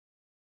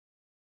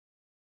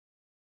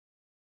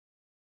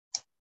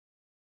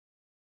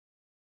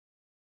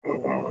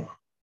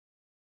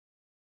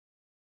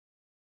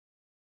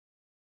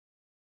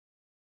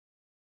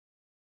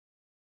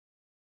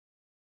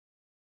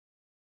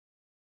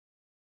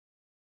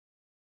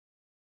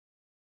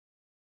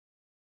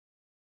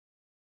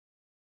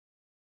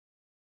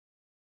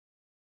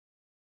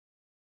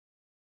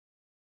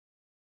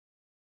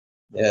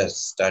Yes,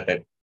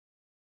 started.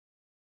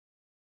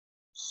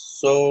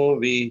 So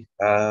we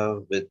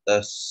have with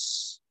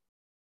us,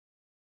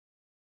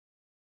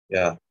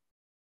 yeah,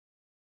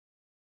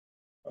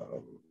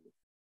 um,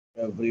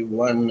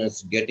 everyone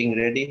is getting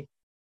ready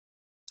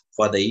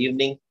for the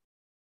evening.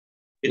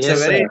 It's a Yes,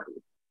 very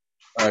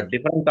sir.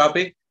 different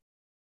topic.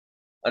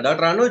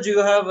 Dr. Anuj, you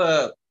have,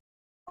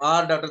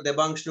 or Dr.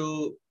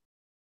 Debangshu,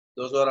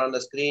 those who are on the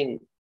screen,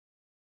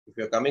 if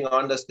you're coming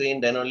on the screen,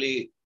 then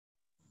only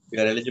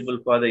you are eligible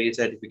for the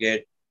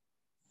e-certificate.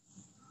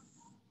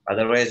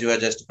 Otherwise, you are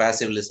just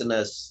passive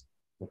listeners.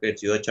 Okay,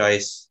 it's your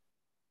choice.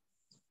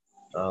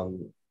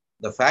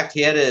 The fact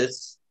here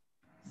is,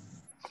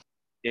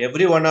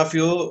 every one of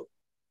you,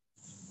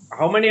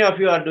 how many of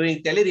you are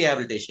doing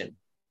telerehabilitation?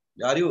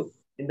 Are you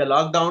in the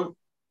lockdown?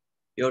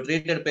 You have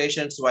treated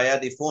patients via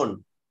the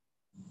phone.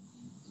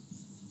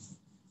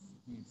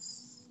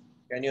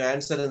 Can you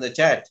answer in the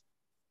chat?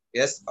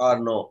 Yes or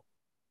no?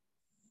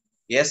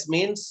 Yes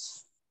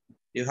means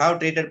you have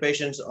treated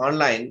patients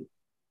online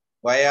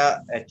via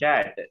a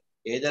chat,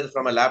 either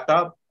from a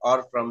laptop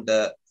or from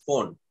the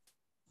phone.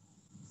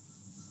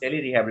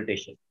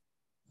 Telerehabilitation.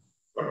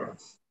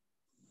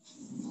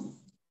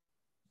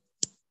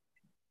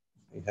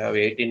 We have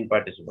 18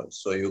 participants,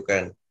 so you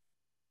can.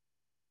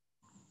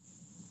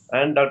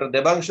 And Dr.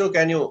 Debangshu,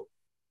 can you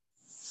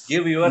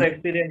give your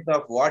experience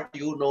of what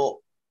you know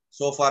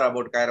so far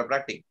about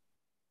chiropractic?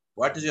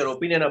 What is your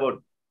opinion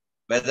about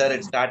whether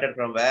it started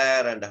from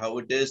where and how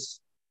it is,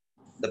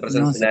 the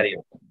present No, sir.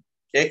 scenario?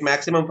 Take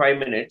maximum 5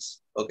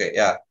 minutes. Okay,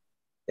 yeah.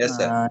 Yes,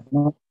 sir.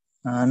 No,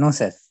 no,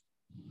 sir.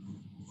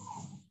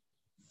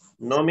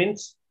 No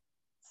means?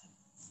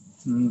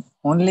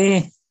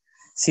 Only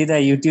see the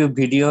YouTube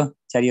video,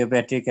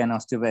 chiropractic and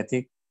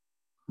osteopathic,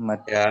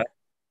 but Yeah.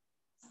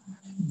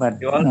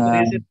 You also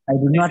receive I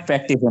did not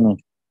practice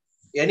any.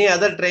 any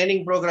other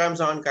training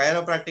programs on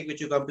chiropractic which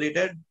you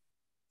completed?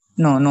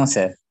 No, no,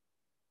 sir.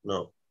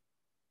 No.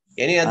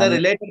 Any other And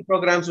related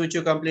programs which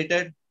you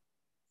completed?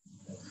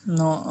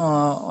 no,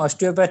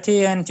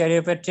 osteopathy and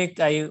chiropractic,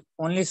 I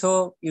only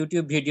saw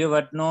YouTube video,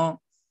 but no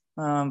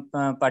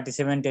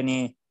participant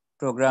any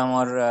program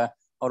or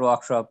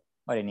workshop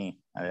or any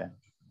other.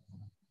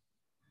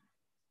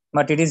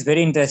 But it is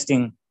very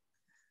interesting.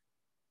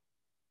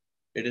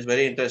 It is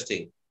very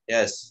interesting.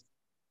 Yes.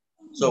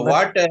 So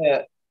But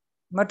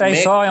what I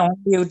make saw on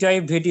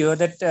YouTube video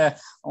that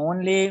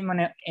only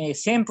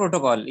same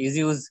protocol is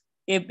used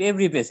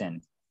every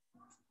patient.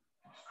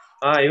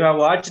 you have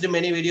watched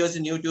many videos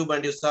in YouTube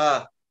and you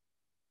saw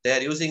they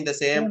are using the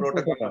same Same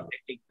protocol protocol.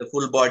 technique, the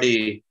full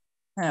body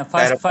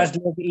First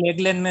chiropractic. leg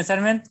length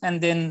measurement and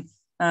then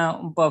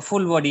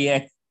full body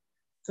act.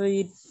 So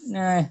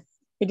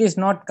it is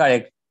not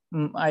correct.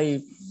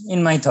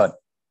 In my thought,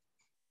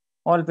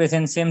 all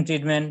patients same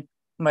treatment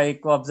by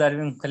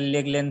observing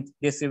leg length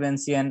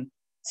discrepancy and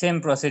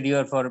same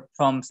procedure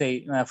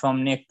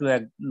from neck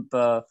to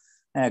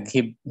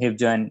hip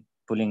joint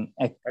pulling.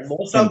 And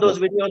most Same of those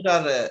procedure.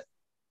 videos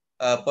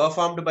are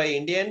performed by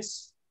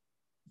Indians.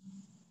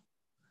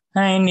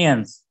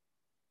 Indians.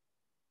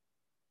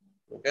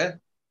 Okay.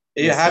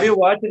 Yes, Have sir. you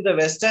watched the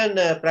Western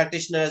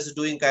practitioners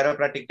doing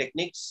chiropractic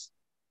techniques?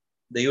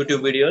 The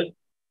YouTube videos?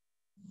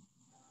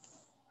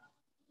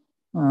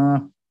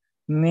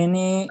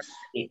 Many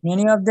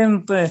of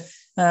them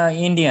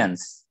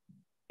Indians.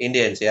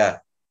 Indians, yeah.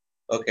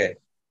 Okay.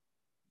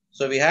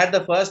 So we had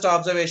the first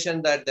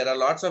observation that there are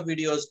lots of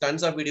videos,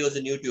 tons of videos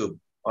in YouTube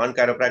on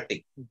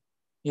chiropractic.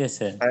 Yes,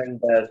 sir. And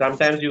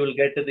sometimes you will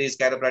get to these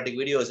chiropractic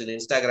videos in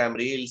Instagram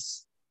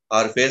Reels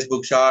or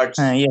Facebook Shorts.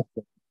 Yes,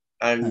 sir.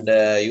 And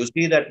you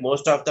see that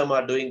most of them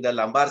are doing the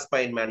lumbar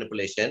spine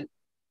manipulation.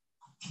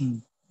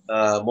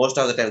 Most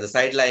of the time, the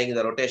side lying,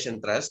 the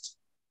rotation thrust,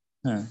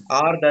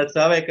 or the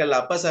cervical,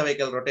 upper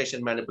cervical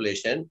rotation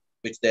manipulation,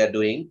 which they are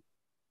doing.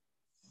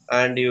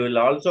 And you will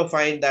also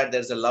find that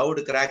there's a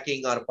loud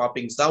cracking or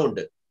popping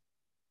sound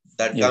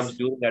that comes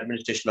during the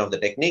administration of the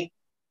technique.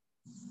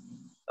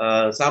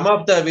 Some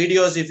of the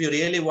videos, if you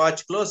really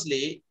watch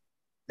closely,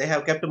 they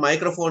have kept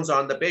microphones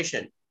on the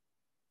patient.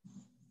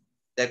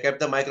 They kept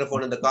the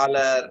microphone in the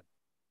collar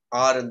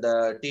or in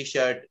the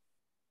t-shirt,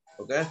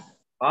 okay?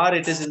 Or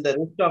it is in the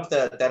wrist of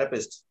the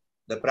therapist.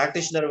 The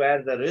practitioner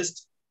wears the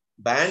wrist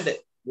band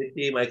with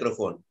the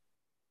microphone.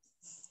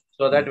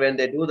 So that when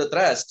they do the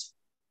thrust,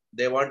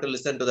 they want to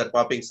listen to that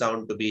popping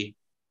sound to be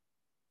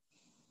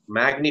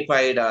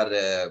magnified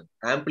or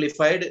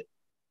amplified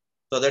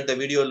so that the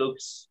video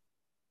looks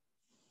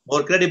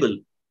more credible,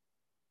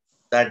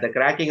 that the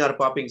cracking or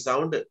popping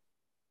sound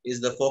is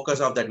the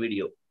focus of that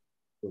video.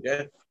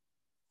 Okay.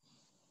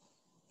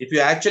 If you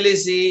actually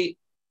see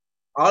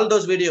all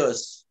those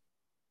videos,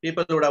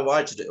 people would have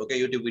watched, okay,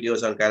 YouTube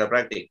videos on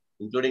chiropractic,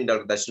 including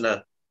Dr.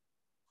 Dashna.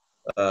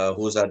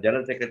 who's our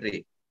General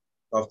Secretary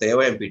of the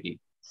AOMPT.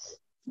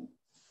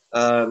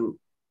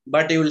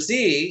 But you will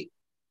see,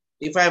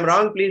 if I am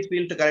wrong, please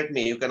feel to correct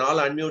me. You can all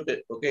unmute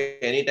it. Okay,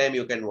 anytime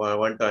you can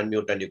want to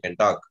unmute and you can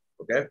talk.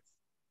 Okay.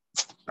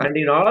 And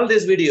in all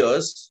these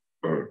videos,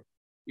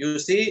 you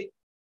see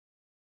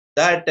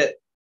that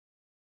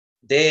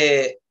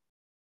they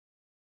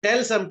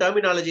tell some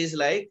terminologies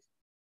like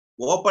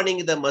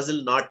opening the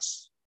muscle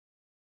knots,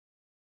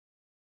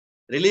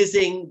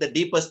 releasing the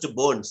deepest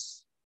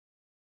bones,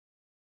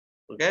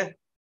 okay,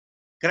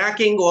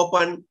 cracking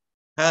open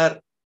her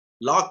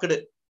locked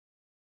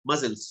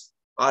muscles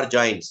or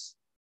joints,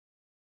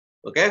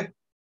 okay.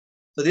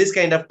 So this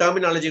kind of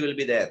terminology will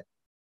be there.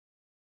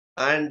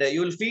 And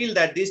you will feel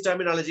that this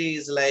terminology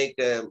is like,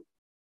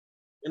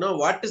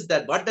 what is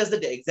that? What does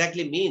that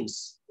exactly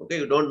means? Okay,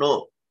 you don't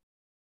know.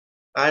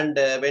 And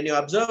when you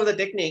observe the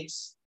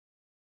techniques,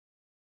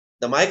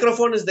 the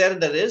microphone is there in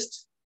the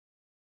wrist.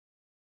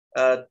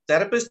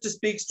 Therapist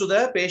speaks to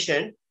the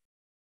patient.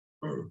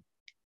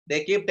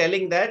 They keep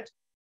telling that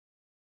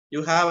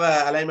you have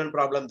an alignment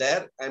problem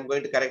there. I'm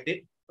going to correct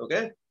it.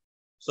 Okay.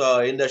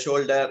 So in the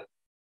shoulder.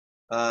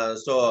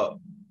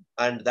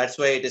 And that's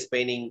why it is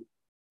paining.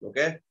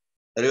 Okay.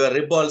 Your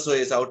rib also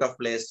is out of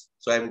place.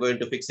 So I'm going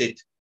to fix it.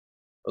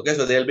 Okay.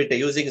 So they'll be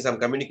using some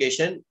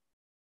communication.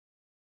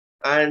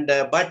 And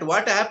but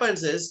what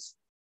happens is,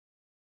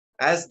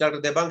 as Dr.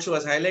 Debangshu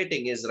was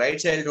highlighting, is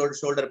right side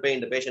shoulder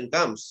pain, the patient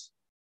comes.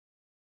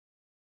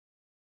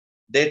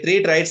 They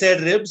treat right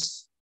side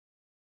ribs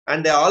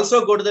and they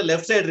also go to the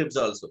left side ribs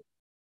also.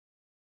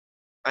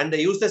 And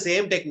they use the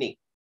same technique.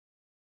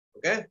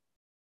 Okay.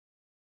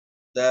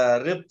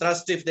 The rib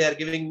thrust, if they are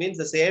giving, means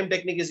the same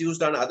technique is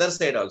used on other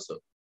side also.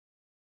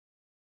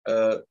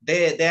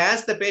 They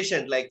ask the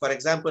patient, like, for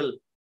example,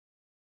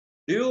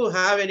 do you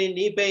have any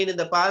knee pain in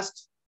the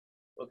past?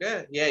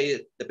 Okay. Yeah.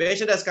 The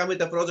patient has come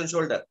with a frozen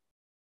shoulder.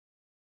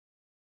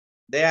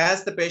 They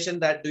ask the patient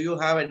that, do you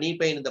have a knee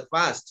pain in the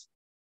past?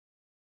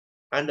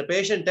 And the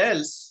patient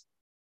tells,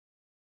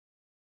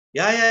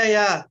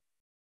 yeah,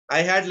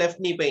 I had left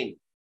knee pain.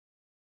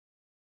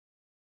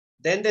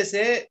 Then they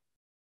say,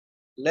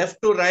 left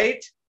to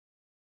right,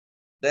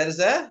 there is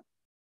a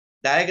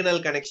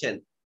diagonal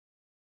connection.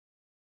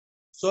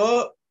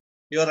 So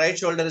your right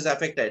shoulder is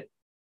affected.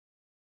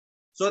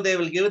 So they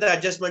will give the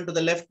adjustment to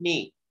the left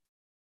knee.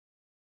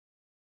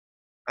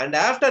 And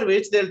after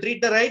which they'll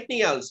treat the right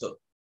knee also.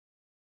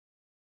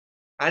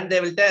 And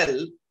they will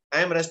tell, I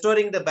am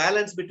restoring the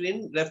balance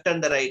between left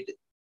and the right.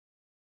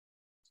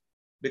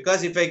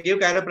 Because if I give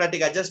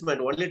chiropractic adjustment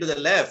only to the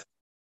left,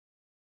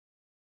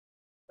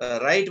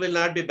 right will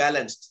not be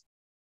balanced.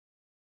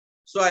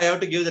 So I have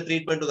to give the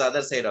treatment to the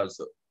other side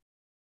also.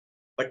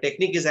 But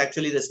technique is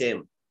actually the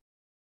same,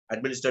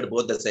 administered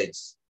both the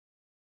sides.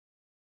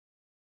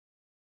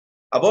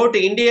 About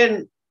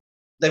the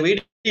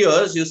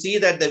videos, you see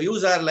that the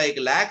views are like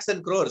lakhs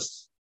and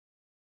crores.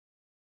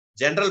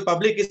 General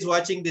public is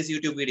watching these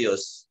YouTube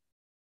videos.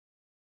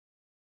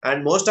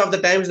 And most of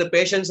the times the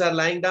patients are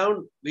lying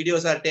down,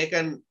 videos are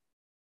taken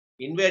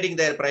invading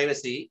their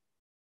privacy.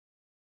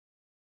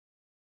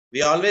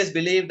 We always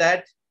believe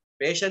that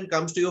patient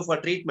comes to you for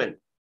treatment,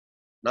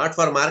 not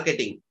for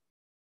marketing.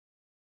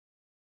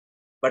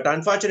 But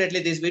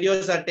unfortunately, these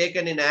videos are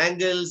taken in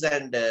angles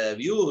and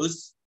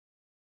views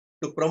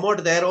to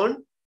promote their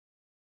own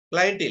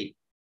clientele.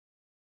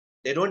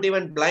 They don't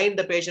even blind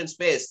the patient's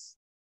face.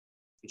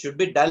 It should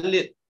be dull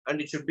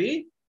and it should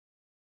be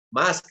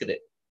masked.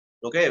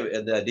 Okay,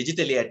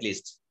 digitally at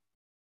least.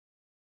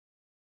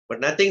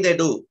 But nothing they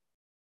do.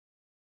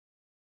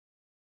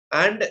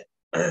 And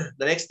the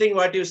next thing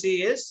what you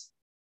see is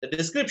the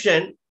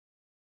description.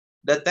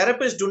 The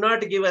therapists do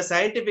not give a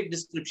scientific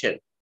description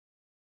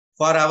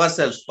for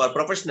ourselves, for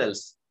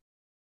professionals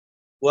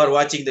who are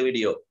watching the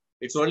video.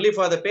 It's only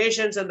for the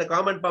patients and the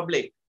common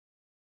public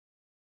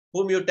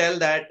whom you tell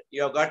that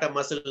you have got a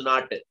muscle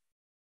knot.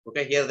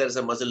 Okay, here there is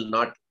a muscle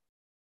knot.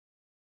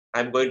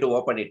 I'm going to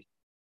open it.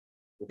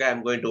 Okay,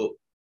 I'm going to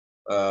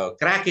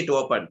crack it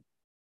open.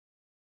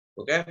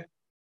 Okay.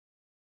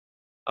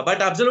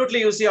 But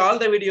absolutely, you see all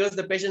the videos,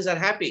 the patients are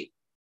happy.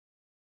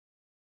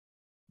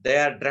 They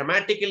are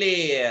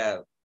dramatically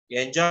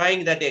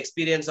enjoying that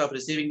experience of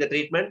receiving the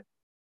treatment.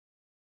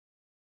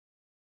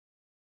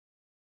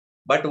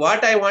 But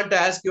what I want to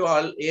ask you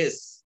all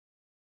is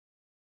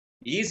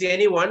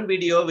any one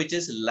video which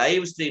is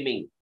live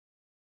streaming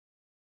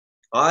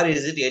or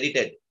is it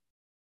edited?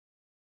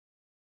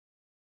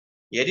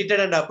 Edited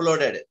and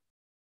uploaded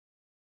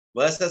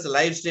versus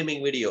live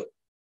streaming video,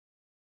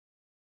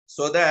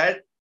 so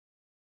that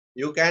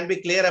you can be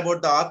clear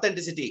about the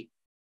authenticity.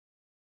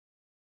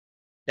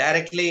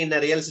 Directly in a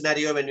real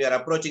scenario, when we are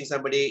approaching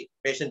somebody,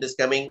 patient is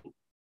coming,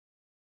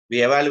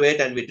 we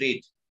evaluate and we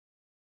treat.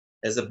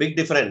 There's a big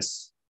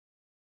difference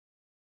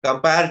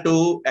compared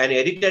to an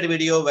edited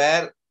video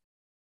where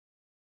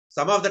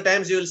some of the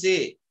times you will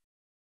see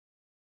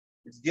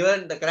it's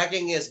given, the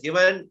cracking is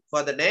given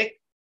for the neck.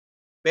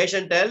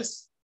 Patient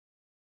tells,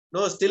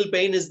 no, still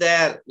pain is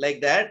there, like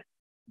that.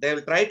 They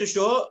will try to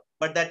show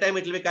but that time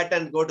it will be cut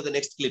and go to the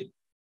next clip.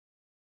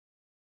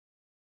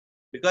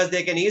 Because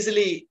they can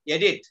easily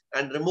edit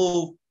and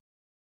remove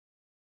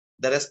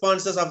the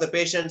responses of the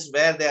patients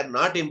where they are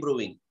not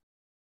improving.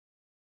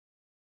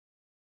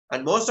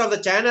 And most of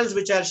the channels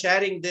which are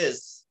sharing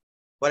this,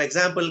 for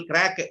example,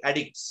 crack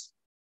addicts.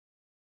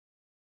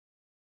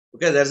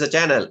 Okay, there's a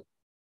channel.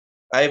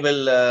 I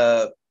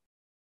will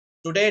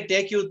today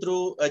take you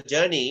through a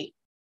journey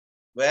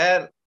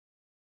where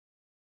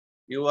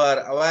you are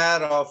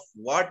aware of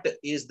what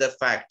is the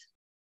fact.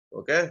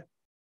 Okay.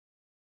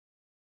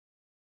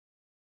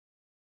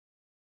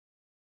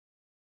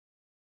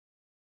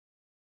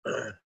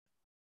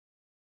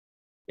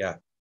 Yeah.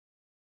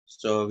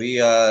 So we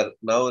are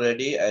now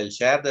ready. I'll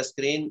share the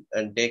screen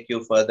and take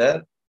you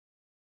further.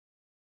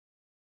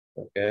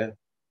 Okay.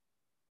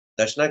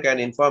 Darshana can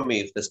inform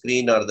me if the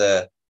screen or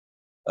the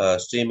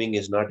streaming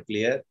is not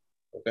clear.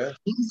 Okay.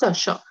 Yes, sir,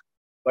 sure.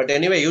 But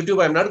anyway,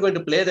 YouTube, I'm not going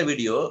to play the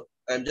video.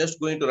 I'm just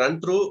going to run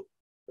through,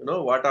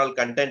 what all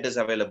content is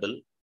available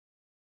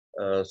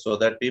so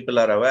that people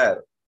are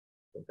aware.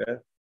 Okay.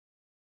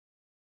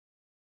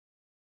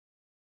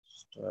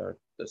 Start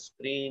the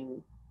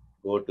screen.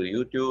 Go to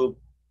YouTube.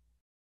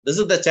 This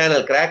is the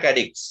channel, Crack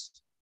Addicts.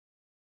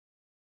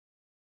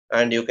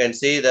 And you can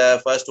see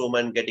the first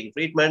woman getting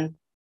treatment.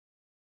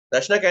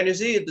 Darshana, can you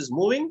see it is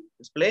moving?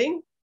 It's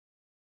playing?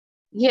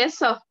 Yes,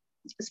 sir.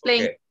 It's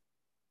playing.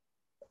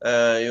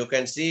 Okay. You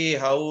can see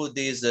how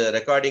these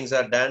recordings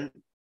are done.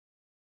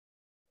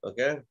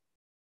 Okay.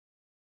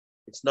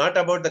 It's not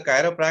about the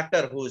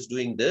chiropractor who is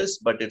doing this,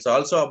 but it's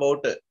also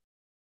about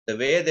the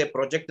way they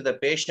project the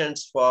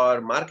patients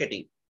for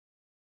marketing.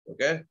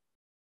 Okay.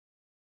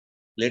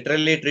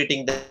 Literally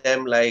treating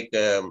them like,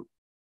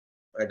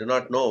 I do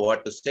not know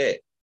what to say.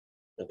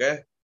 Okay.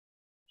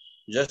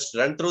 Just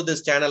run through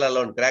this channel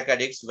alone, Crack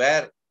Addicts,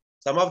 where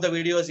some of the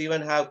videos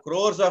even have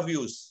crores of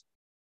views.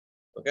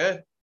 Okay.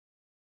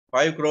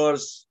 5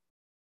 crores,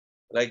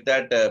 like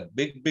that,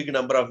 big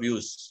number of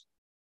views.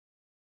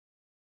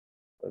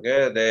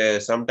 Okay. They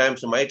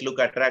sometimes might look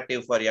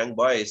attractive for young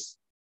boys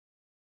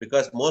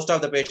because most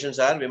of the patients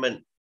are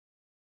women.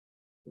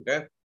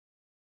 Okay.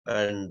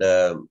 And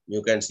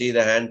you can see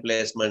the hand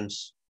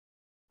placements,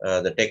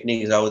 the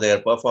techniques, how they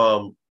are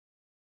performed.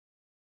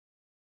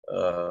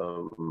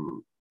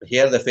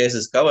 Here the face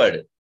is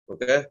covered.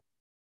 Okay.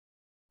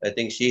 I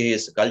think she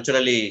is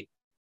culturally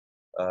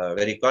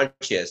very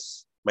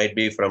conscious. Might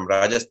be from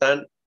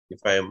Rajasthan, if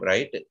I am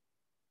right.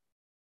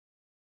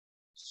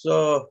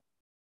 So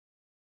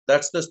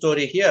that's the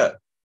story here.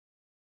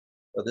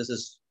 So this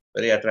is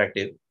very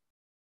attractive.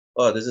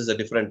 Oh, this is a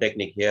different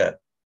technique here.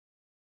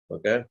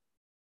 Okay.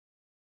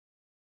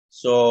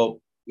 So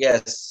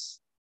yes.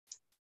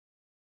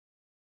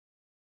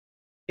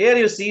 Here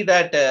you see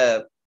that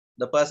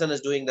the person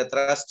is doing the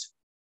thrust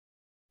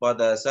for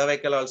the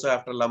cervical also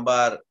after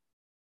lumbar.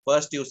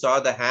 First you saw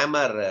the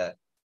hammer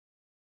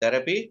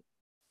therapy.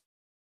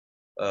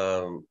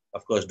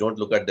 Of course, don't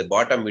look at the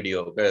bottom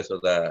video. Okay, so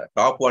the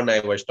top one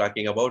I was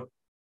talking about.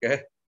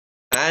 Okay,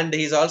 and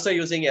he's also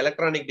using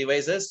electronic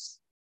devices.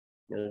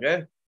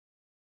 Okay,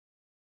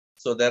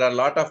 so there are a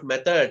lot of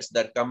methods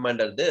that come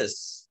under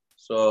this.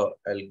 So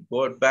I'll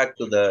go back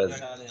to the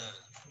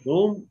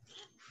Zoom.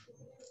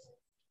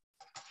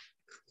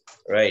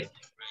 Right.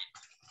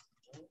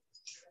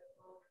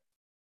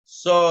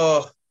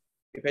 So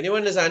if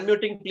anyone is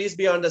unmuting, please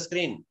be on the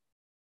screen.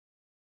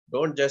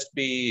 Don't just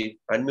be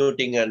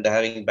unmuting and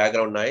having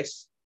background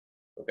noise.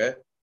 Okay.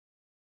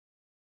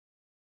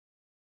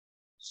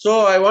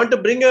 So I want to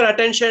bring your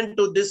attention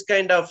to this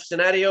kind of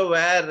scenario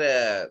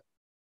where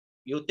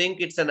you think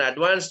it's an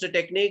advanced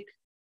technique.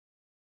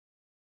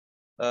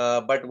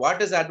 But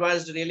what is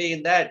advanced really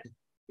in that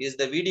is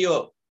the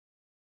video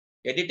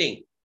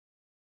editing.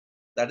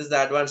 That is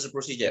the advanced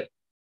procedure.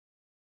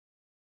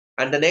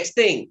 And the next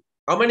thing,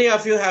 how many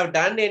of you have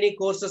done any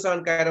courses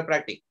on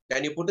chiropractic?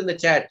 Can you put in the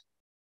chat?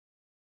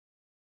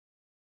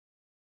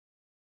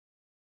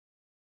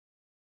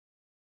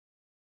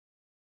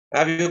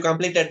 Have you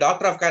completed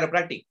Doctor of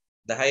Chiropractic,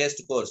 the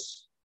highest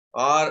course,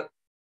 or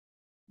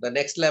the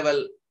next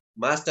level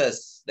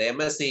masters, the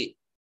MSc,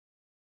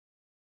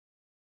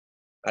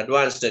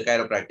 advanced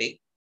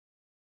chiropractic?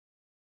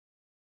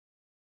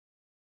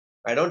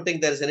 I don't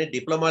think there is any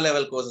diploma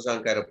level courses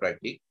on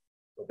chiropractic.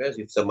 Okay, if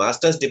it's a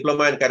master's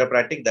diploma in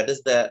chiropractic, that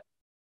is the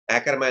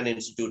Ackerman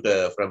Institute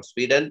from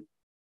Sweden.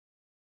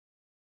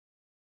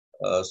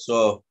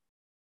 So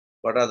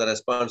what are the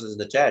responses in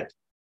the chat?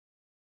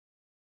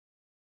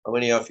 How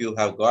many of you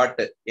have got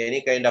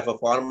any kind of a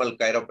formal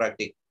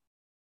chiropractic?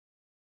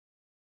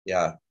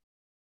 Yeah.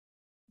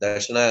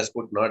 Darshana has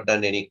put not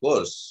done any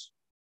course.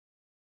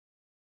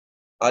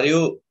 Are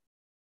you,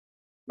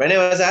 when I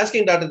was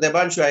asking Dr.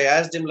 Debanshu, I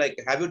asked him like,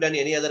 have you done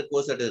any other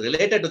course that is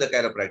related to the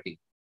chiropractic?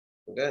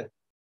 Okay.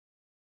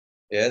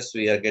 Yes,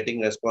 we are getting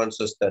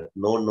responses that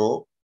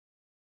no.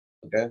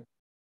 Okay.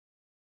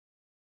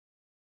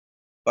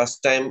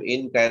 First time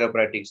in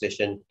chiropractic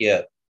session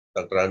here.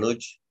 Dr.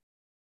 Anuj.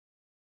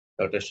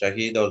 Dr.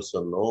 Shahid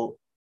also no.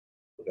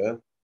 Okay.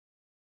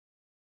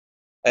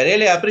 I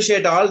really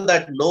appreciate all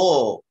that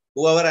no,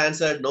 whoever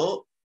answered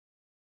no,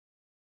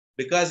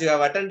 because you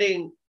are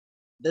attending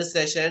this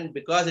session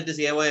because it is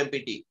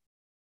AOMPT.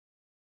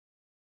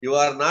 You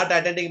are not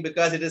attending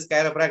because it is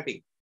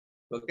chiropractic.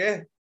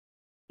 Okay.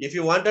 If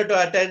you wanted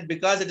to attend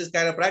because it is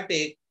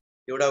chiropractic,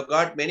 you would have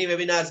got many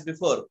webinars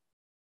before.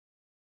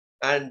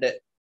 And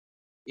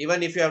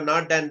even if you have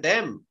not done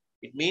them,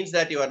 it means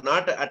that you are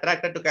not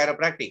attracted to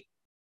chiropractic.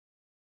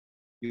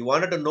 You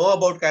wanted to know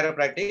about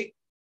chiropractic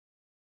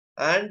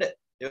and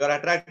you are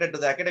attracted to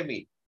the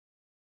academy.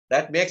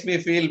 That makes me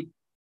feel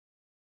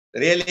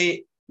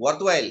really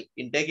worthwhile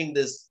in taking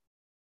this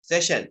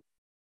session.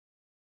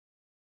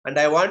 And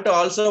I want to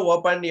also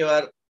open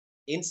your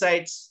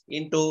insights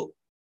into,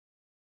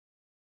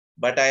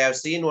 but I have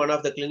seen one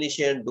of the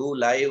clinicians do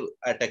live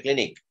at a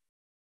clinic.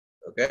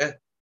 Okay.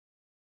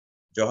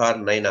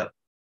 Johar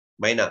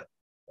Maina.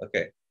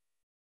 Okay.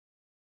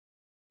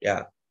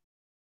 Yeah.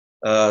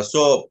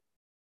 So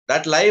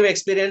that live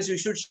experience you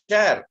should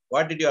share.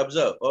 What did you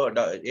observe? Oh,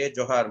 hey,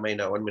 Johar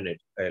Maina, 1 minute.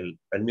 I'll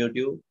unmute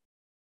you.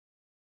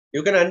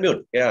 You can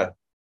unmute. Yeah.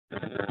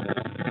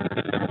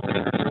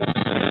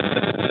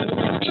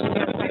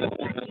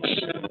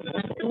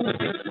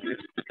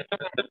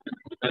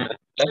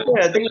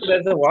 I think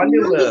there's a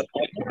volume.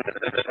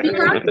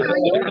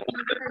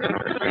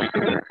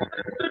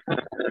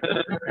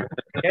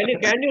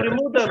 Can you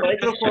remove the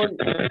microphone?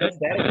 Just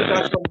directly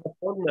talk from the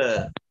phone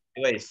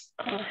device.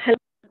 Hello,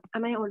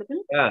 am I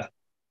audible? Yeah.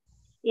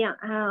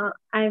 Yeah,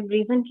 I've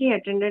recently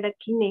attended a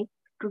clinic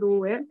to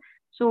do it.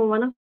 So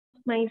one of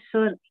my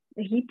sir,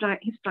 he's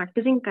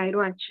practicing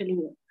chiro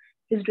actually.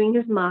 He's doing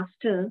his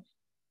master's.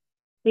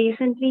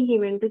 Recently, he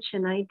went to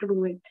Chennai to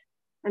do it.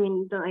 I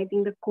mean, I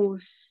think the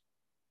course.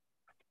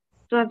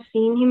 So I've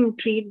seen him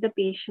treat the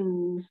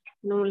patients,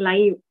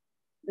 live,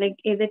 like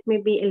either it may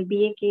be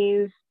LBA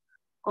case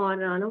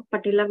or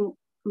particular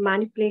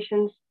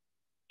manipulations.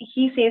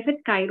 He says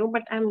it chiro,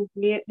 but I'm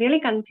really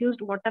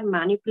confused what are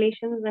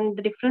manipulations and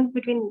the difference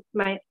between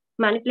my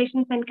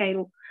manipulations and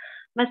chiro.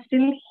 But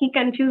still, he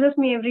confuses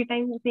me every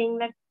time, saying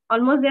that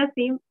almost they are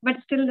same,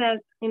 but still they're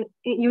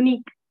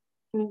unique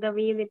in the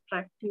way they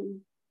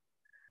practice.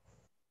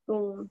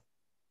 So,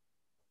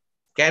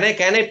 can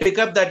I pick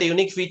up that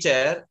unique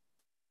feature?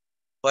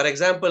 For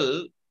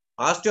example,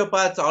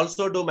 osteopaths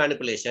also do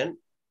manipulation.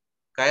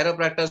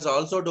 Chiropractors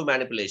also do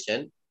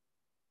manipulation.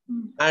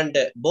 And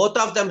both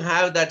of them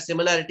have that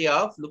similarity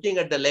of looking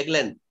at the leg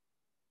length.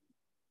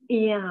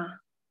 Yeah.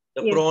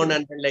 The prone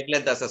and leg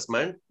length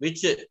assessment,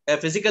 which a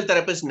physical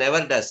therapist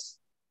never does.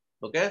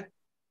 Okay.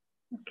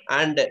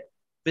 And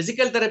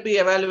physical therapy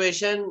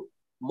evaluation,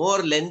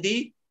 more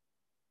lengthy,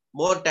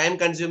 more time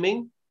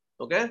consuming.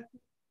 Okay.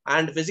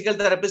 And physical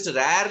therapist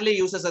rarely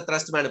uses a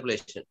thrust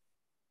manipulation.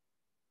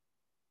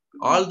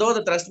 Although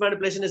the thrust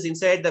manipulation is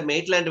inside the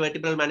Maitland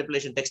vertebral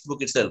manipulation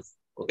textbook itself.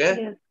 Okay.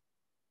 Yes.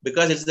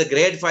 Because it's the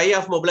grade 5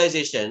 of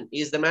mobilization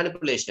is the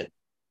manipulation.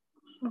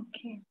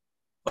 Okay.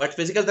 But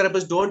physical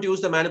therapists don't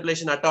use the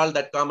manipulation at all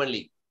that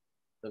commonly.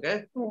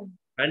 Okay. Oh.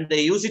 And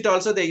they use it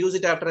also, they use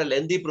it after a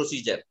lengthy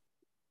procedure.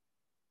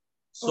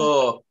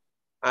 So,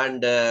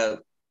 and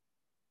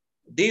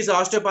these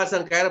osteopaths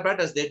and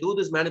chiropractors, they do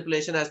this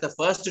manipulation as the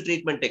first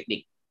treatment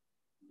technique.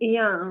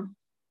 Yeah.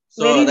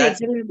 So very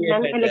that's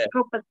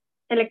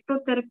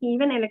electrotherapy,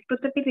 even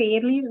electrotherapy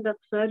rarely the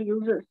sir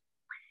uses.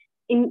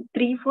 In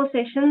 3-4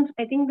 sessions,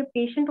 I think the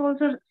patient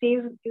also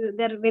says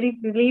they're very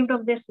relieved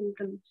of their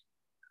symptoms.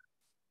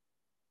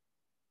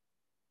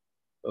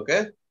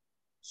 Okay.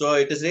 So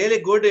it is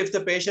really good if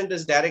the patient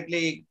is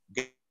directly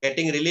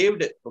getting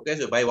relieved. Okay.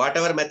 So by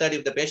whatever method,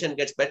 if the patient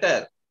gets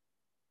better,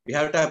 we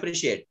have to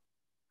appreciate.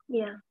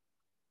 Yeah.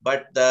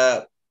 But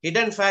the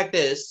hidden fact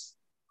is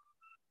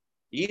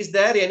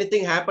there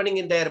anything happening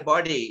in their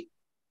body,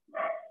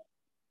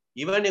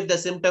 even if the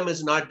symptom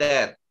is not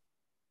there?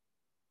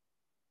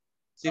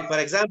 See, for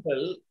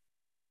example,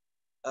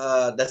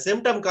 the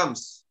symptom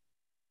comes.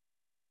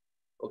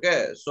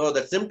 Okay. So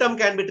the symptom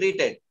can be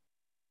treated.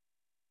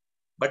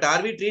 But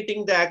are we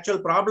treating the actual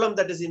problem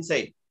that is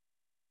inside?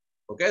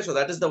 Okay, so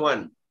that is the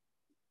one.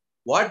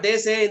 What they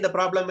say in the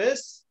problem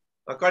is,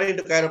 according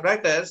to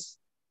chiropractors,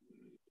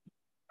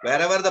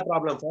 wherever the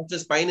problem, first the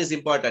spine is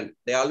important.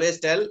 They always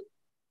tell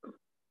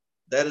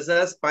there is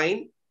a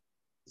spine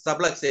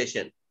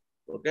subluxation.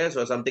 Okay,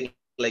 so something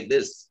like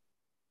this.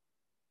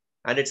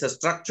 And it's a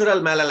structural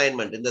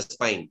malalignment in the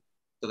spine.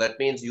 So that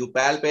means you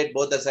palpate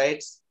both the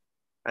sides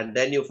and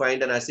then you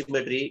find an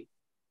asymmetry.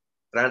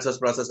 Transverse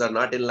processes are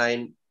not in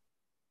line.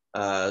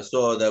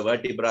 So the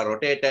vertebra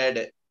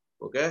rotated,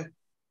 okay,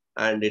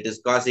 and it is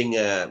causing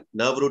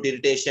nerve root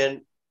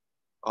irritation,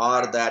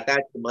 or the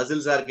attached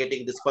muscles are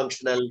getting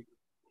dysfunctional,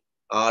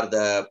 or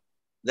there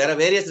are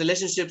various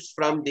relationships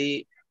from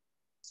the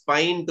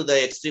spine to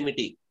the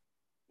extremity,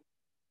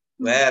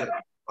 where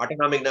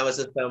autonomic nervous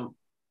system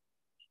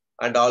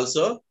and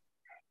also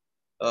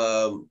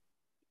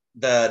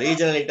the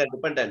regional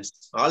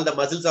interdependence, all the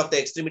muscles of the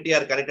extremity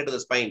are connected to the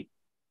spine.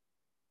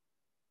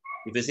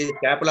 If you see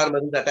scapular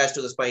muscles attached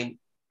to the spine,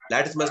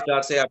 latissimus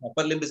dorsi of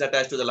upper limb is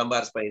attached to the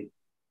lumbar spine.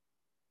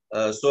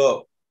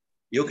 So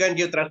you can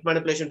give thrust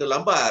manipulation to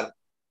lumbar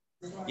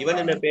even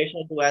in a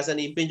patient who has an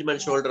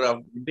impingement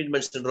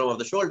syndrome of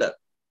the shoulder.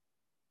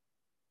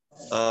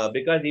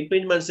 Because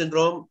impingement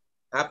syndrome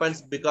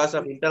happens because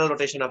of internal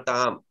rotation of the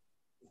arm.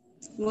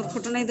 And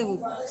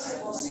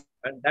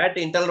that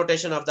internal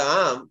rotation of the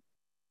arm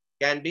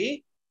can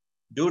be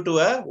due to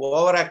a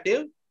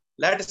overactive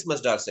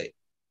latissimus dorsi.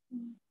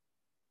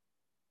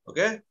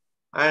 Okay.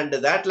 And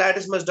that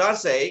latissimus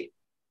dorsi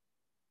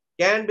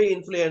can be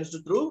influenced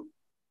through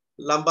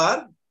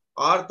lumbar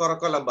or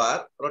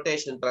thoracolumbar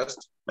rotation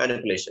thrust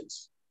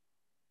manipulations.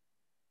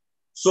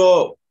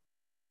 So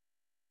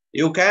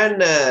you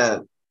can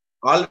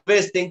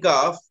always think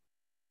of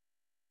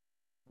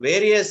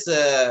various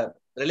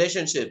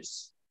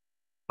relationships,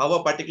 how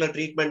a particular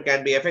treatment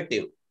can be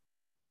effective.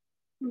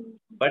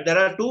 But there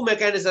are two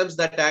mechanisms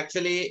that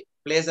actually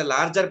plays a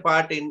larger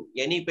part in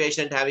any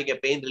patient having a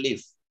pain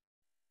relief.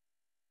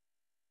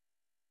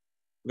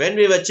 When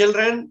we were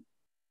children,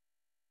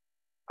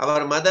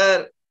 our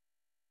mother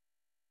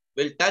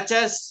will touch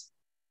us,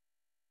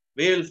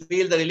 we will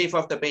feel the relief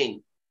of the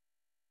pain.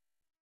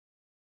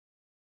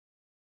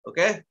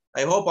 Okay?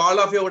 I hope all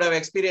of you would have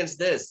experienced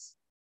this.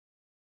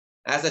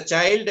 As a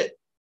child,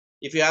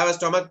 if you have a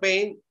stomach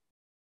pain,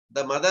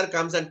 the mother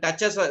comes and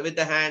touches with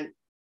the hand,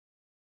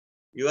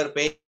 your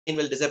pain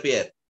will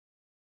disappear.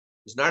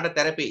 It's not a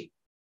therapy,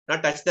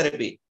 not touch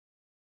therapy.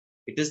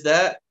 It is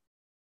the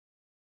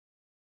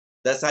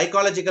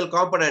psychological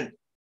component,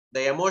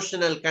 the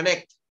emotional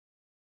connect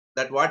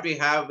that what we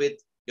have with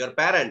your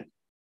parent.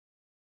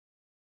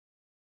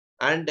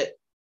 And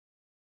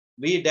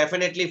we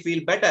definitely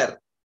feel better.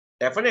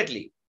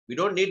 Definitely. We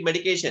don't need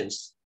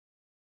medications.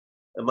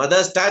 The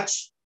mother's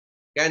touch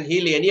can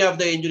heal any of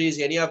the injuries,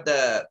 any of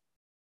the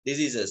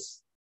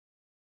diseases.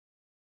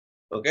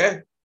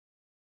 Okay?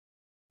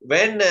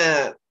 When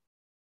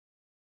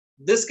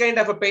this kind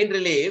of a pain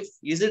relief,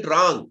 is it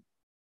wrong?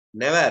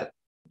 Never.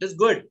 It is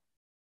good.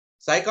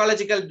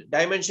 Psychological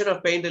dimension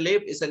of pain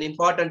relief is an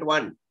important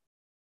one.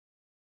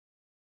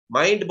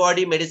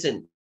 Mind-body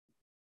medicine.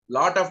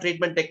 Lot of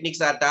treatment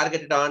techniques are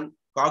targeted on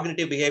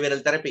cognitive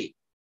behavioral therapy.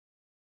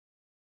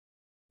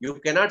 You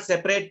cannot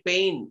separate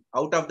pain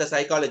out of the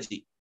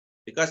psychology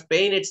because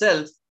pain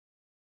itself,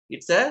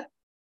 it's a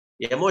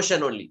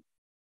emotion only.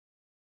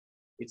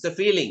 It's a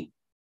feeling.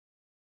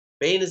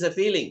 Pain is a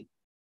feeling.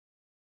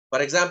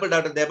 For example,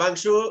 Dr.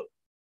 Debangshu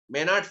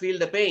may not feel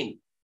the pain.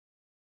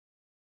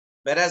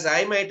 Whereas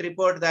I might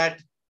report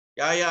that,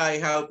 yeah, I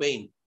have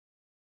pain.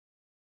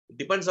 It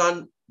depends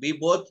on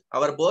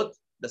the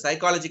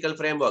psychological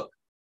framework.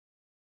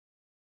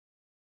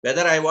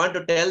 Whether I want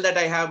to tell that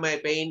I have my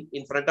pain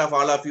in front of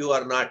all of you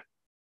or not.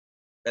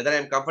 Whether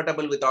I'm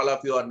comfortable with all of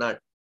you or not.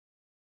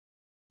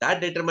 That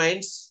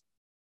determines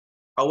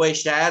how I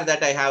share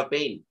that I have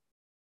pain.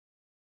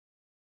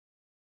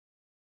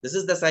 This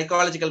is the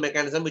psychological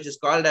mechanism which is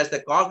called as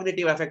the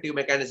cognitive affective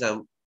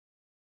mechanism.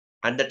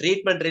 And the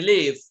treatment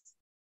relief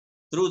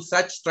through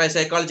such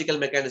psychological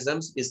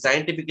mechanisms is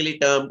scientifically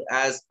termed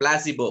as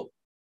placebo.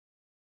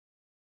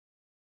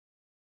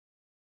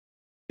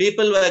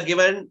 People were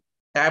given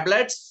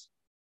tablets,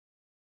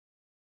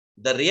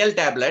 the real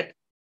tablet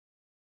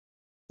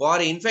for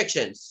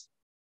infections,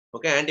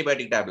 okay,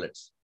 antibiotic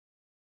tablets.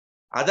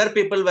 Other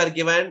people were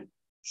given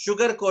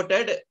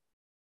sugar-coated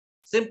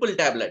simple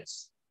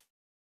tablets,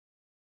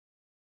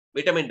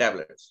 vitamin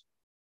tablets.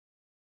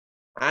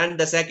 And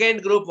the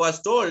second group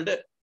was told,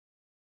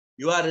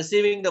 you are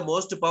receiving the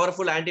most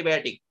powerful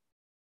antibiotic.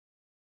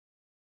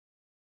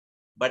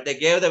 But they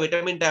gave the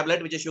vitamin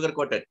tablet, which is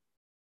sugar-coated.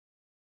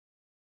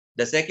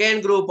 The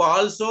second group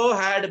also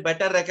had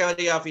better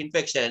recovery of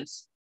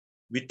infections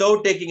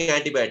without taking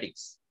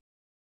antibiotics.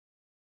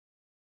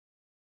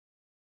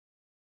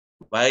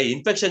 By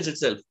infections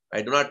itself,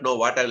 I do not know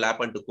what will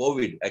happen to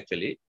COVID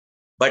actually,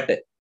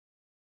 but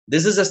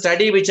this is a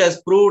study which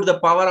has proved the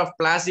power of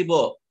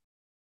placebo.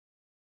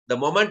 The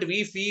moment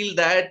we feel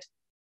that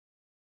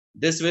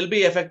this will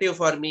be effective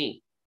for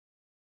me,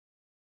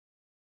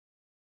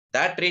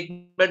 that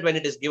treatment when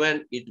it is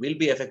given, it will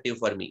be effective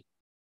for me.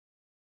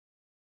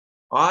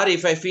 Or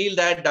if I feel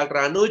that Dr.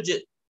 Anuj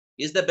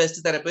is the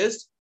best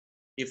therapist,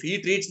 if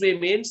he treats me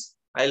means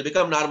I'll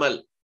become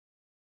normal.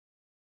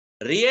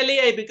 Really,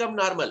 I become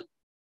normal.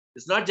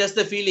 It's not just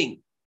the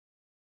feeling.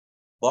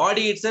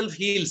 Body itself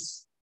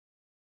heals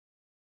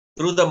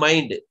through the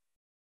mind,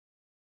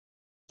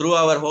 through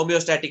our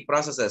homeostatic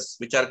processes,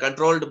 which are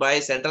controlled by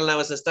central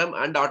nervous system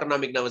and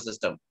autonomic nervous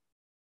system.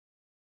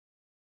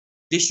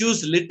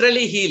 Tissues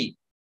literally heal.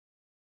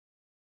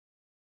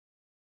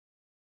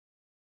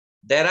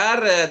 There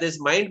are this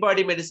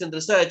mind-body medicine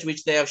research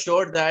which they have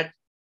showed that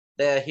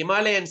the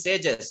Himalayan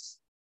sages,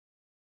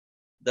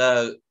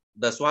 the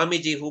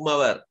Swamiji,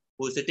 whomever,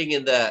 who is sitting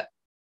in the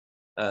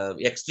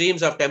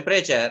extremes of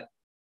temperature,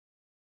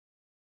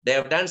 they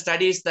have done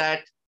studies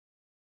that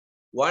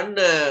one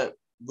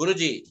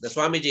Guruji, the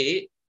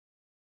Swamiji,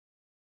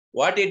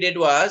 what he did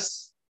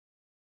was,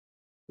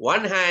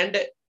 one hand,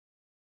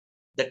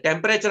 the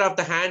temperature of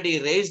the hand, he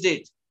raised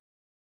it.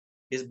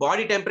 His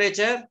body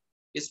temperature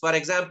is, for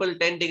example,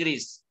 10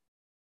 degrees.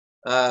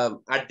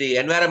 At the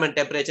environment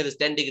temperature is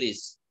 10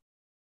 degrees.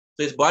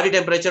 So his body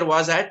temperature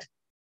was at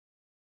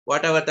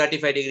whatever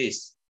 35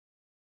 degrees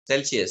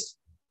Celsius.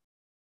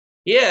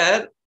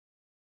 Here,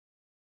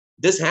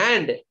 this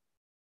hand,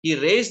 he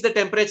raised the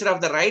temperature of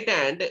the right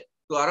hand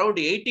to around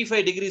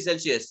 85 degrees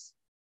Celsius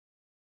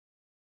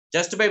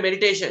just by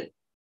meditation.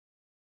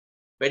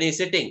 When he's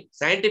sitting,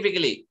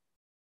 scientifically,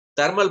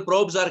 thermal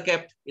probes are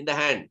kept in the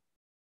hand.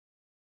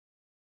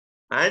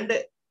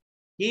 And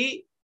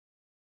he,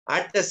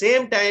 at the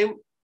same time,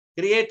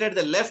 created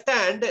the left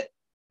hand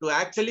to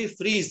actually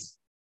freeze.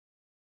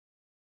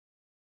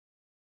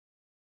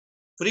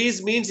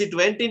 Freeze means it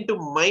went into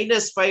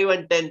 -5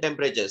 and 10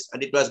 temperatures,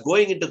 and it was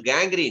going into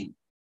gangrene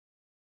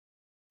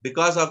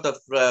because of the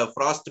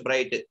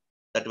frostbite,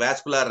 that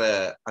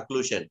vascular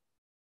occlusion.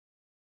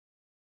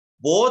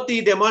 Both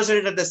he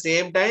demonstrated at the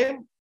same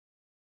time,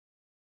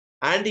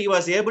 and he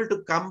was able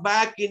to come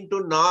back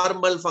into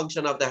normal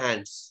function of the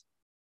hands.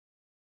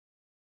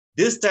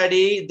 This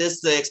study,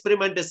 this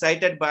experiment is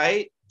cited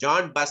by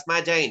John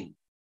Basmajain,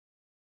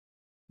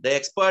 the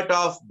expert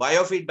of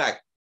biofeedback.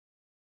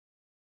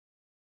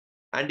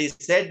 And he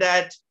said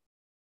that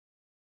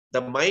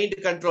the mind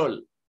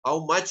control,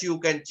 how much you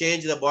can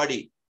change the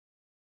body.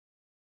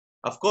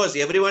 Of course,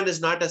 everyone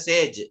is not a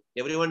sage.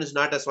 Everyone is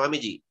not a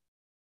Swamiji.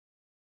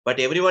 But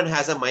everyone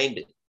has a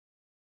mind.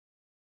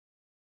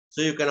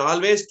 So you can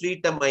always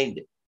treat the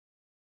mind.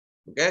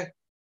 Okay?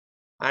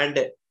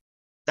 And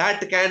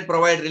that can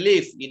provide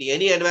relief in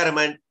any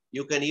environment.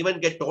 You can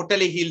even get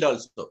totally healed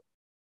also.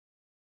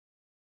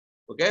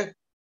 Okay?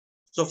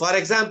 So for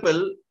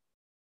example,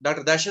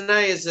 Dr.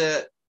 Darshana is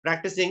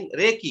practicing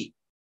Reiki.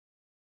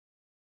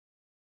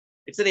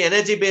 It's an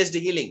energy-based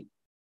healing.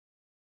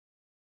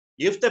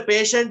 If the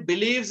patient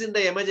believes in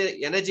the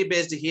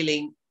energy-based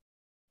healing,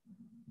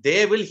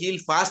 they will heal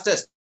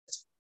fastest.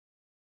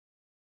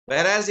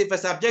 Whereas if a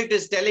subject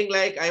is telling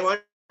like, I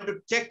want to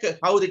check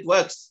how it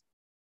works,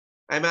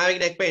 I'm having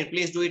neck pain,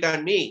 please do it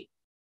on me,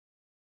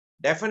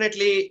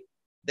 definitely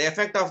the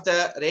effect of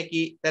the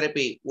Reiki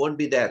therapy won't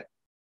be there.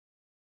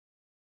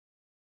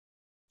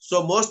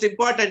 So most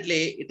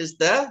importantly, it is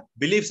the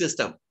belief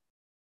system.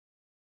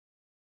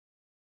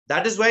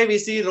 That is why we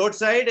see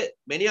roadside,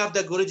 many of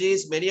the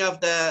Gurujis, many of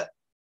the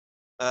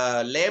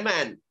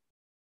laymen,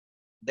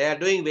 they are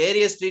doing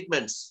various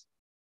treatments.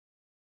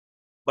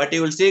 But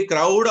you will see a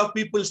crowd of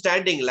people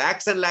standing,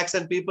 lakhs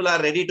and people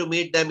are ready to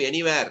meet them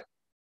anywhere.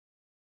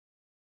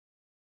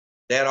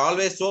 They are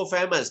always so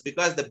famous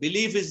because the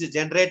belief is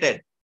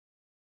generated.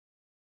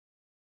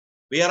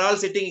 We are all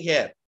sitting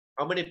here.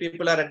 How many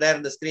people are there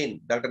on the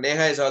screen? Dr.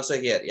 Neha is also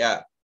here.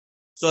 Yeah.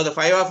 So the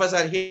 5 of us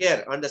are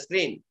here on the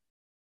screen.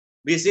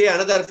 We see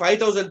another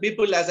 5,000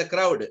 people as a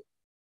crowd.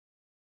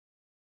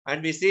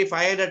 And we see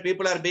 500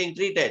 people are being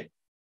treated.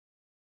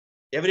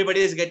 Everybody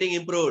is getting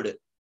improved.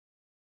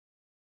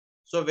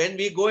 So when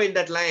we go in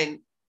that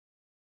line,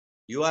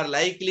 you are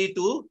likely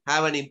to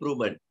have an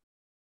improvement.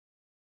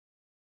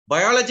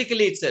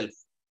 Biologically itself.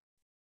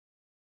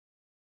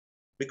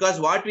 Because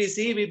what we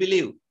see, we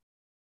believe.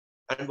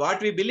 And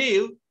what we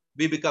believe,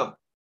 we become.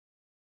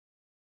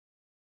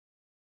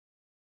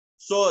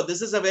 So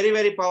this is a very,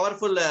 very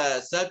powerful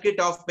circuit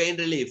of pain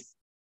relief,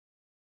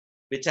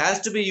 which has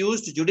to be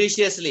used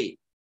judiciously.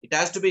 It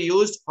has to be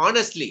used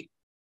honestly.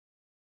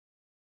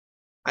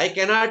 I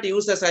cannot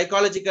use a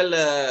psychological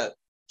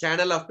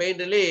channel of pain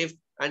relief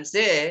and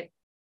say,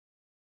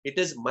 it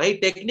is my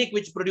technique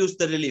which produced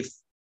the relief.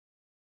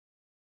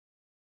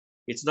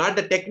 It's not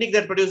the technique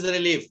that produced the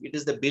relief. It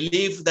is the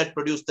belief that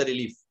produced the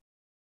relief.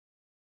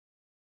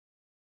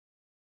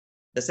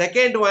 The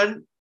second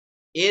one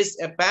is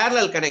a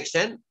parallel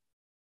connection.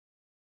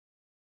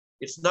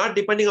 It's not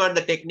depending on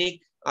the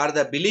technique or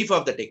the belief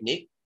of the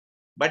technique,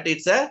 but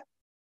it's a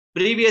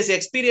previous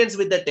experience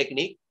with the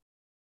technique,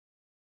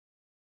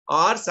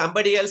 or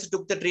somebody else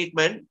took the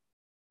treatment,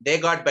 they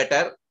got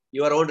better,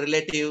 your own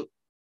relative,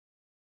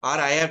 or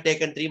I have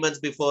taken 3 months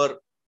before,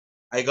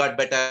 I got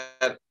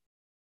better.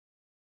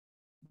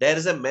 There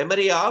is a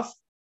memory of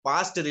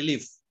past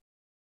relief.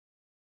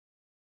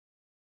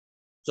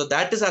 So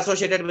that is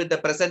associated with the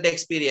present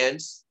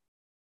experience.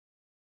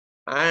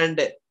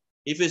 And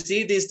if you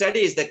see these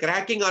studies, the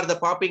cracking or the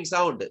popping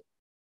sound,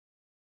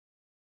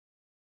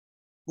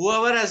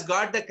 whoever has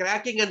got the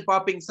cracking and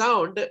popping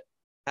sound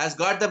has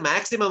got the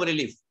maximum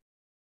relief.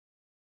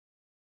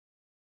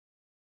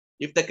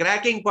 If the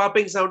cracking,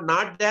 popping sound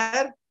not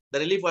there, the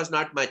relief was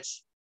not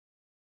much.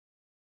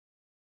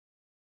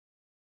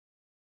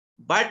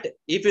 But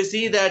if you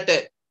see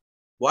that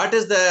what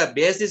is the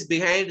basis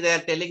behind they are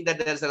telling that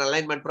there is an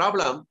alignment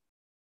problem,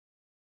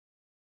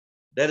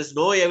 there is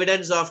no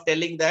evidence of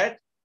telling that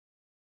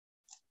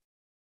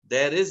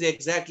there is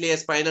exactly a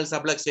spinal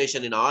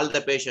subluxation in all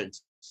the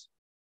patients.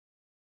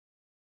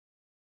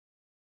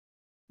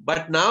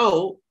 But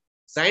now,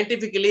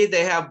 scientifically,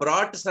 they have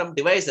brought some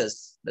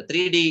devices, the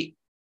 3D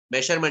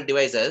measurement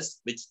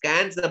devices, which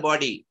scans the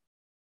body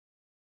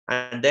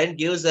and then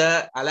gives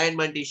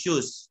alignment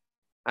issues.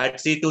 At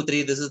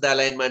C23, this is the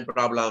alignment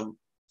problem.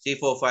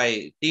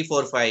 C45,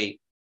 T45,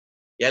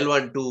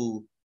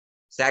 L12,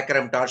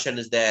 sacrum torsion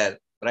is there,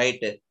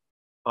 right,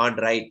 on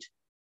right.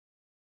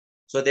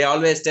 So they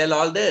always tell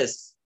all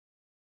this.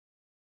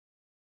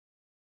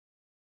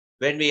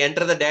 When we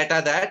enter the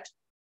data that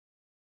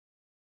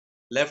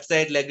left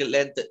side leg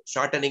length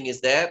shortening is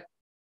there,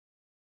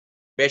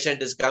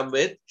 patient is come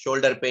with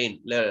shoulder pain,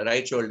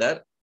 right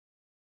shoulder,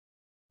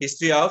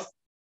 history of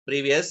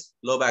previous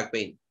low back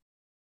pain.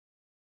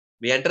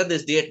 We enter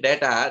this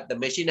data, the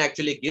machine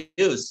actually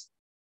gives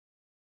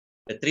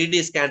a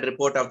 3D scan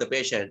report of the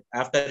patient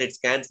after it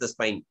scans the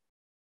spine.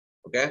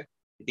 Okay,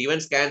 it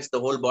even scans the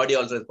whole body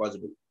also is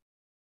possible.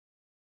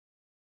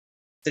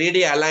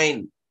 3D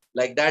align,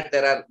 like that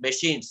there are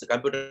machines,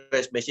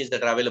 computerized machines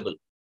that are available.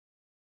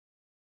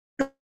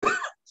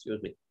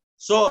 Excuse me.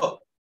 So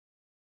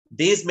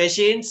these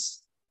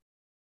machines,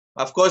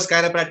 of course,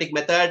 chiropractic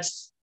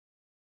methods,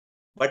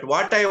 but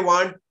what I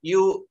want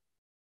you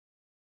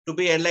to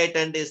be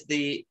enlightened is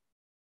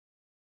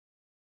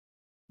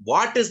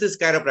what is this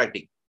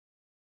chiropractic?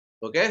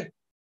 Okay.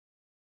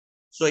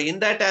 So in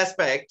that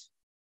aspect,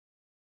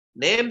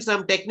 name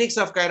some techniques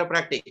of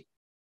chiropractic.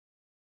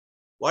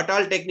 What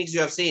all techniques you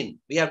have seen?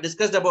 We have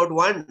discussed about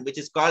one, which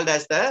is called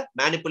as the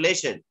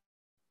manipulation,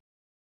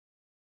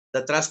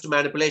 the thrust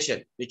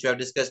manipulation, which we have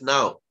discussed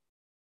now.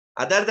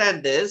 Other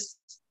than this,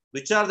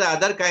 which are the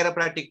other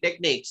chiropractic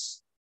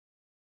techniques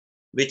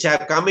which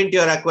have come into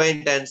your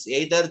acquaintance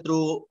either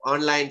through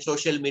online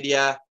social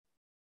media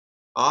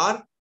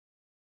or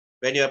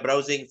when you are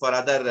browsing for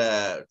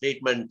other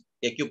treatment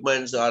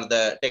equipments or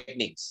the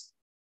techniques?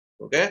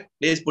 Okay,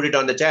 please put it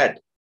on the chat.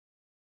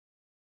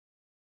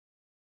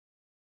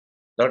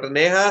 Dr.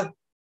 Neha,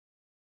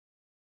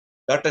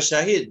 Dr.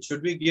 Shahid,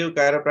 should we give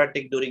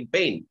chiropractic during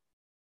pain?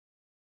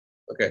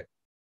 Okay.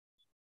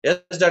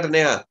 Yes, Dr.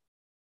 Neha.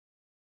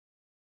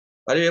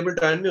 Are you able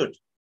to unmute?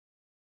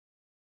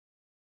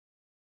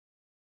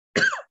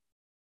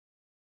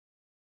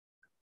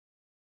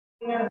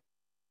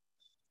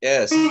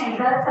 Yes.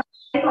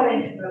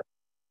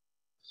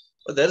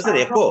 Oh, there's an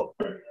echo.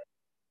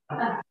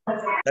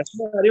 That's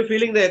why, are you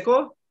feeling the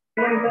echo?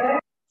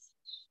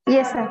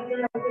 Yes, sir.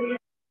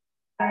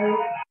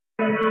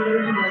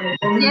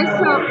 Yes,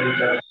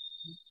 sir.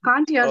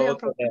 Can't hear you.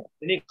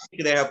 Okay.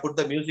 They have put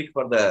the music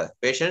for the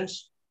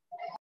patients.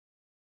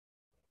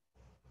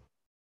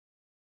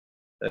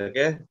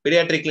 Okay.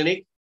 Pediatric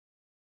clinic.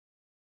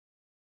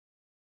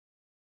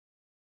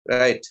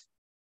 Right.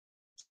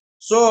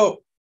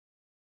 So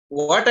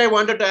what I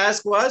wanted to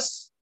ask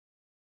was,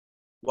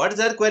 what is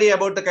her query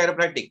about the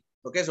chiropractic?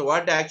 Okay, so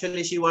what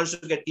actually she wants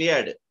to get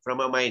cleared from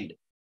her mind.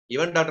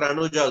 Even Dr.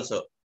 Anuj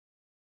also.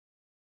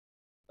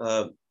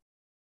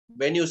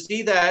 When you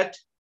see that,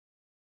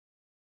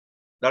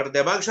 Dr.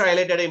 Debangsha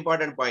highlighted an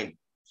important point.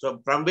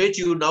 So from which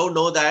you now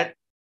know that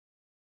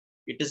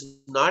it is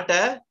not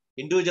a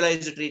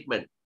individualized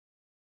treatment.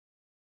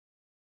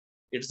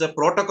 It's a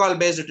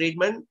protocol-based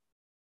treatment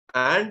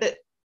and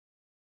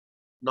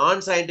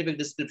non-scientific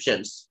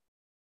descriptions,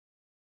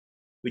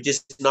 which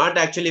is not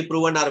actually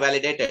proven or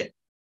validated.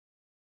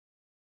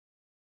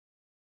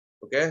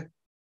 Okay.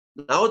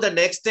 Now the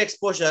next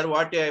exposure,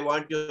 what I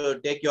want to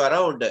take you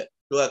around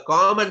to a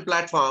common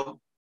platform.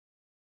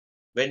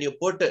 When you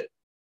put,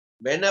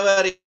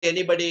 whenever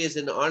anybody is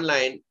in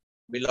online,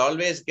 will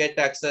always get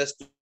access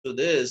to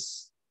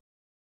this,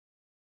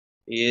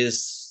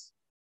 is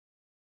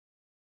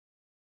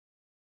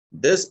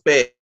this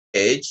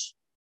page.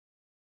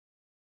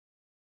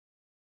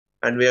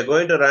 And we are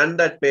going to run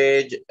that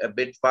page a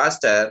bit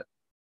faster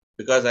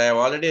because I have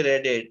already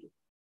read it.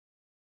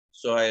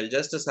 So I'll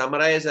just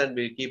summarize and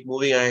we'll keep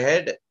moving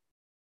ahead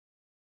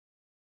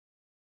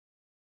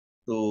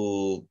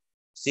to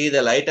see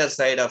the lighter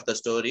side of the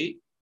story.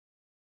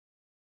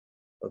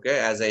 Okay,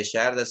 as I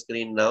share the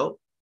screen now.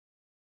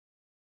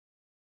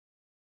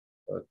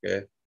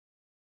 Okay.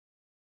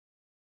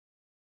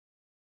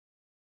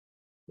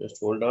 Just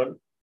hold on.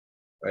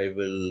 I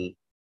will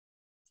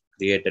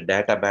create a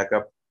data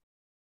backup.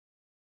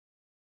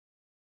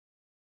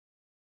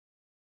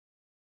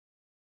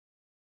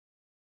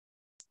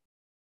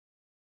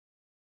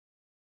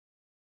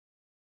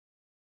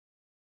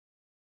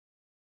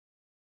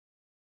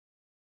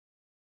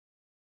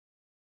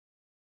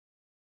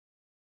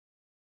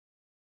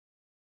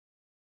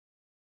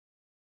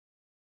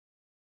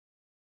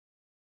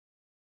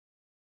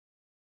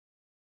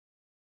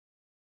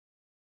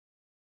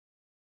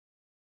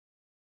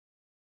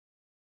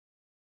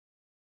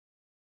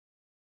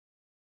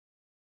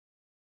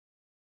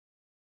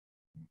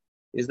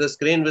 Is the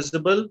screen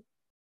visible?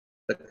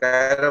 The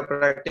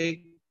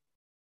chiropractic?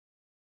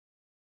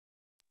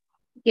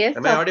 Yes,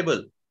 Am sir. I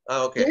audible?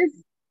 Ah, okay. Yes.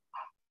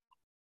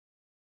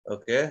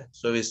 Okay.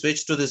 So we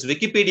switch to this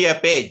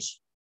Wikipedia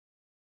page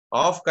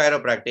of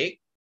chiropractic.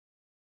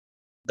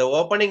 The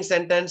opening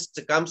sentence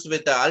comes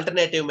with the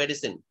alternative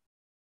medicine.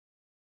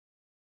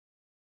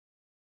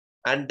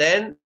 And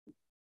then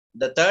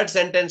the third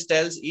sentence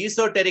tells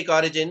esoteric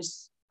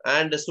origins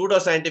and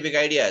pseudoscientific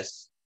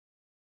ideas.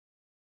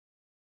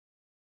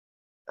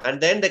 And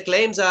then the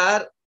claims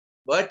are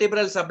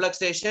vertebral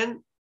subluxation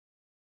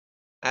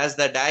as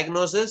the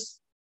diagnosis,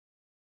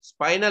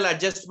 spinal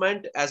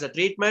adjustment as a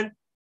treatment,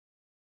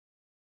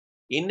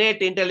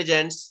 innate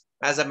intelligence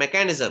as a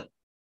mechanism.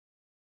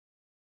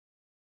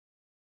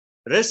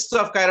 Risks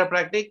of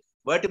chiropractic: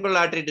 vertebral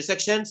artery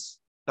dissections,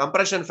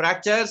 compression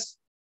fractures.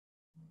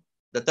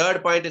 The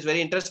third point is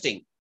very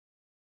interesting.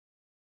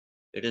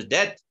 It is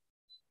death.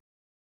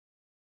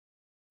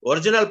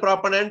 Original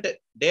proponent,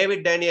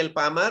 David Daniel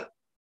Palmer.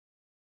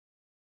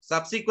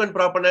 Subsequent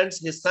proponents,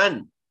 his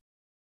son,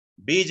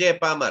 B.J.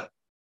 Palmer.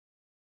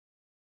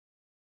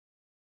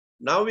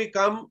 Now we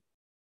come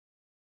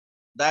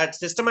that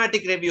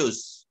systematic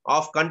reviews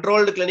of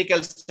controlled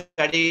clinical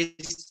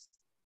studies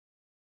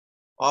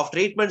of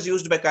treatments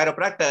used by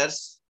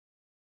chiropractors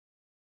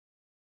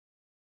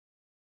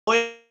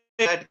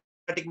that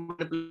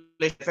manipulation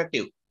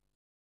effective.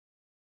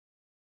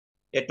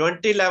 A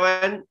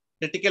 2011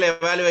 critical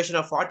evaluation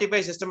of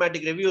 45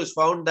 systematic reviews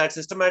found that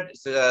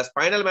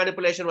spinal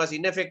manipulation was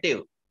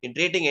ineffective in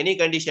treating any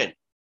condition.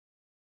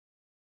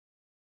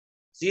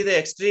 See the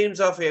extremes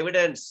of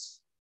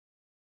evidence.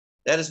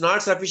 There is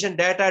not sufficient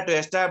data to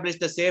establish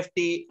the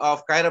safety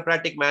of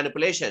chiropractic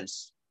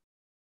manipulations.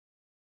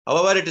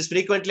 However, it is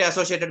frequently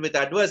associated with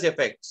adverse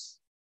effects.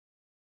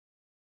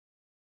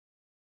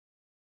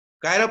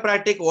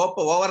 Chiropractic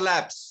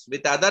overlaps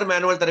with other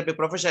manual therapy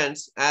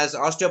professions as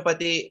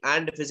osteopathy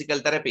and physical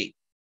therapy.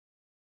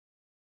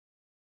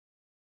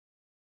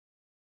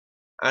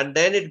 And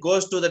then it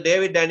goes to the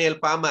David Daniel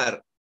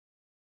Palmer.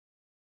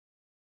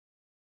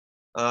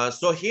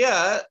 So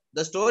here,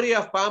 the story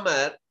of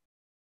Palmer,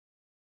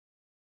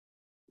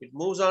 it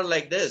moves on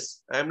like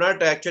this. I'm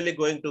not actually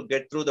going to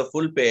get through the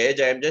full page.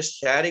 I'm just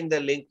sharing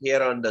the link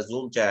here on the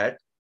Zoom chat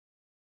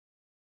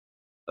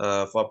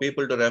for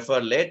people to refer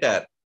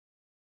later.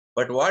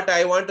 But what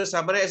I want to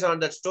summarize on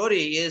that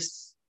story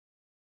is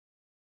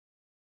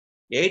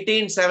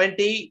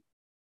 1870,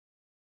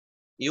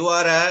 you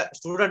are a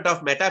student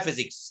of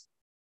metaphysics.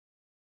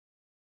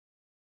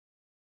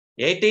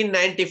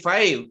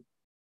 1895,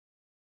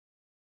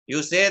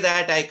 you say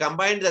that I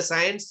combined the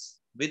science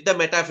with the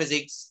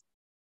metaphysics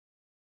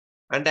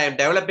and I am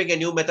developing a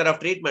new method of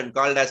treatment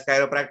called as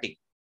chiropractic.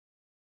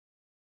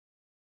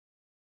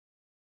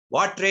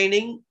 What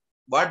training,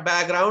 what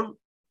background,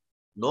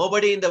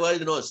 nobody in the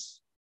world knows.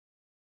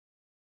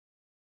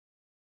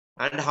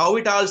 And how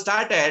it all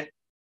started,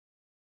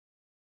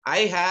 I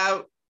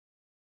have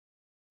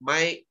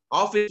my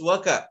office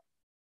worker.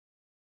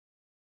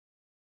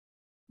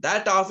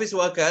 That office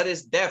worker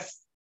is deaf.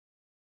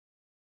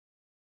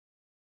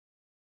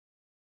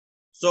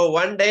 So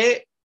one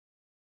day,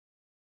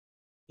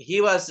 I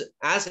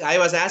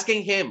was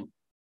asking him,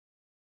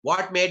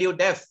 what made you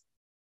deaf?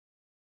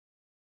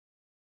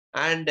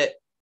 And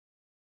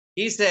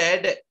he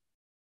said,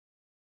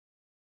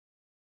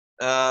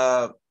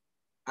 I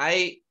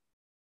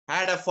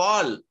had a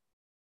fall.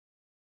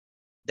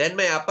 Then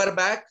my upper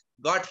back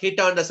got hit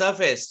on the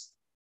surface.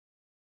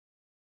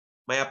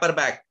 My upper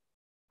back.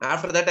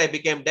 After that, I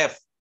became deaf.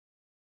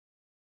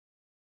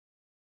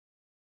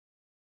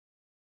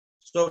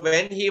 So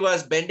when he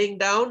was bending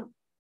down,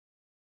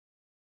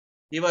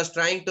 he was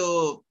trying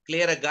to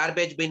clear a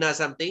garbage bin or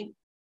something.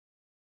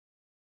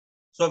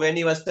 So when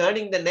he was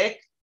turning the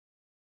neck,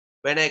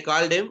 when I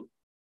called him,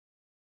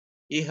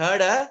 he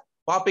heard a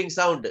popping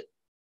sound.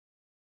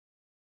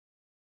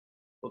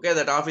 Okay,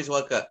 that office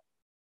worker.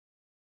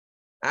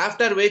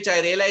 After which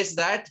I realized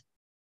that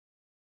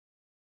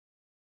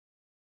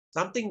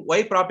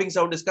why popping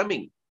sound is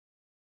coming.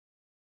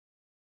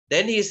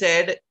 Then he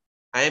said,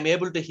 I am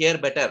able to hear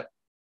better.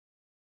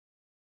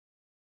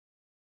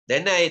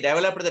 Then I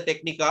developed the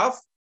technique of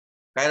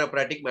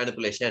chiropractic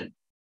manipulation.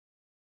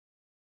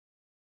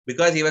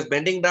 Because he was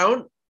bending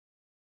down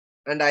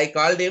and I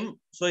called him,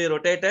 so he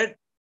rotated,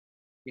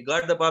 he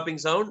got the popping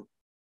sound.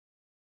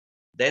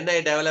 Then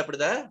I developed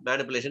the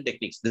manipulation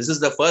techniques. This is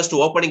the first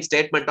opening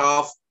statement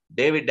of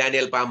David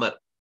Daniel Palmer.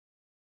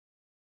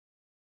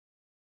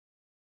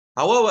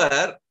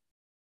 However,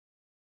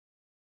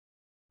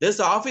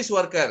 this office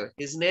worker,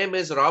 his name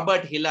is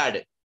Robert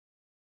Hillard.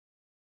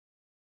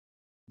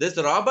 This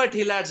Robert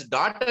Hillard's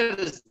daughter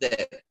is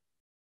there.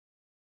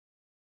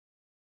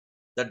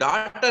 The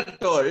daughter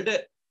told,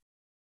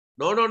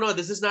 no,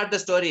 this is not the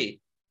story.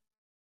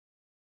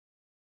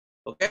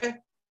 Okay?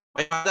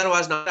 My father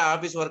was not an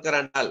office worker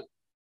and all.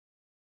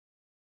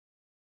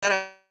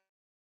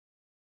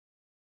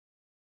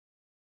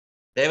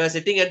 They were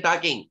sitting and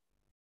talking.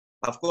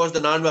 Of course, the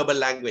non-verbal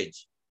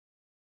language.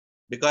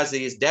 Because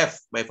he is deaf.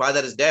 My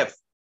father is deaf.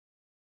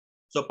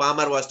 So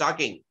Palmer was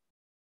talking.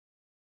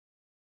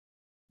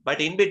 But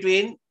in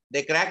between,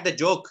 they cracked the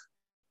joke.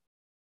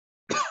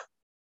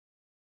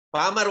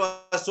 Palmer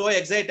was so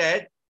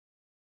excited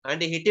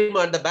and he hit him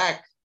on the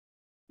back.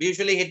 We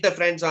usually hit the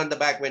friends on the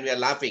back when we are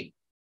laughing.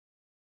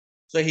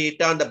 So he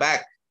hit on the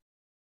back,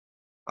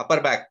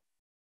 upper back.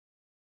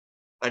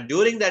 And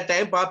during that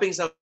time, popping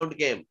sound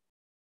came.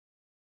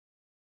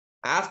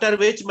 After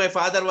which my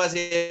father was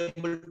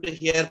able to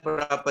hear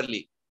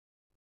properly.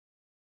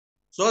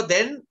 So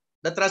then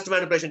the thrust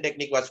manipulation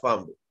technique was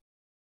formed.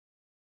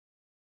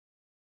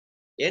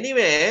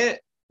 Anyway,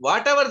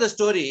 whatever the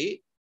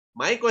story,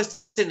 my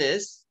question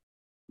is,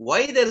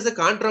 why there is a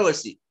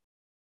controversy?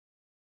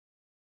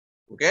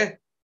 Okay.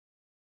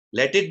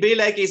 Let it be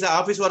like he's an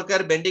office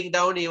worker bending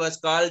down, he was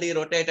called, he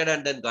rotated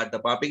and then got the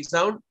popping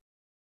sound.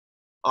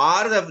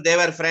 Or they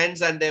were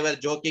friends and they were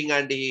joking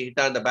and he hit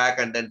on the back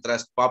and then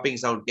thrust popping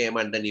sound came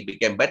and then he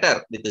became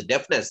better with his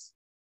deafness.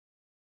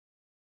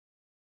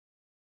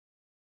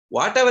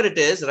 Whatever it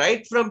is,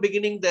 right from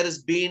beginning, there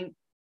has been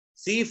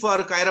C for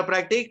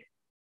chiropractic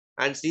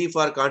and C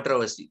for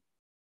controversy.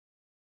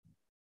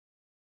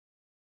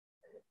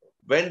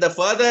 When the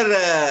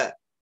further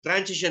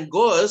transition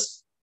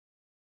goes,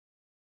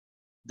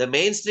 the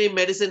mainstream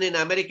medicine in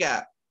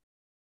America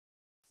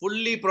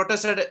fully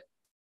protested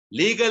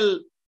legal,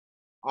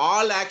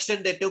 all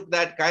action they took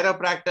that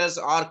chiropractors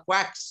are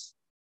quacks.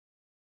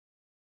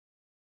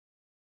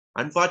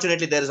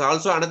 Unfortunately, there is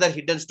also another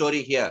hidden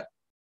story here.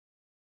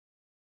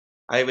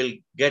 I will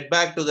get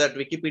back to that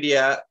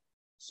Wikipedia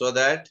so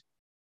that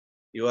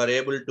you are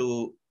able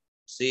to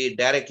see it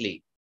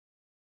directly.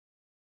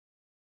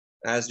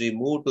 As we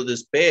move to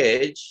this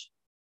page,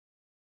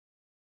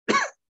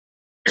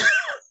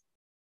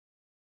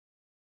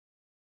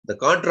 the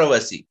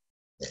controversy.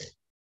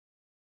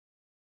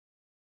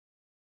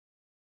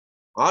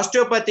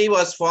 Osteopathy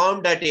was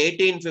formed at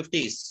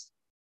 1850s.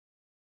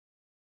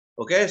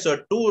 Okay, so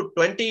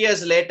 20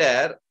 years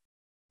later,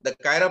 the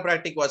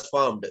chiropractic was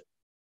formed.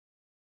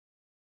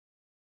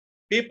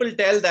 People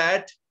tell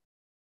that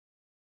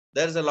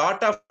there's a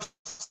lot of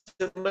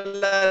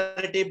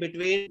similarity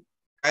between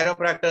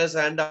chiropractors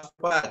and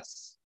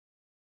osteopaths.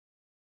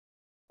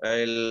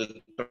 I'll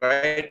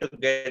try to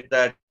get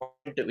that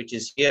point which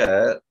is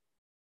here.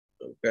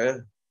 Okay.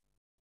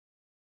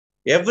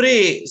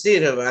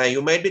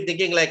 You might be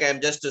thinking like I'm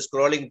just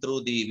scrolling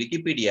through the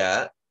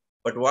Wikipedia,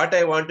 but what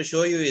I want to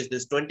show you is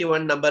this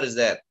 21 number is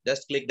there.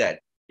 Just click that.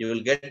 You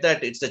will get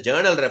that. It's a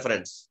journal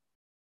reference.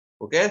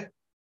 Okay.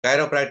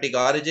 Chiropractic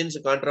origins,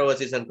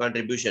 controversies, and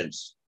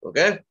contributions.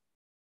 Okay.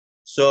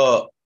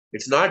 So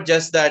it's not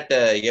just that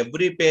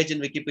every page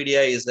in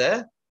Wikipedia is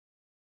a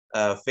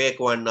fake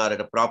one or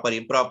a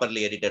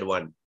improperly edited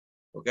one.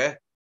 Okay.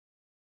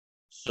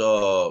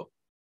 So,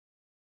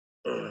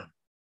 and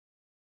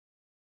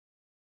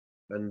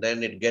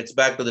then it gets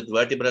back to the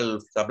vertebral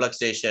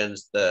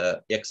subluxations,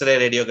 the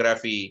X-ray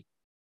radiography.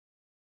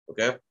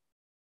 Okay.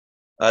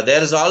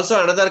 There is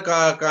also another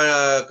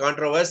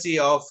controversy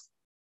of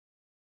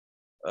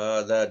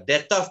the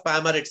death of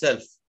Palmer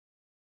itself.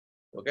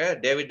 Okay.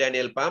 David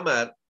Daniel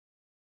Palmer,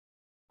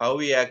 how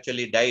he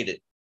actually died.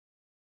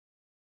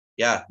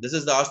 Yeah, this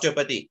is the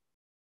osteopathy.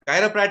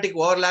 Chiropractic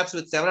overlaps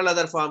with several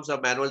other forms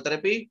of manual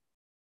therapy.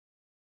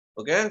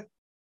 Okay.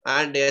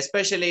 And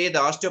especially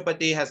the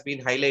osteopathy has been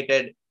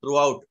highlighted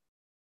throughout,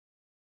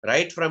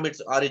 right from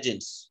its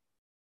origins.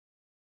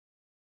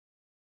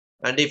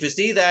 And if you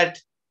see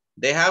that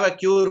they have a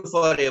cure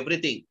for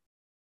everything.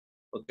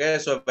 Okay,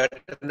 so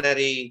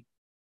veterinary,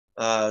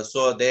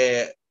 so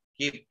they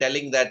keep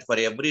telling that for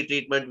every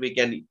treatment we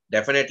can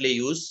definitely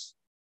use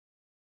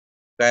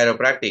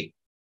chiropractic.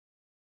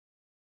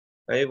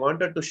 I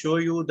wanted to show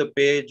you the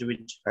page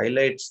which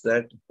highlights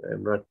that.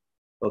 I'm not,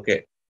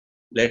 okay.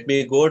 Let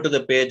me go to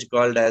the page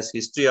called as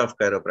History of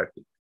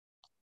Chiropractic.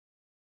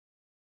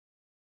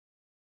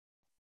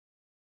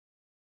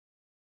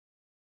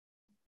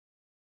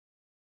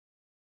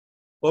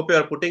 Hope you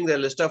are putting the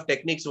list of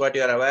techniques, what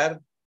you are aware.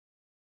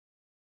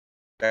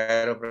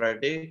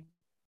 Chiropractic.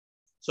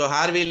 So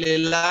Harvey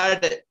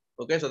Lillard,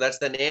 okay, so that's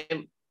the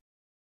name.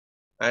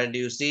 And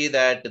you see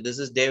that this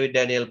is David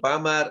Daniel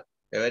Palmer,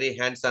 a very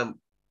handsome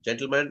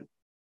gentleman.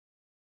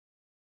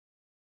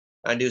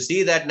 And you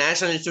see that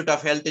National Institute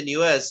of Health in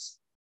US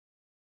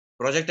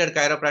projected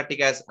chiropractic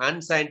as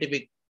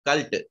unscientific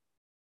cult.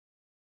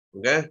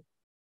 Okay.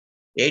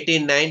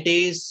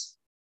 1890s.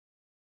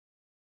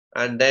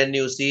 And then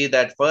you see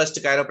that first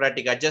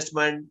chiropractic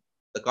adjustment,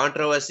 the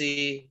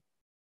controversy,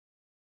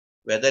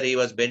 whether he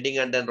was bending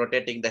and then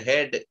rotating the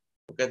head.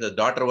 Okay, the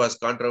daughter was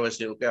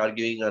controversy, okay,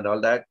 arguing and all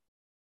that.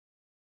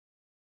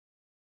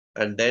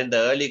 And then the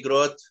early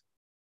growth.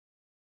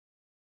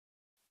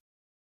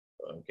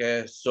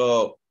 Okay,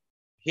 so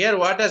here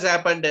what has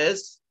happened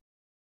is,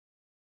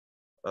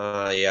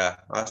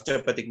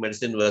 osteopathic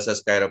medicine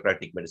versus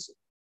chiropractic medicine.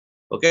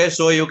 Okay,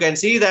 so you can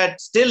see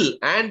that still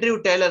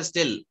Andrew Taylor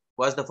still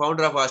was the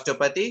founder of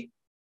osteopathy.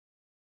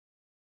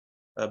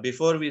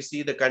 Before we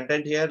see the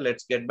content here,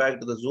 let's get back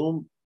to the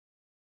Zoom.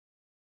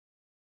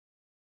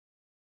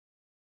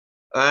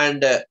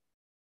 And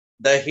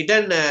the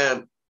hidden,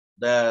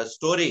 the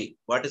story,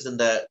 what is in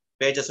the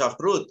pages of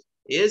truth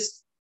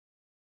is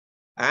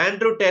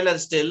Andrew Taylor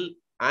Still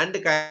and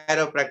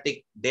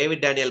chiropractic David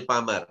Daniel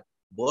Palmer,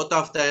 both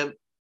of them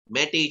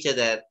met each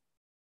other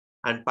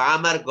and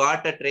Palmer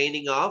got a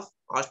training of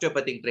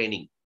osteopathic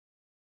training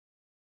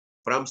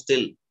from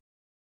Still.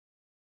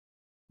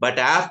 But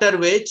after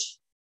which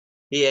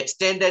he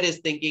extended his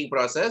thinking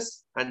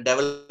process and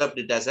developed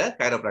it as a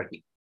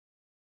chiropractic,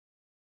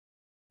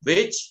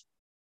 which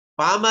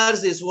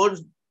Palmer's his own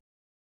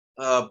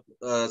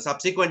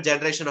subsequent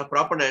generation of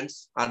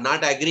proponents are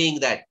not agreeing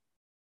that.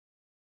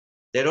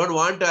 They don't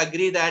want to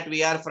agree that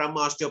we are from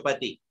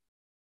osteopathy.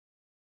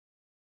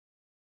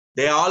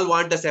 They all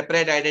want a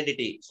separate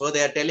identity. So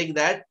they are telling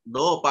that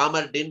no,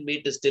 Palmer didn't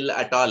meet still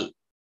at all.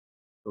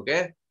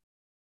 Okay.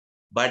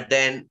 But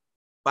then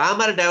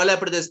Palmer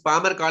developed this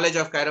Palmer College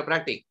of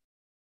Chiropractic,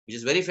 which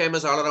is very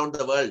famous all around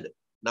the world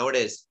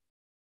nowadays,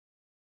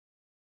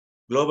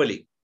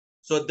 globally.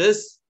 So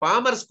this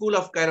Palmer School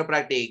of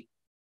Chiropractic,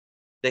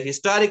 the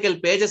historical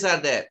pages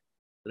are there,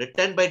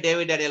 written by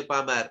David Daniel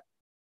Palmer,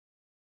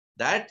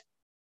 that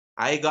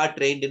I got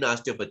trained in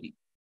osteopathy.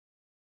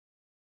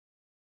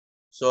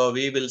 So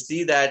we will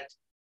see that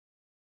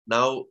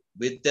now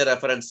with the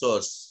reference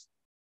source.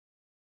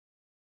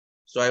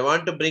 So I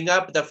want to bring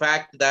up the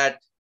fact that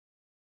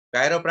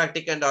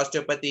chiropractic and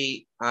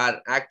osteopathy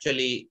are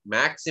actually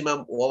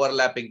maximum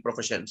overlapping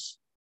professions.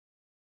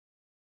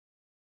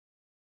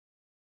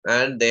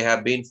 And they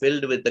have been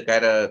filled with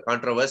the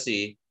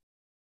controversy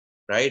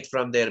right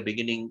from their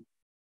beginning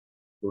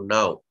to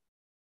now.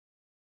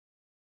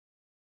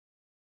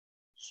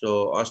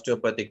 So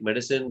osteopathic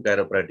medicine,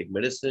 chiropractic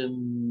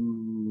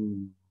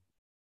medicine.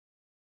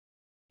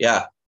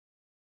 Yeah.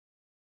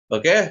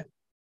 Okay.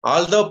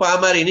 Although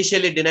Palmer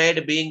initially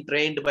denied being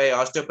trained by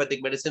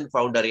osteopathic medicine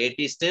founder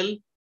A.T. Still,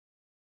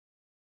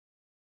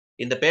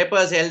 in the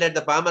papers held at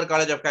the Palmer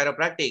College of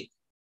Chiropractic,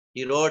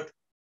 he wrote,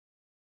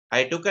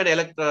 I took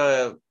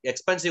an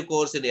expensive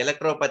course in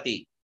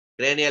electropathy,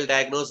 cranial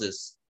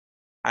diagnosis,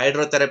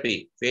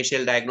 hydrotherapy,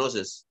 facial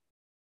diagnosis.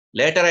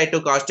 Later, I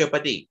took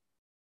osteopathy,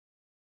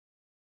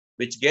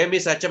 which gave me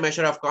such a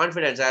measure of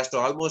confidence as to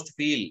almost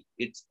feel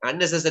it's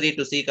unnecessary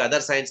to seek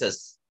other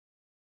sciences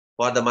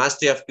for the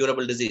mastery of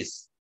curable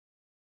disease.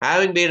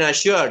 Having been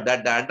assured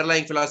that the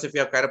underlying philosophy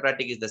of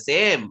chiropractic is the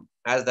same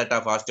as that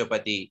of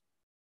osteopathy,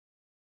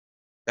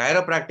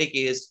 chiropractic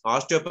is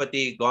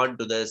osteopathy gone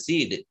to the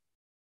seed.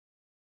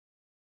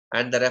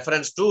 And the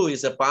reference to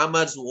is a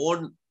Palmer's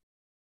own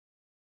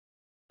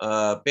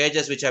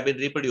pages which have been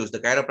reproduced, the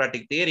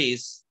chiropractic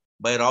theories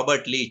by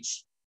Robert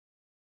Leach.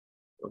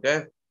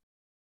 Okay.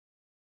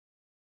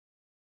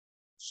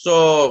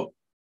 So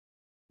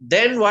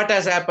then what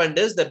has happened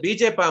is the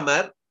B.J.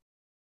 Palmer,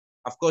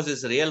 of course,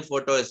 his real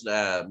photo is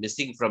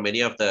missing from many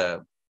of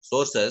the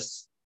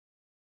sources,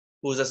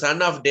 who's the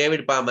son of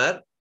David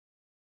Palmer.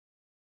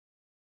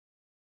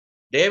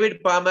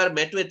 David Palmer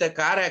met with a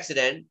car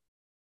accident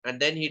and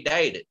then he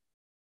died.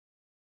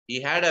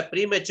 He had a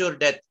premature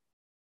death.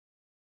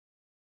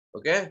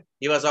 Okay.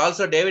 He was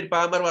also, David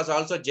Palmer was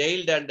also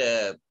jailed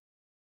and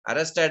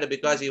arrested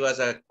because he was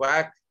a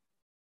quack.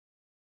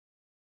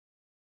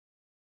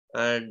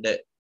 And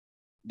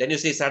then you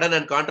see sudden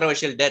and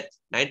controversial death,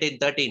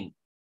 1913.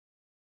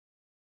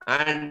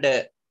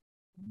 And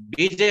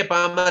B.J.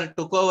 Palmer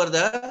took over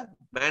the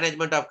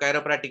management of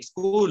chiropractic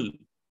school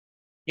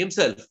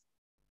himself.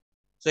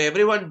 So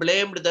everyone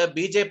blamed the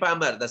B.J.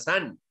 Palmer, the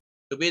son,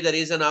 to be the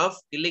reason of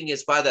killing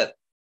his father.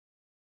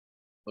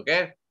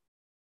 Okay.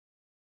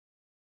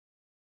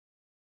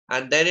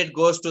 And then it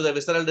goes to the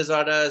visceral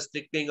disorders,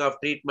 restricting of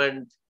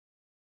treatment.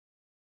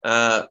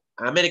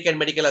 American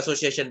Medical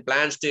Association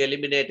plans to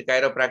eliminate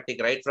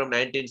chiropractic right from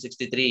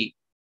 1963.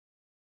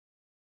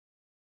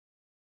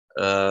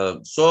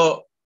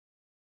 So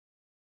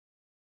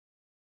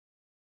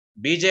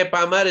B.J.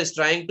 Palmer is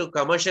trying to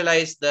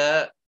commercialize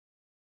the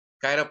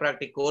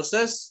chiropractic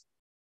courses.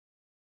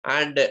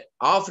 And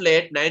of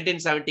late,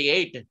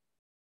 1978,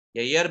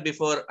 a year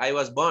before I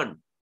was born,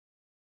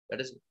 that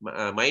is,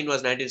 mine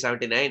was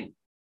 1979.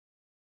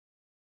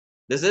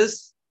 This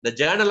is the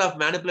Journal of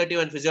Manipulative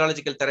and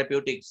Physiological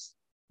Therapeutics,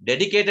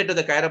 dedicated to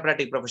the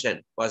chiropractic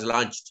profession, was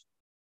launched.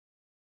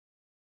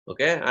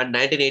 Okay, and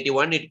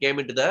 1981, it came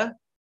into the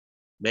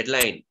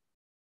Medline.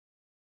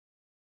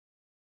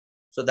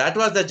 So that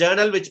was the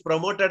journal which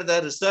promoted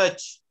the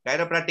research,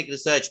 chiropractic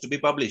research, to be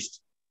published.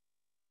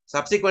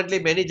 Subsequently,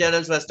 many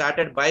journals were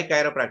started by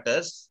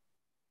chiropractors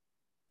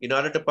in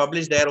order to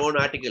publish their own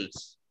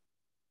articles.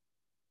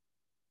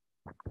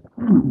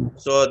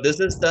 So this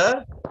is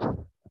the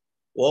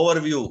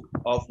overview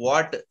of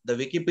what the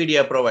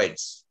Wikipedia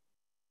provides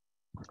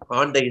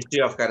on the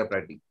history of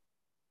chiropractic.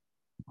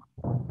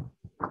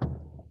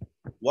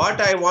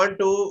 What I want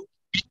to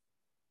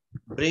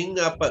bring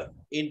up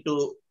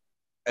into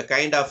a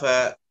kind of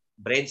a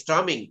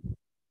brainstorming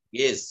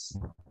is,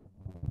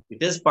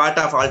 it is part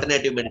of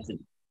alternative medicine.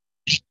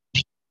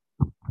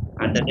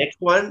 And the next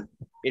one,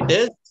 it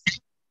is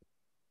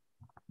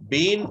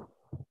being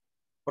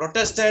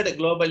protested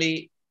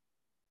globally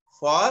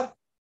for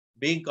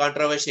being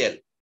controversial.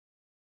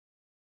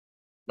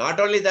 Not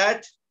only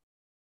that,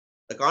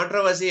 the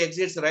controversy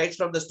exists right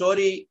from the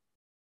story,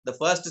 the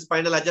first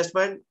spinal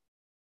adjustment,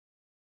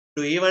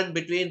 to even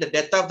between the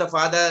death of the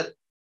father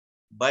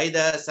by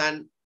the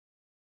son,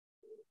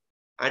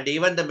 and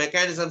even the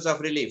mechanisms of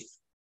relief.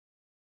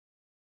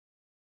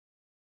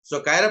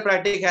 So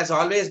chiropractic has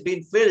always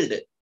been filled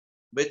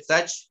with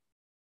such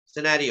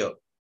scenario.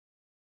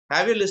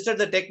 Have you listed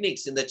the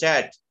techniques in the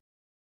chat?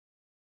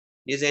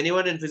 Is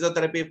anyone in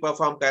physiotherapy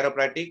perform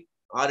chiropractic,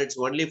 or it's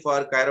only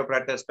for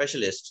chiropractor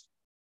specialists?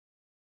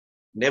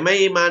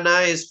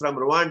 Nemeimana is from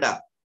Rwanda.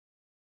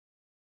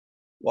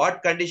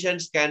 What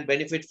conditions can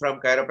benefit from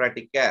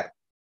chiropractic care?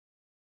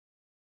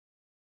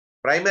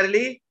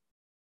 Primarily,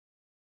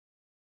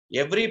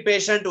 every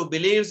patient who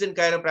believes in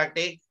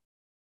chiropractic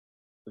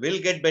will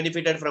get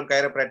benefited from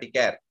chiropractic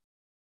care.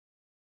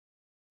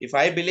 If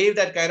I believe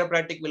that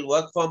chiropractic will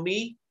work for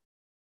me,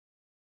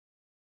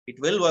 it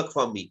will work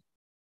for me,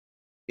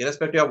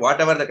 irrespective of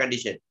whatever the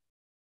condition.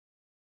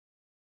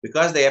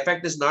 Because the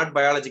effect is not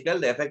biological,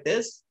 the effect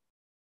is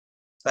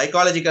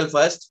psychological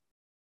first.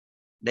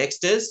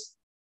 Next is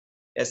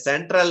a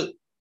central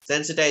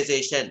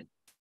sensitization.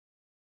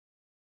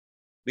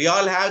 We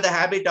all have the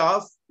habit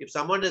of, if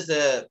someone is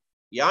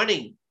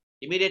yawning,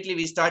 immediately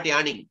we start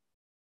yawning.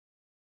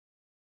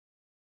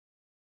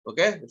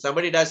 Okay? If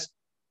somebody does,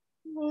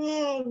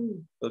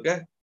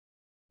 okay,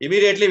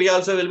 immediately we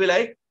also will be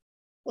like,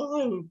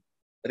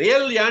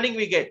 real yawning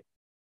we get.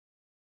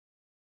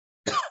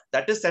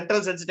 That is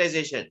central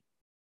sensitization.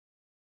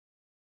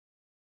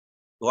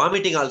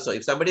 Vomiting also.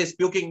 If somebody is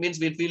puking, means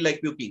we feel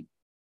like puking.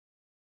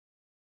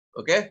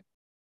 Okay?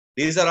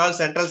 These are all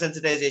central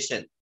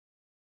sensitization.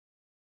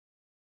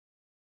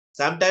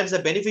 Sometimes the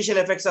beneficial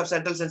effects of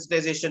central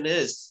sensitization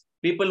is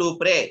people who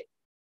pray.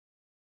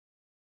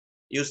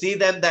 You see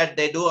them that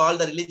they do all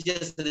the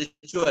religious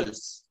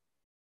rituals.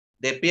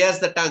 They pierce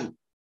the tongue.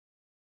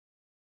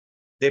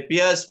 They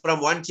pierce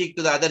from one cheek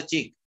to the other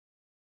cheek.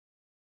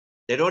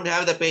 They don't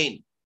have the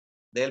pain.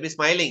 They'll be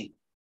smiling.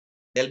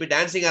 They'll be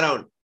dancing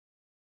around.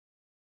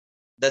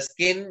 The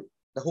skin,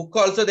 the hook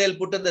also they'll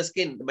put in the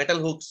skin, the metal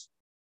hooks.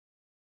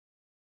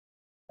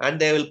 And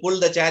they will pull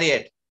the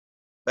chariot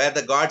where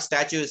the god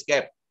statue is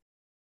kept.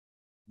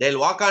 They'll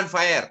walk on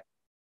fire.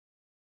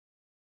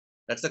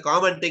 That's a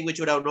common thing which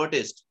you would have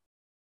noticed.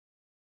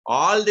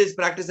 All these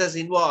practices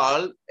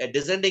involve a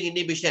descending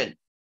inhibition.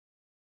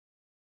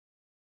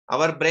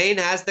 Our brain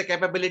has the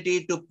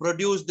capability to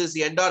produce these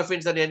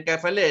endorphins and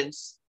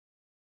enkephalins,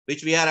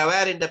 which we are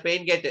aware in the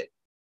pain gate,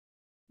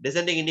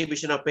 descending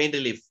inhibition of pain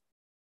relief.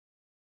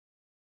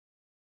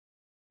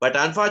 But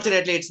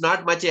unfortunately, it's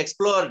not much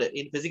explored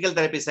in physical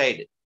therapy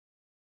side.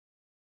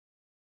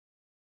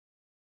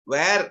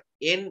 Where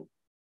in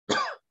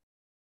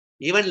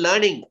even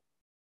learning,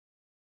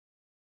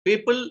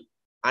 people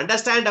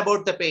understand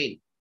about the pain.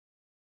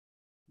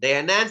 They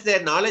enhance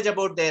their knowledge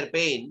about their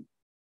pain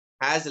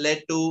has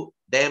led to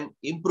them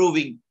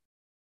improving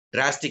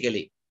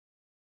drastically.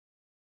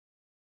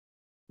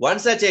 One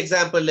such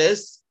example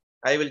is,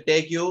 I will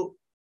take you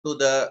to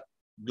the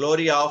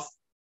glory of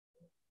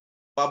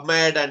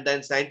PubMed and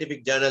then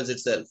scientific journals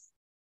itself.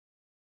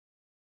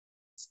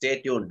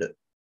 Stay tuned.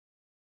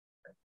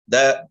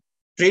 The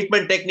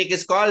treatment technique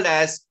is called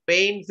as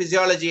pain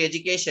physiology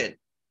education.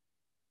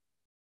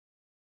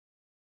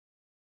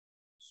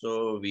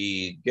 So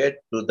we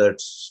get to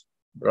that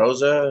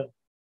browser.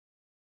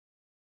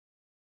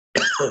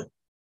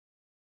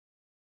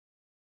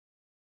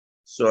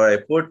 So I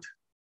put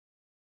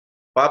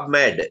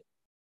PubMed.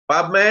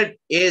 PubMed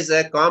is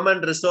a common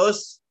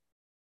resource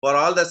for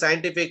all the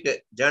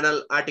scientific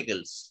journal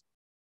articles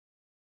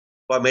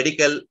for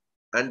medical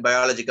and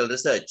biological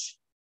research.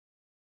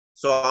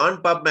 So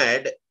on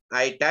PubMed,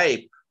 I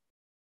type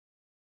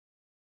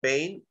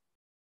pain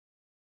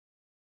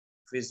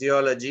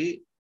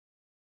physiology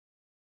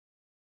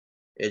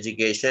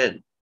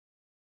education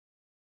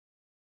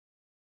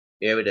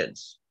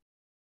evidence.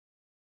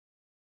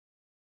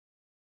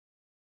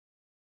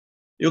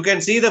 You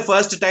can see the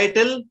first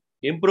title,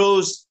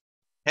 improves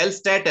health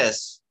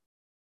status,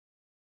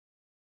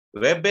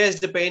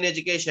 web-based pain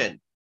education.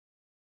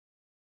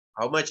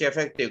 How much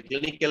effective,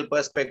 clinical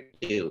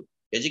perspective,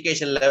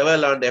 education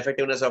level on the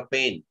effectiveness of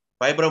pain,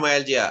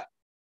 fibromyalgia,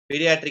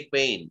 pediatric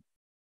pain,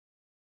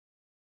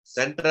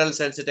 central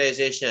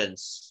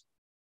sensitizations,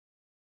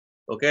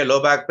 okay,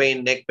 low back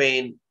pain, neck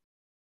pain.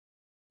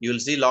 You'll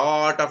see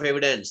lot of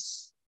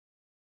evidence,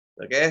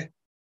 okay?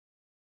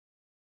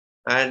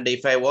 And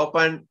if I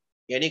open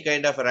any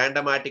kind of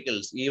random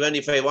articles, even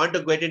if I want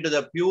to get into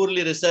the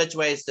purely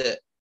research-wise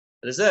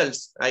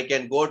results, I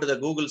can go to the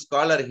Google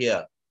Scholar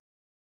here.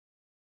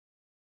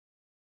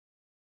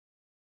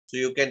 So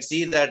you can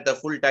see that the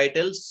full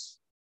titles,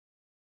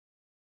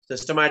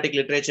 systematic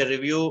literature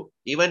review,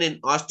 even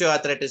in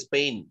osteoarthritis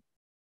pain,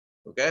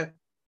 okay?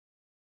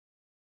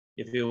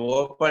 If you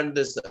open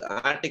this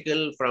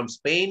article from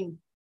Spain,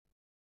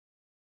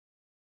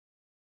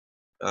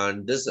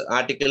 and this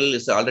article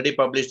is already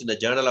published in the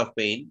Journal of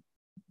Pain.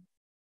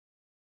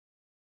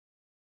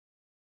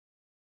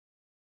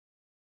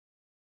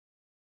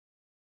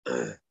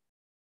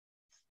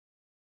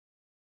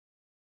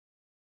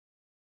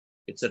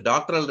 It's a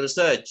doctoral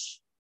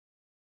research.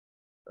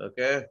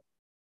 Okay.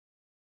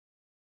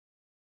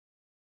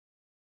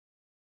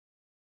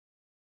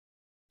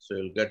 So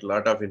you'll get a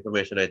lot of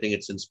information. I think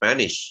it's in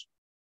Spanish.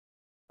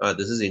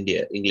 This is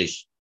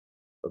English.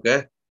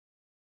 Okay.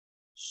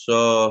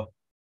 So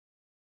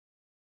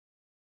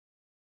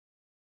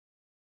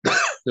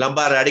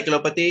lumbar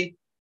radiculopathy,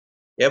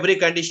 every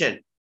condition,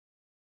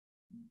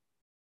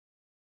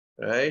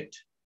 right?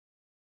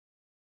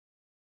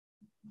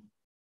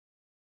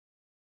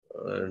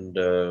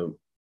 And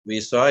we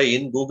saw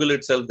in Google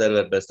itself there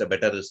were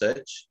better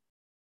research,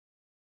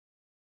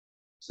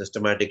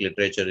 systematic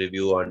literature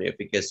review on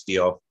efficacy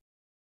of.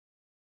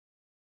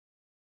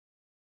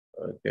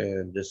 Okay,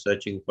 I'm just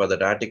searching for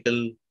that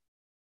article.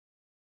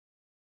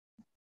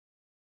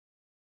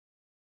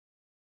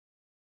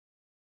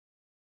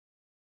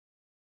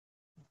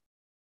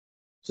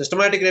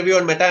 Systematic review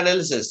on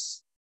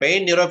meta-analysis,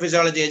 pain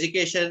neurophysiology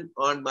education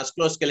on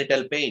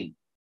musculoskeletal pain.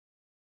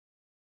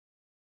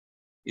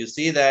 You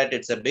see that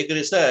it's a big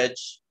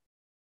research,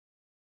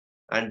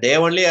 and they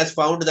only has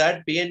found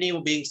that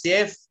PNE being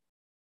safe,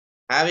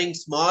 having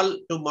small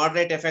to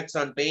moderate effects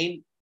on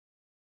pain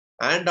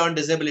and on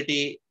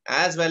disability,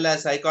 as well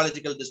as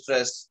psychological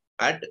distress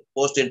at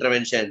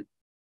post-intervention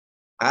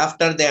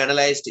after they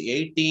analyzed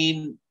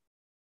 18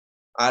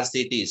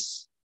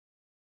 RCTs.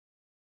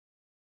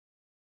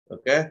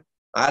 Okay,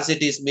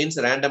 RCTs means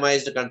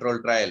randomized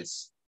controlled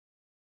trials,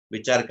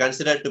 which are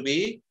considered to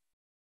be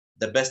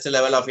the best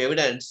level of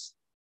evidence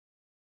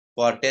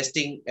for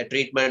testing a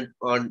treatment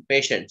on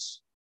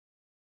patients.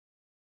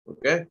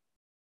 Okay,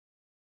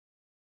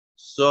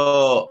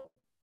 so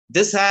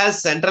this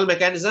has central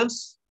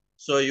mechanisms,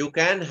 so you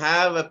can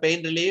have a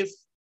pain relief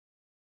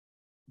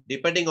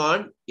depending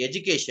on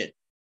education.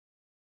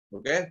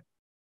 Okay,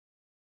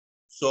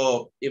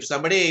 so if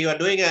somebody, you are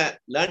doing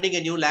learning a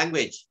new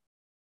language,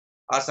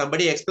 or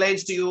somebody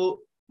explains to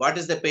you what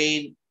is the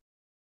pain,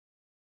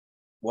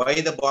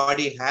 why the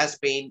body has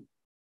pain,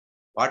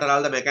 what are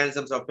all the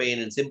mechanisms of pain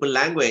in simple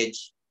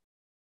language,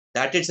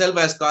 that itself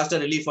has caused a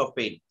relief of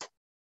pain.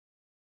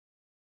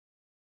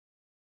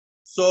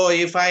 So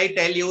if I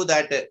tell you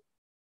that, or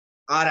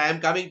I am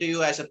coming to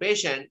you as a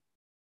patient,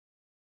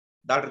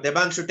 Dr.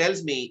 Debangshu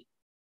tells me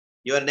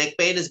your neck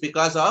pain is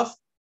because of,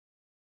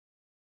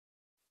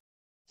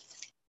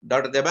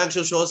 Dr.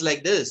 Debangshu shows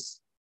like this.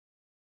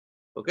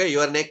 Okay,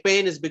 your neck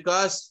pain is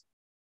because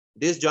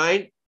this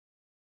joint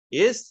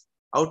is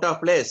out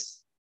of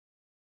place,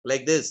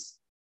 like this.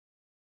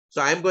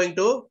 So I'm going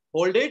to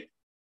hold it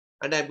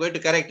and I'm going to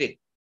correct it.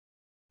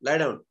 Lie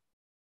down.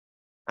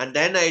 And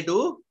then I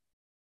do,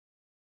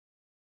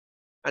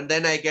 and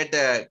then I get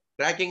a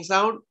cracking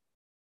sound.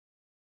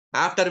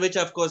 After which,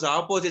 of course,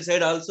 opposite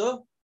side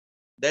also,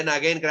 then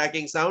again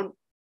cracking sound.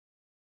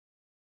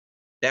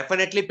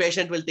 Definitely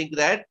patient will think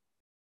that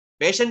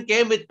patient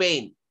came with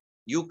pain.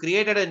 You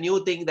created a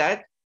new thing,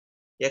 that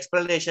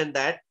explanation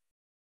that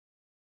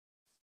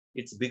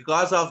it's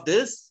because of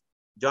this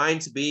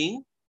joints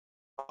being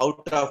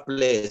out of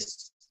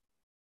place.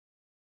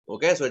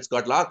 Okay, so it's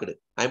got locked.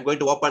 I'm going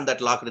to open that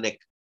locked neck.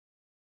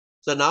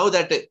 So now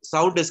that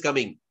sound is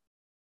coming.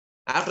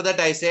 After that,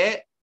 I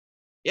say,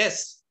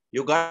 yes,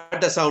 you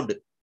got the sound.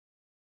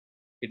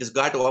 It is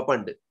got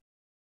opened.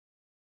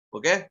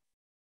 Okay.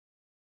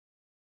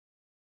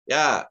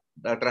 Yeah,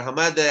 Dr.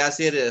 Hamad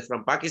Yasir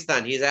from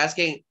Pakistan, he's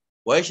asking,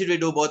 why should we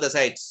do both the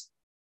sides?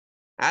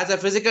 As a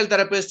physical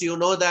therapist, you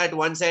know that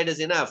one side is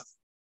enough.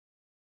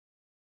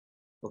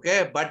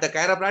 Okay, but the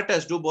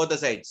chiropractors do both the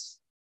sides,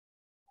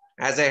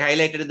 as I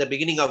highlighted in the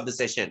beginning of the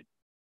session.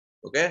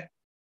 Okay,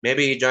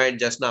 maybe he joined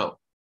just now.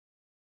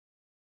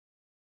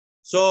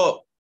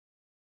 So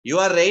you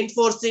are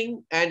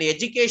reinforcing an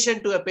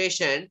education to a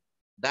patient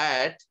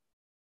that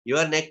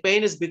your neck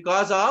pain is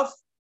because of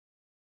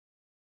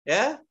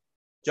a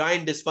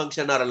joint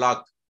dysfunction or a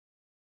lock.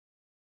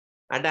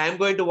 And I am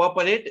going to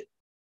open it,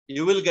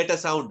 you will get a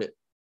sound.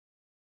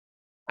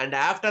 And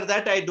after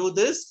that, I do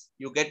this,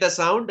 you get a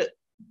sound.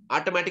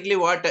 Automatically,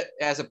 what,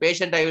 as a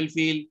patient, I will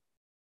feel,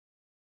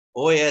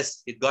 oh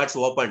yes, it got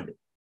opened.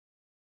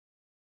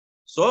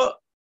 So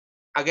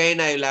again,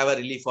 I will have a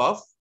relief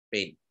of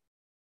pain.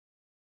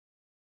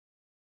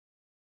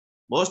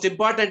 Most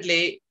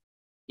importantly,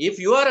 if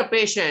you are a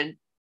patient,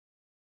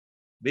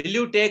 will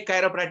you take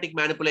chiropractic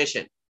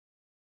manipulation?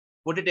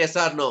 Put it yes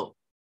or no.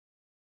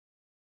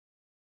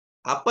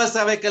 Upper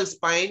cervical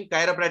spine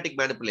chiropractic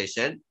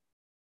manipulation,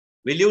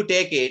 will you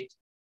take it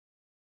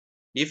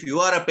if you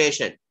are a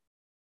patient?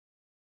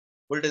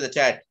 Put it in the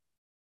chat.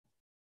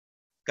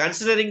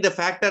 Considering the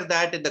factor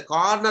that in the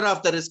corner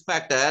of the risk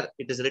factor,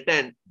 it is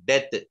written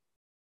death.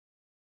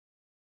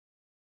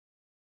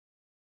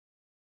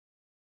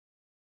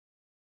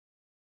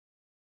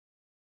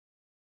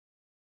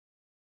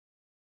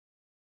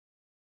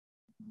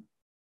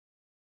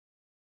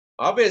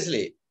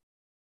 Obviously,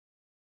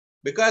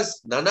 because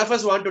none of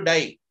us want to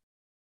die.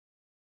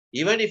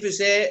 Even if you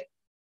say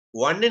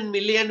 1 in a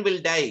million will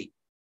die,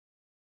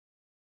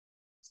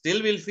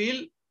 still will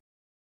feel,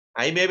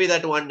 I may be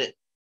that one.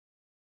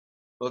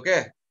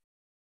 Okay.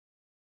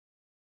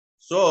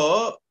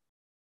 So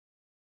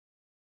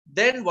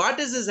then what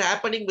is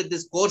happening with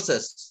these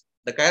courses?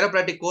 The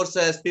chiropractic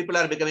courses, people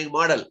are becoming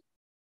model.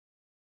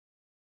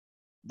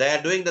 They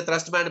are doing the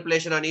thrust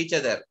manipulation on each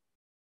other.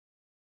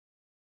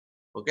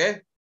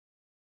 Okay.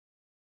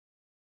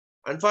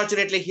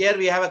 Unfortunately, here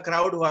we have a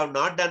crowd who have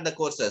not done the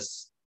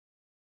courses.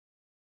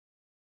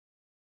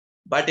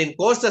 But in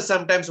courses,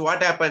 sometimes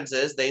what happens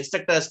is the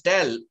instructors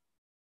tell,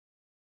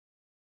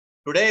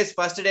 today is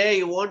first day,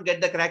 you won't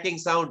get the cracking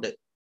sound.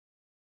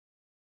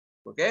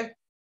 Okay?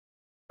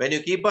 When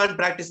you keep on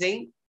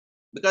practicing,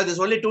 because it's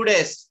only 2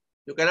 days,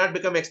 you cannot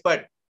become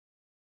expert.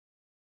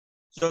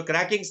 So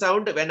cracking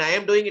sound, when I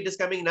am doing, it is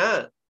coming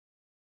now.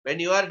 When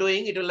you are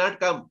doing, it will not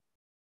come.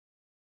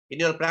 In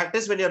your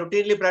practice, when you are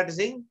routinely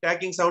practicing,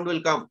 cracking sound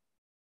will come.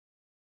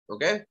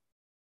 Okay?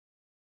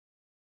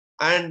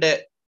 And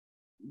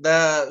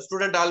the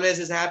student always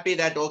is happy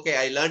that, okay,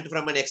 I learned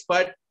from an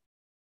expert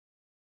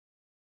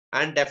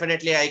and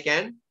definitely I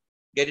can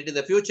get it in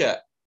the future.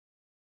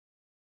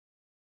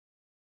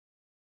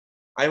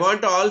 I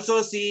want to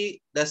also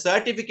see the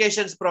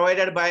certifications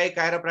provided by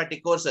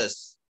chiropractic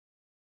courses.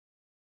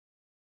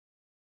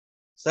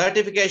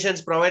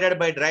 Certifications provided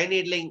by dry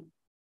needling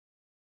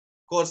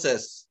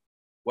courses.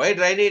 Why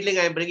dry needling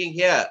I am bringing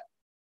here?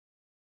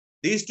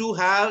 These two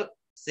have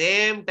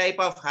same type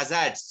of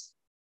hazards.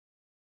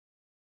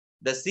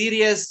 The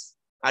serious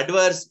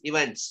adverse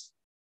events.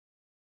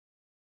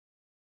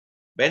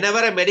 Whenever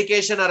a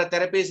medication or a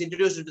therapy is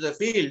introduced into the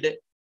field,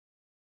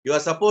 you are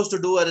supposed to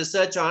do a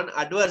research on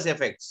adverse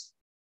effects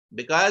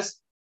because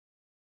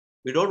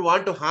we don't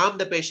want to harm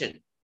the patient.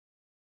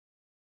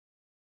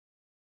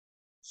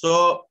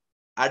 So,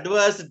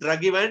 adverse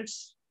drug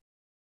events,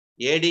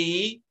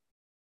 ADE,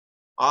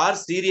 or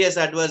serious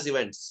adverse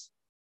events.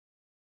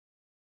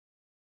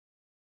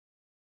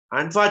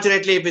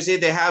 Unfortunately, if you see,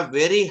 they have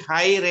very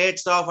high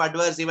rates of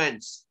adverse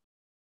events,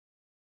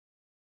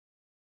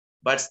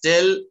 but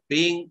still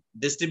being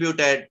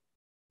distributed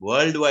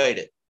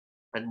worldwide,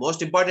 and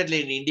most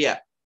importantly in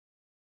India.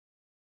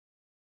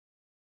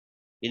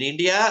 In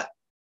India,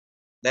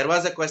 there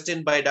was a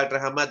question by Dr.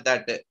 Hamad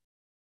that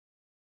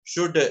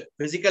should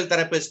physical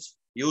therapists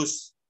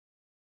use,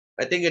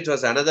 I think it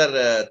was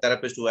another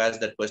therapist who asked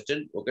that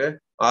question, okay,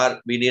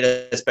 or we need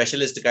a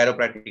specialist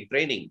chiropractic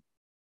training.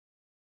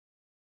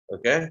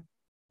 Okay.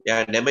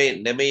 Yeah,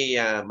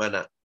 Nemai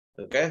Mana.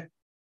 Okay.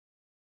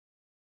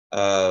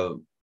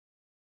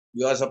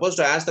 You are supposed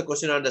to ask the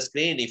question on the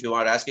screen if you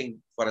are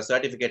asking for a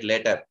certificate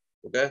later.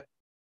 Okay.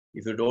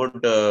 If you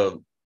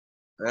don't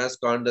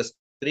ask on the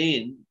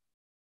screen,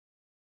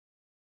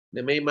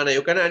 Nemai Mana,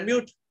 you can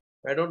unmute.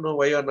 I don't know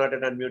why you are not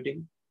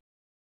unmuting.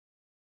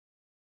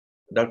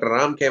 Dr.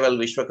 Ram Keval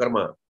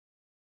Vishwakarma.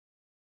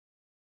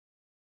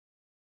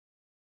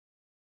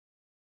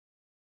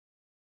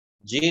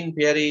 Jean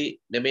Pierre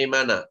Nemai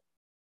Mana.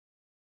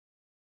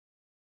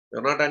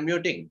 You're not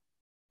unmuting.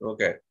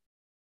 Okay.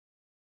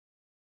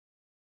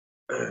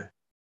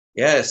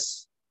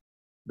 Yes.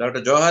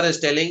 Dr. Johar is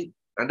telling,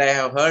 and I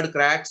have heard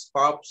cracks,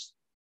 pops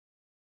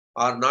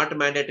are not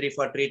mandatory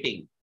for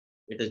treating.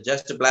 It is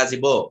just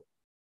placebo.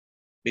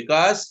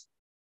 Because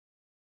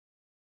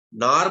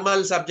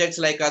normal subjects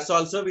like us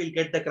also will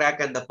get the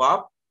crack and the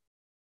pop.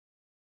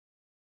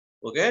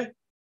 Okay.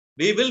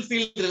 We will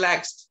feel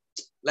relaxed.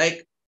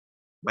 Like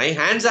my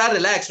hands are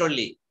relaxed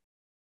only.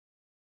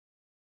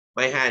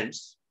 My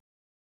hands.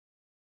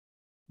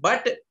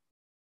 But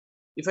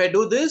if I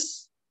do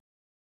this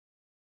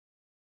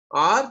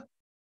or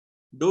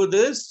do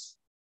this,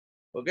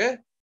 okay,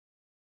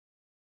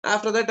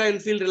 after that I will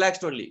feel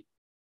relaxed only.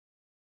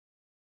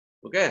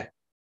 Okay.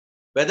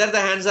 Whether the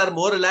hands are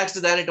more relaxed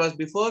than it was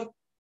before.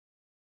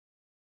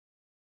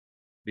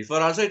 Before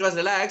also it was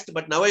relaxed,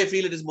 but now I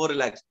feel it is more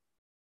relaxed.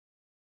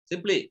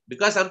 Simply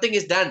because something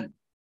is done.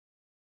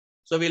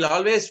 So we'll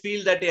always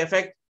feel that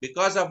effect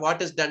because of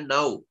what is done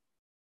now.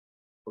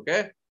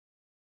 Okay.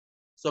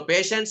 So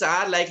patients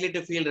are likely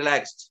to feel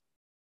relaxed.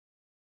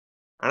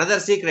 Another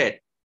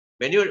secret,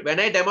 when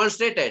I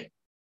demonstrated,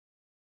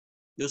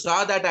 you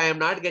saw that I am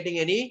not getting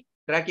any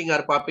cracking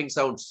or popping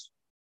sounds.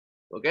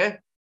 Okay.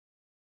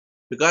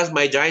 Because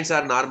my joints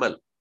are normal.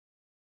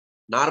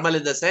 Normal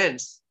in the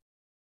sense,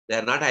 they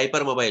are not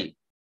hypermobile.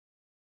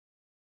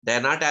 They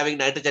are not having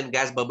nitrogen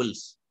gas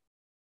bubbles.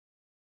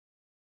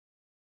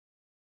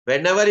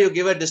 Whenever you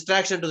give a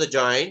distraction to the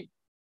joint,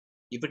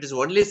 if it is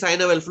only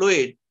synovial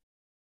fluid,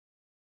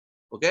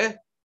 okay,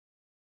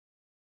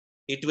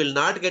 it will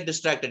not get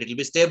distracted. It will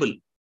be stable.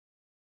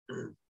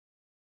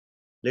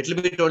 Little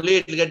bit only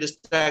it will get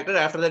distracted.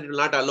 After that, it will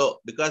not allow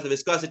because the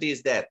viscosity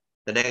is there.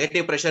 The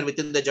negative pressure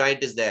within the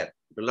joint is there.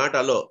 It will not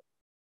allow.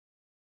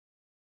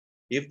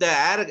 If the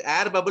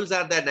air bubbles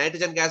are there,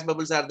 nitrogen gas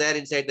bubbles are there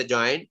inside the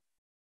joint,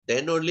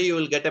 then only you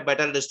will get a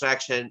better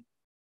distraction.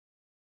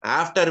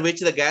 After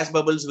which the gas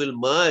bubbles will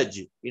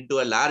merge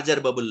into a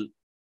larger bubble.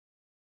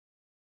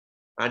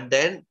 And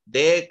then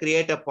they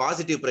create a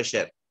positive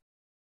pressure.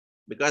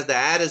 Because the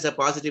air is a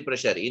positive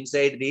pressure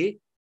inside the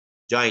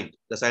joint,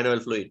 the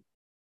synovial fluid.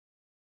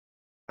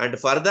 And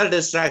further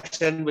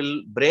distraction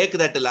will break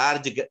that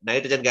large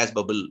nitrogen gas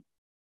bubble.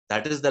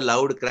 That is the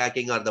loud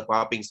cracking or the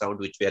popping sound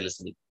which we are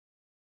listening.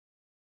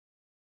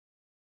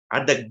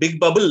 And the big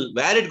bubble,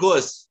 where it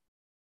goes,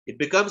 it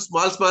becomes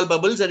small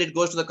bubbles and it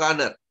goes to the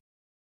corner.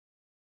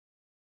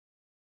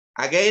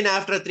 Again,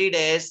 after 3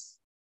 days,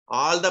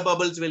 all the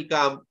bubbles will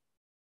come.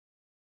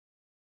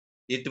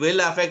 It will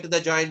affect the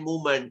joint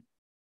movement.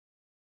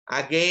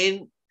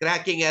 Again,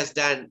 cracking has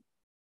done.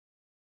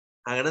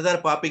 Another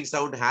popping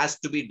sound has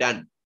to be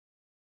done.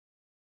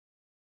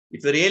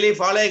 If you're really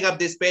following up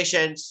these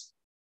patients,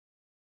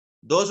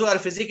 those who are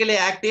physically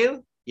active,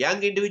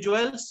 young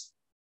individuals,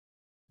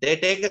 they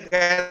take a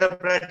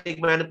chiropractic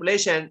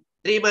manipulation.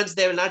 3 months,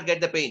 they will not get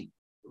the pain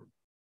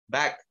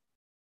back.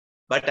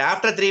 But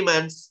after 3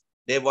 months,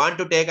 they want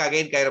to take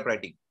again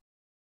chiropractic.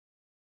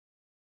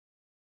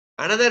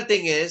 Another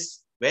thing is,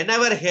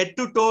 whenever head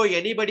to toe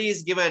anybody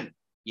is given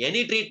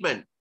any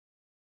treatment,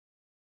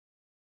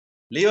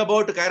 leave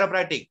about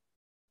chiropractic,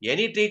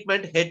 any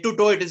treatment, head to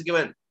toe it is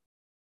given.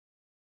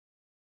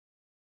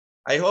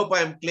 I hope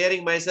I am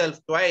clearing myself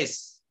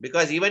twice,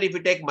 because even if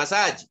you take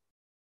massage,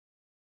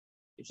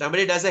 if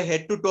somebody does a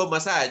head to toe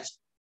massage,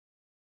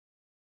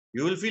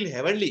 you will feel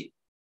heavenly.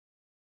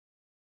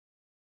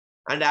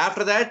 And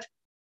after that,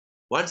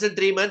 once in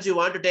 3 months, you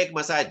want to take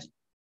massage.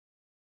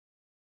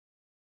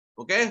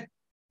 Okay?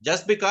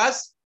 Just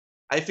because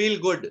I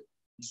feel good,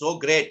 so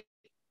great.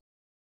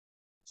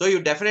 So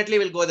you definitely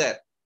will go there.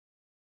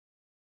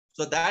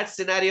 So that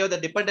scenario, the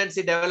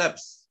dependency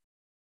develops.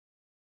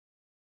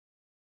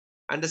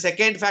 And the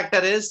second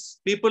factor is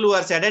people who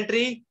are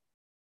sedentary,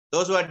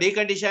 those who are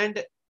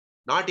deconditioned,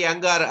 not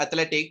young or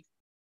athletic.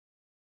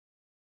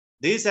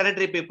 These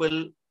sedentary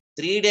people,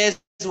 3 days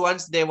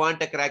once they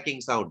want a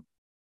cracking sound.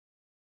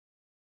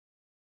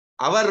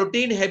 Our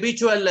routine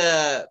habitual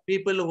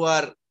people who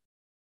are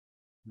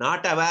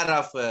not aware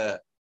of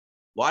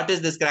what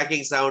is this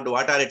cracking sound,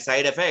 what are its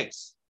side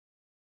effects,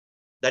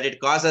 that it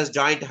causes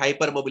joint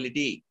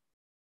hypermobility.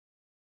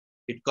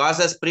 It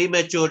causes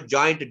premature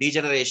joint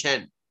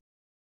degeneration.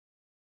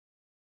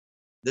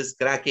 This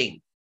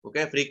cracking,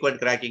 okay, frequent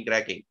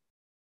cracking.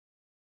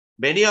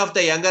 Many of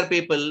the younger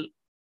people,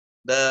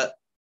 the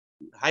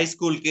high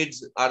school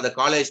kids or the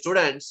college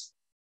students,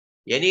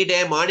 any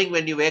day morning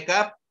when you wake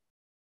up,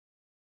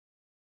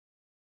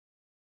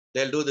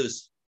 they'll do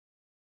this.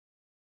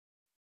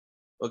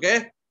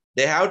 Okay?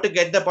 They have to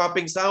get the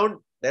popping sound,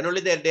 then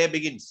only their day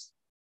begins.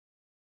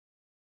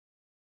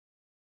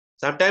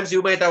 Sometimes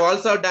you might have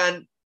also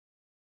done,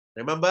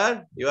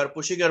 remember, you are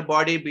pushing your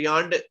body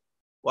beyond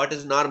what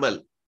is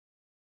normal.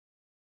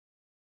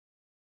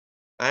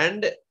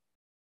 And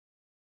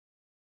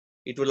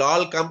it will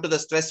all come to the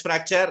stress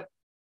fracture,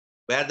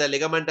 where the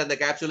ligament and the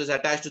capsule is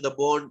attached to the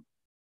bone,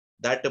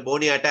 that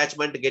bony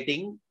attachment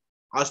getting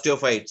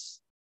osteophytes,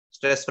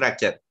 stress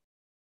fracture.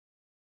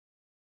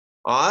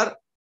 Or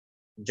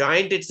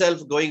joint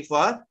itself going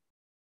for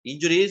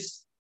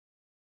injuries,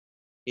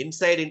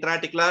 inside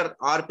intra-articular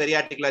or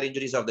periarticular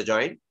injuries of the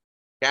joint,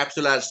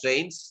 capsular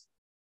strains.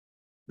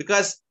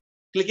 Because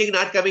clicking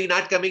not coming,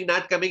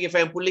 if I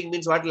am pulling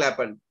means what will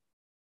happen?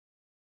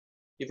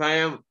 If I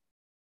am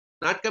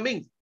not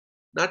coming.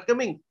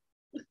 Okay?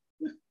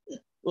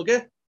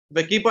 If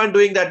I keep on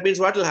doing that means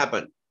what will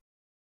happen?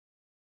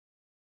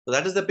 So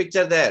that is the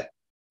picture there.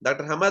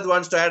 Dr. Hamad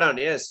wants to add on.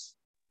 Yes.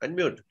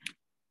 Unmute.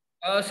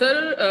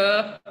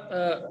 Sir,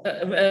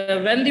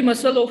 when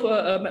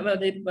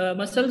the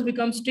muscles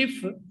become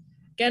stiff,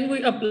 can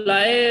we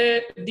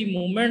apply the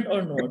movement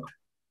or not?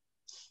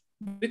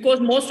 Because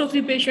most of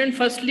the patient,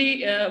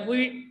 firstly,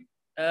 we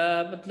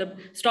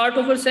start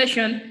of a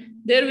session,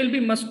 there will be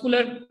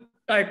muscular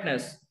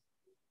tightness.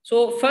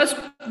 So first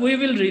we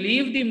will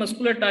relieve the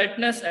muscular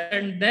tightness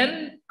and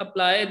then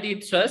apply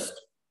the thrust,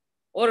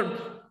 or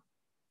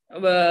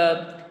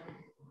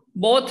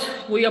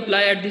both we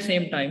apply at the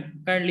same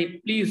time.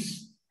 Kindly,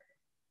 please.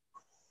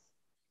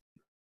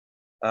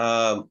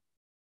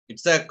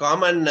 It's a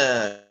common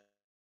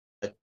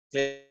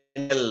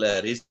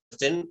clinical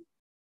reason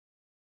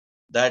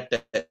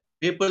that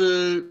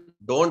people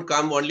don't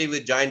come only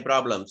with joint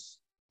problems.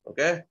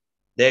 Okay,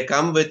 they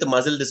come with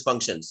muscle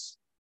dysfunctions.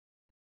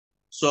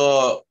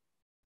 So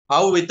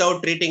how,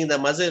 without treating the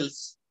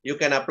muscles, you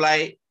can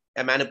apply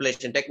a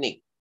manipulation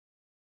technique?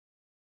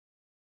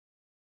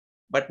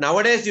 But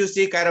nowadays you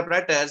see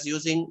chiropractors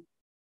using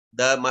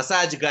the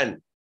massage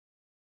gun.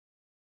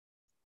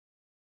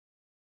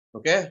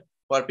 Okay,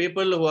 for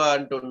people who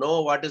want to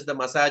know what is the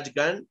massage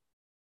gun,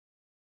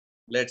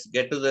 let's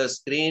get to the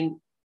screen.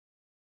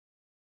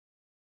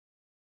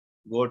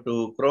 Go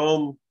to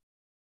Chrome.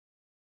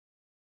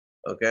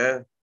 Okay.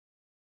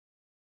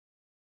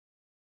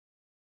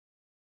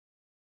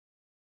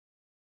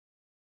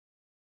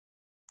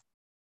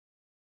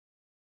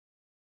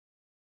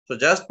 So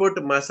just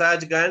put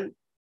massage gun,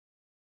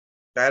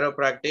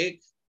 chiropractic,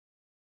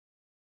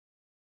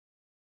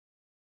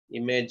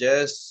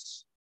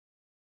 images.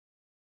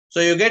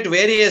 So you get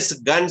various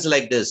guns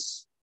like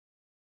this.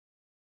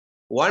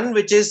 One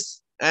which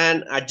is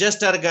an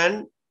adjuster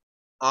gun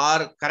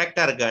or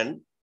corrector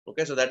gun.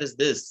 Okay, so that is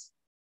this.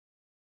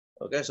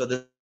 Okay, so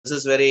this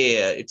is very,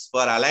 it's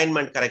for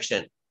alignment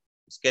correction,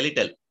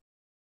 skeletal.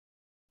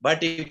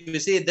 But if you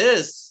see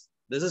this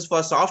is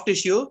for soft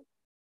tissue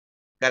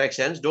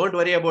corrections. Don't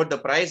worry about the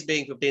price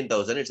being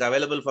 15,000. It's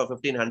available for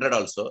 1,500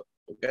 also.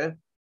 Okay.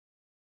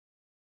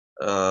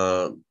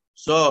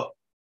 So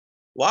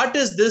what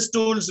is this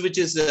tools which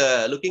is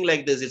looking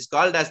like this? It's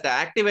called as the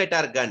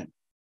Activator gun.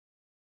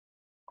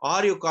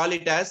 or you call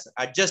it as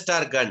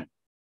adjuster gun.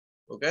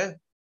 Okay.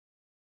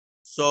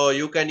 So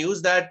you can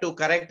use that to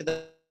correct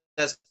the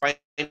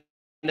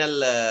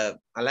spinal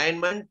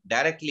alignment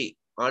directly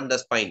on the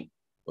spine.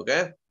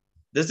 Okay.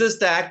 This is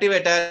the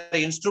activator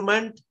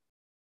instrument,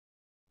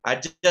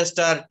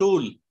 adjuster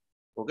tool.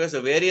 Okay.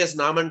 So various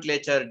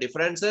nomenclature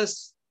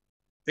differences.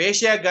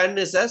 Fascia gun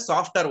is a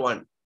softer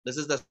one. This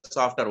is the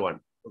softer one.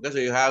 Okay. So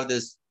you have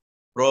this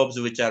probes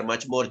which are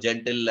much more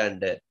gentle,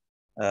 and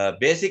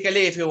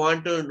basically if you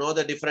want to know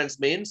the difference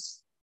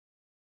means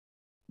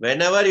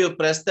whenever you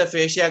press the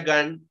fascia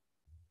gun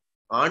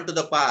onto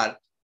the part,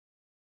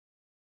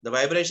 the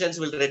vibrations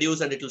will reduce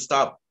and it will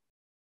stop.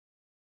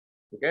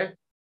 Okay.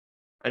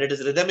 And it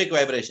is rhythmic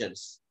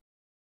vibrations.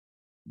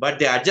 But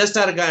the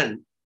adjuster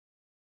gun,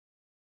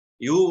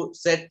 you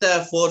set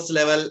the force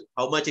level,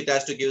 how much it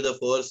has to give the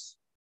force,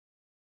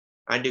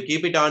 and you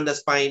keep it on the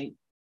spine,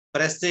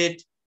 press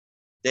it,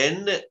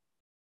 then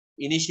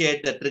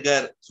initiate the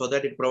trigger so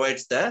that it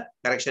provides the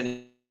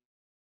correction.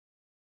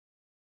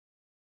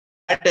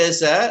 That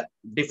is a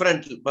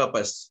different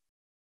purpose.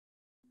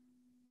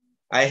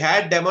 I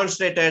had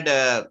demonstrated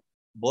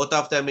both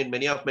of them in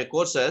many of my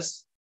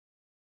courses.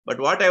 But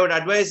what I would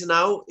advise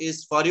now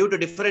is for you to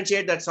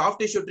differentiate that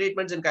soft tissue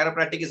treatments in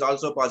chiropractic is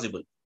also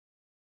possible.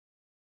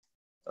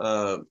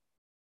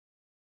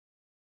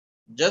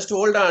 Just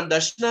hold on.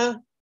 Dashna,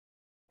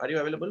 are you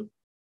available?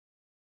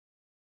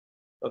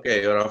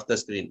 Okay, you're off the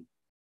screen.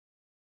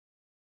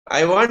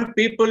 I want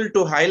people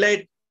to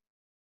highlight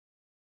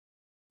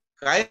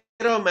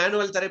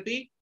chiromanual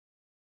therapy.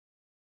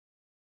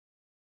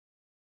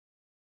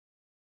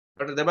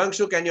 Dr.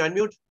 Debangshu, can you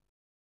unmute?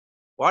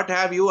 What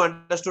have you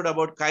understood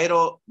about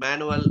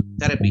chiromanual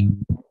therapy?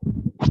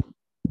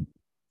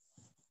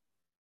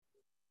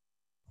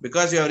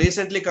 Because you have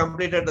recently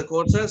completed the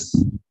courses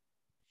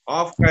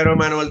of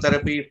chiromanual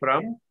therapy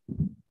from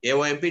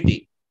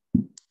AOMPT.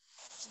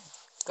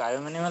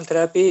 Chiromanual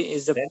therapy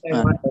is the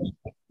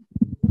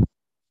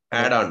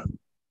add on.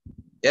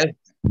 Yes.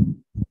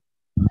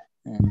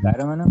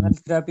 Chiromanual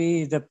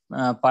therapy is the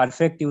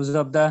perfect use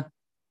of the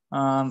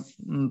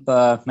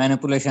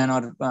manipulation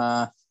or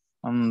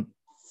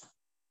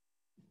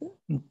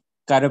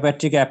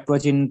chiropractic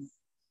approach in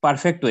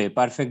perfect way,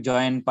 perfect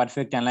joint,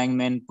 perfect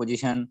alignment,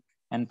 position,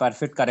 and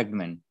perfect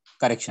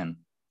correction.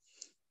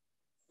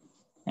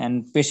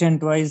 And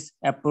patient-wise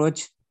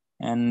approach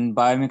and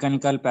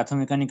biomechanical,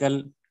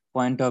 pathomechanical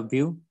point of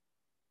view,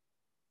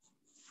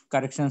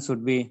 correction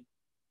should be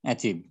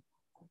achieved.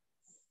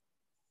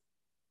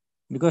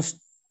 Because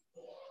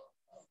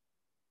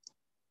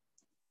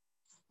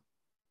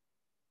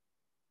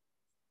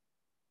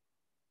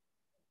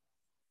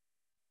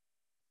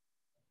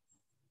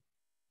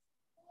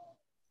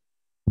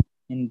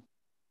we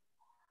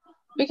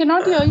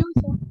cannot hear you,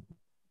 sir.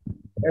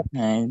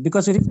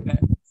 Because it is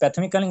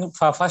pathomechanical.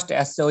 First,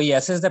 so we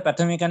assess the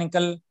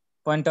pathomechanical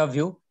point of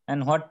view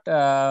and what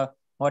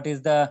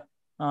is the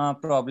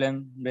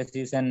problem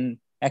basis and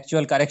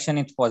actual correction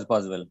if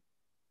possible.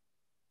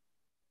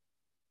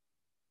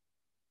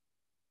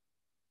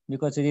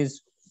 Because it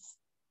is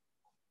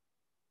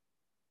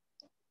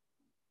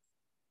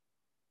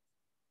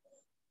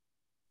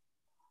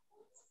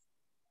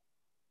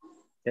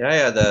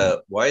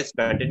the voice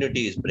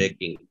continuity is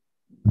breaking.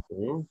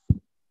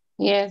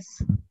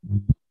 Yes.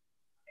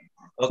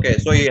 Okay,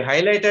 so you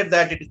highlighted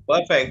that it is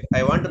perfect.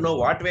 I want to know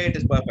what way it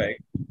is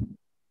perfect.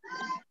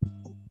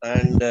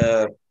 And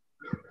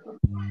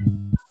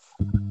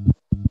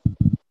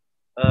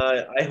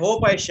I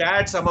hope I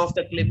shared some of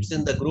the clips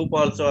in the group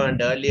also,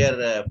 and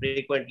earlier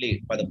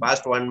frequently for the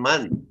past 1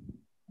 month.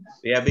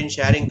 We have been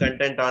sharing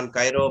content on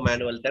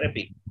chiromanual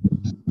therapy.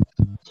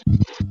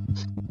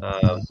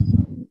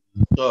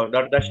 So,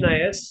 Dr. Dashna,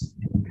 yes?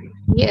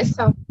 Yes,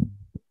 sir.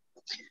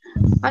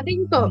 I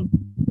think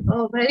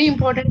very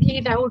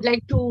importantly, I would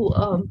like to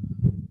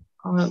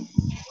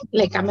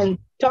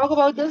talk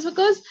about this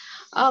because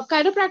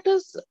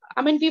chiropractors,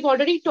 we've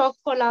already talked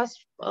for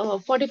last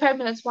 45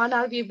 minutes, 1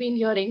 hour we've been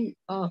hearing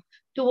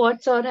to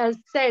what sir has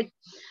said.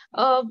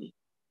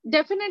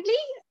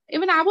 Definitely,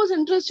 even I was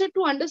interested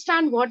to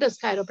understand what is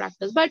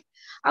chiropractic, but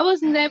I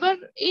was never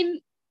in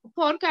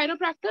for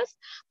chiropractors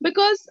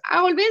because I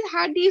always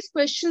had these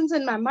questions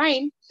in my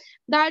mind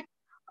that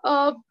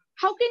how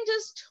can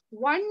just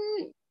one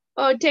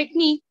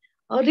technique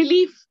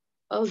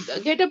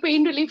get a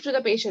pain relief to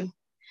the patient?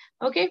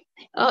 Okay,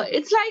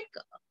 it's like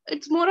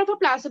it's more of a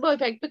placebo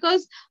effect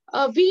because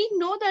we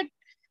know that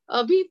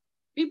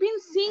we've been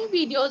seeing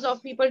videos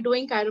of people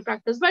doing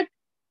chiropractic, but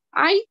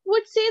I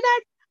would say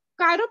that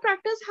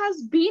chiropractic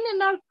has been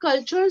in our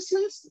culture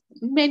since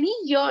many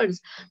years.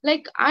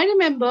 Like I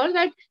remember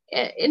that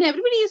in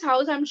everybody's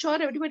house, I'm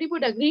sure everybody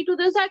would agree to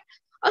this, that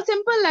a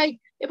simple, like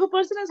if a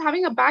person is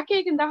having a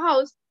backache in the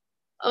house,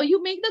 you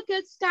make the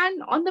kids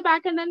stand on the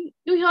back and then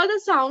you hear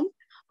the sound,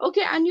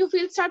 okay, and you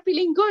start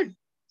feeling good.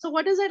 So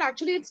what is it?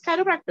 Actually, it's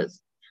chiropractic,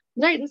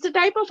 right? It's a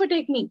type of a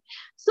technique.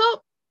 So,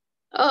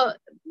 but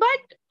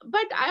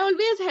I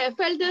always have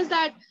felt this,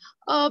 that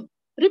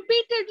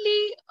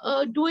repeatedly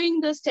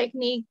doing this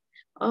technique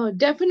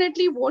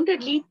definitely won't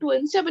lead to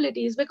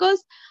instabilities,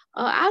 because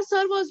as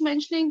sir was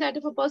mentioning that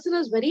if a person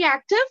is very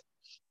active,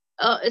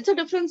 it's a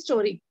different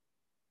story.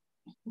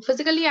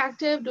 Physically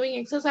active, doing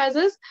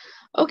exercises,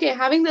 okay,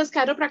 having this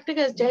chiropractic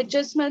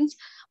adjustments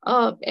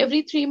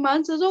every 3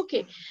 months is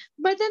okay.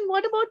 But then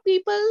what about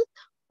people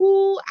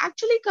who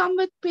actually come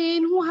with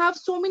pain, who have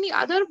so many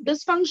other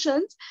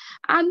dysfunctions,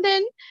 and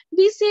then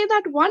we say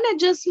that one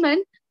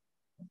adjustment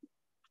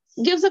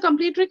gives a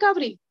complete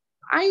recovery?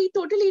 I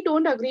totally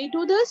don't agree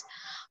to this,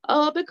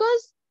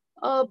 because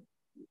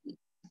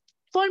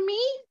for me,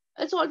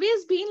 it's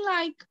always been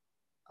like,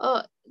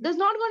 there's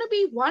not going to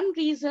be one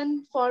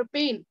reason for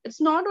pain.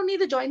 It's not only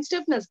the joint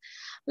stiffness.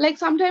 Like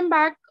sometime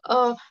back,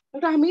 Dr.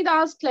 Hamid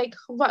asked, like,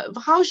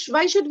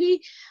 why should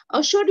we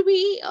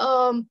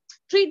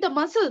treat the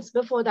muscles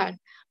before that,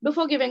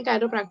 before giving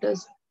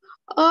chiropractors?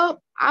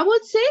 I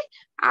would say,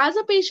 as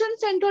a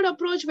patient-centered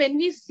approach, when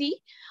we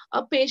see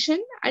a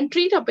patient and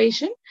treat a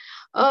patient,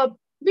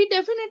 we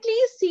definitely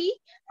see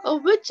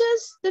which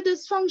is the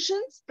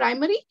dysfunctions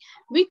primary.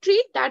 We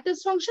treat that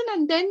dysfunction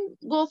and then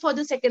go for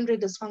the secondary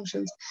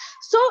dysfunctions.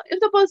 So if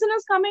the person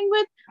is coming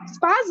with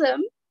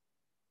spasm,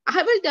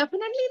 I will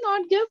definitely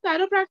not give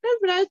chiropractors,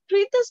 but I'll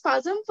treat the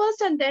spasm first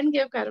and then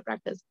give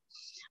chiropractors.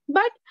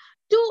 But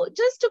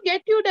just to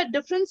get you that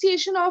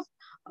differentiation of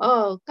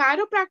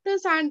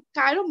chiropractors and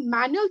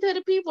chiromanual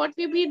therapy, what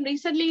we've been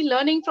recently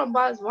learning from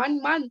past 1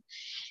 month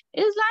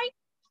is like,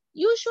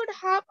 you should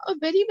have a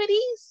very, very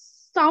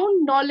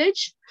sound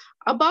knowledge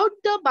about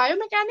the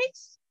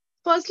biomechanics,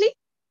 firstly,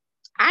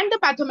 and the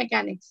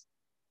pathomechanics.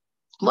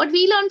 What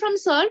we learned from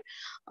sir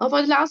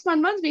for the last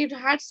 1 month, we've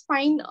had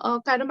spine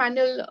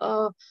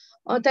chiromanual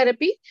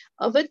therapy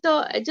with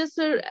the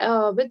adjuster,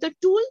 with the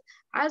tool,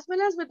 as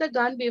well as with the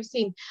gun we've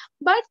seen.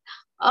 But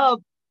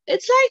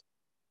it's like,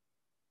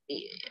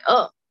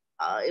 we'll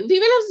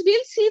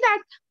see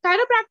that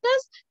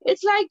chiropractors,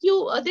 it's like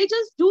they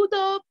just do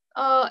the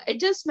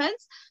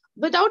adjustments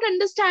without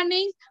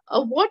understanding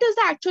what is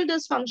the actual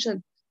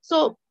dysfunction.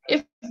 So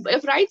if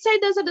right side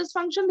there's a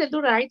dysfunction, they'll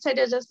do the right side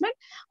adjustment.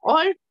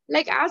 Or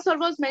like as sir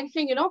was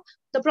mentioning,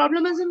 the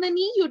problem is in the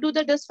knee, you do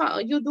the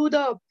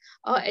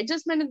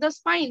adjustment in the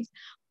spines.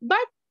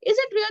 But is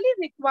it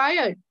really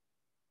required?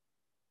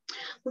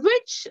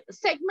 Which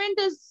segment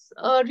is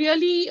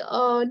really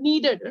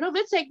needed?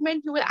 Which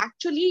segment you will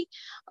actually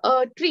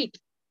treat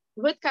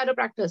with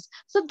chiropractors?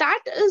 So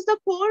that is the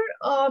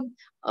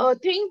core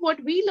thing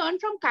what we learned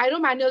from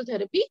chiromanual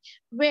therapy,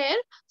 where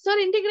sir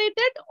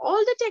integrated all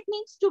the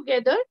techniques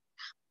together.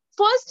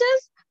 First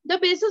is the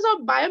basis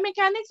of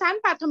biomechanics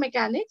and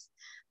pathomechanics.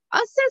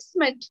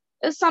 Assessment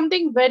is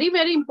something very,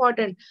 very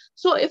important.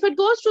 So if it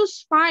goes to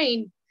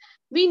spine,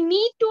 we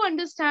need to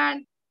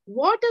understand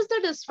what is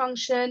the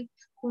dysfunction,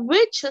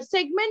 which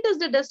segment is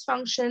the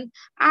dysfunction,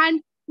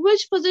 and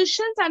which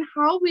positions and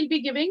how we'll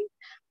be giving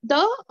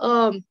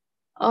the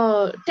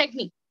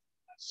technique.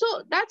 So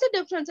that's a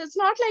difference. It's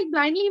not like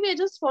blindly we're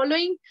just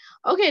following,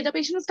 okay, the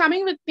patient is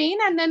coming with pain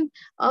and then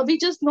we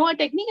just know a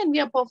technique and we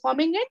are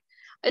performing it.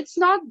 It's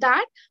not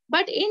that,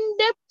 but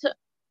in-depth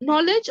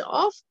knowledge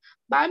of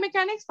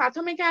biomechanics,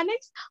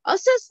 pathomechanics,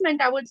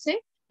 assessment, I would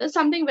say, is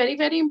something very,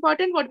 very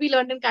important, what we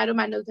learned in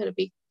chiromanual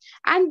therapy.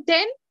 And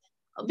then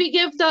we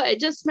give the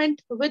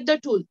adjustment with the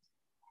tool.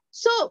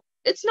 So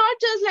it's not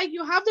just like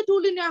you have the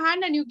tool in your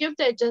hand and you give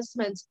the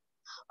adjustments.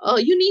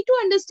 You need to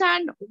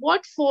understand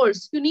what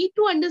force, you need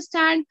to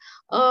understand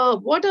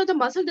what are the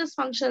muscle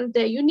dysfunctions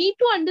there. You need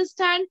to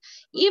understand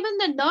even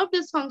the nerve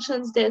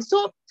dysfunctions there.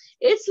 So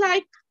it's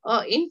like,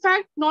 in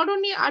fact, not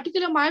only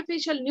articular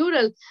myofascial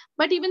neural,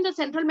 but even the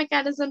central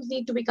mechanisms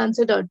need to be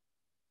considered.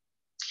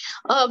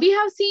 We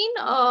have seen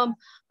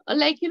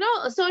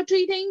sir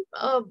treating,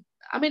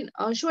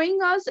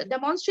 showing us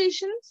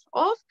demonstrations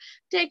of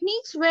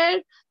techniques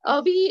where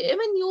we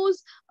even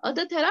use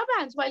the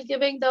therabands while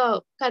giving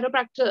the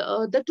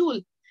chiropractor the tool,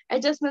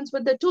 adjustments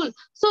with the tool.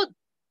 So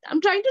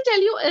I'm trying to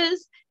tell you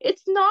is,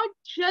 it's not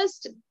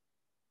just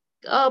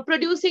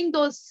producing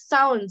those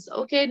sounds,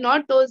 okay,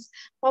 not those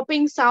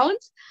popping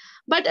sounds,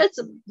 but it's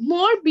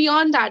more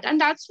beyond that. And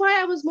that's why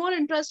I was more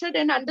interested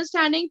in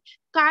understanding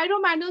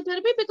chiromanual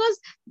therapy, because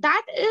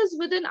that is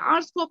within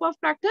our scope of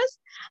practice.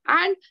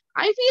 And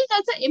I feel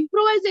that's an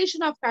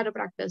improvisation of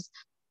chiropractic.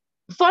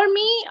 For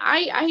me,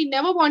 I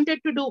never wanted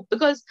to do,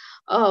 because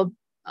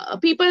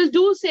people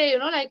do say,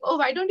 like, oh,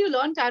 why don't you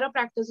learn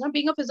chiropractic?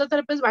 Being a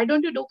physiotherapist, why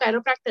don't you do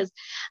chiropractic?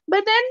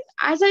 But then,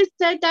 as I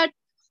said, that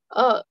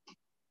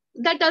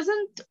that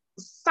doesn't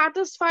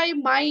satisfy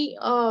my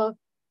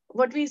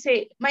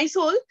my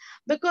soul,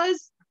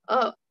 because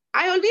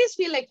I always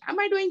feel like, am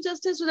I doing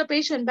justice to the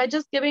patient by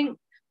just giving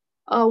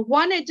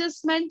one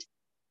adjustment,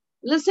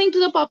 listening to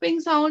the popping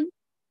sound,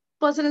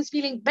 person is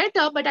feeling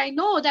better, but I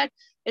know that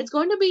it's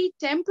going to be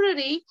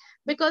temporary,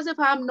 because if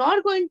I'm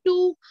not going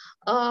to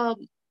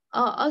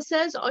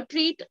assess or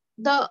treat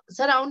the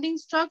surrounding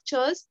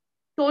structures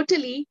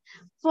totally,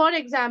 For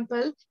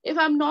example, if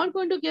I'm not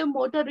going to give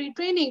motor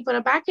retraining for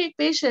a backache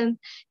patient,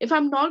 if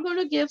I'm not going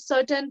to give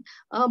certain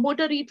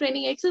motor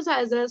retraining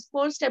exercises,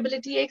 core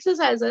stability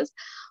exercises,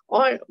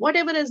 or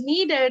whatever is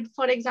needed,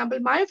 for example,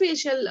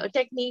 myofascial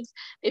techniques,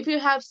 if you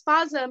have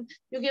spasm,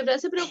 you give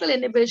reciprocal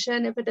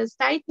inhibition. If it is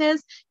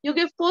tightness, you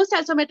give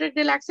post-isometric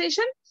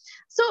relaxation.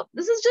 So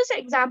this is just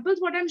examples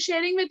what I'm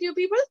sharing with you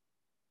people.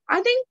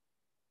 I think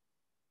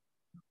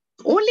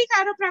only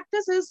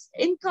chiropractic is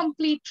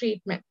incomplete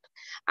treatment.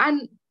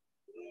 And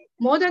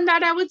more than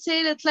that, I would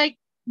say it's like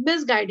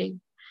misguiding.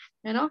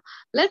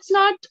 Let's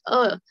not,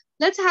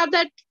 let's have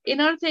that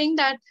inner thing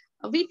that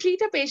we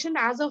treat a patient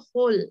as a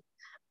whole,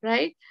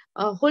 right?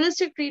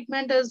 Holistic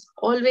treatment is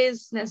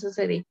always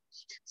necessary.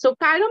 So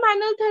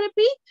chiromanual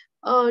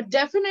therapy,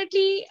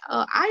 definitely,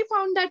 I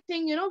found that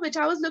thing, which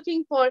I was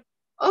looking for.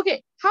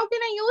 Okay, how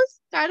can I use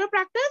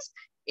chiropractic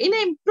in an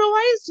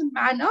improvised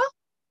manner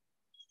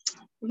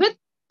with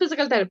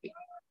physical therapy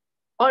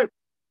or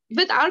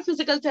with our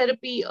physical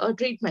therapy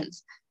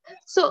treatments?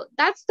 So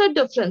that's the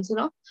difference,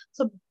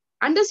 So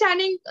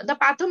understanding the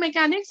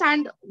pathomechanics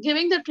and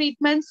giving the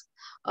treatments,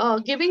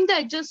 giving the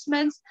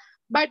adjustments,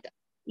 but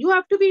you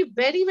have to be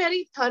very,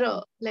 very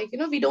thorough. Like,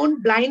 we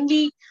don't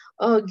blindly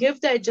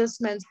give the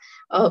adjustments.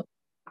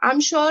 I'm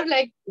sure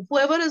like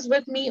whoever is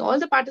with me, all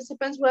the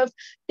participants who have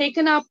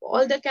taken up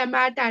all the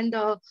CAMAT and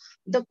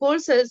the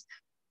courses,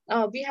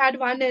 we had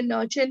one in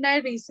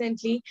Chennai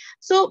recently.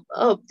 So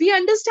we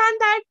understand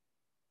that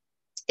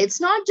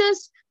it's not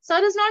just,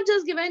 sir is not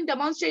just giving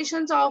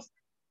demonstrations of,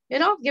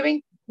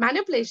 giving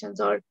manipulations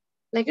or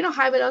like,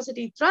 high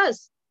velocity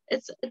thrust.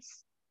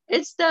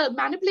 It's the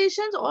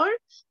manipulations or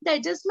the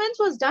adjustments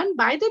was done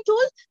by the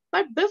tool.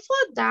 But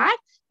before that,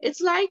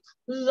 it's like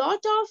a lot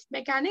of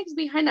mechanics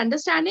behind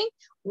understanding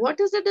what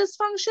is the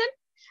dysfunction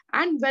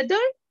and whether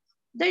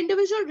the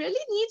individual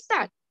really needs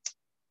that.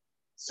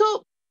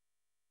 So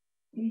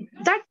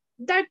that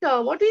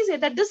what we say,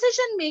 the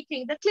decision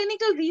making, the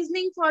clinical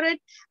reasoning for it,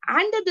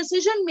 and the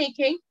decision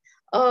making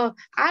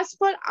as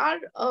per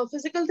our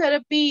physical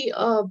therapy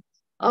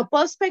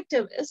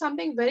perspective is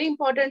something very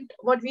important,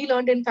 what we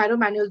learned in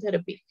chiromanual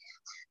therapy.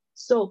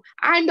 So,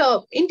 and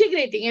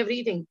integrating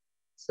everything.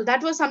 So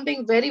that was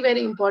something very,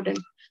 very important.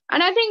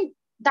 And I think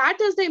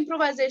that is the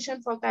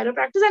improvisation for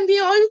chiropractic. And we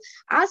all,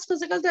 as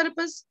physical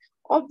therapists,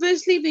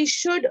 obviously we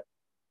should,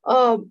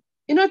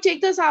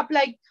 take this up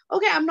like,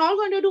 okay, I'm not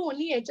going to do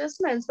only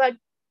adjustments, but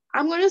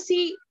I'm going to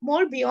see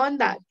more beyond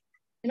that.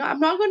 I'm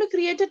not going to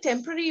create a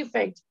temporary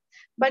effect.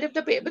 But if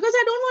because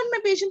I don't want my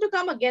patient to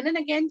come again and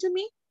again to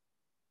me,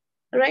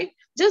 right?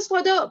 Just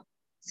for the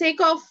sake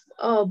of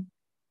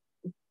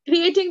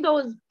creating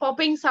those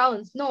popping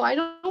sounds. No, I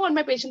don't want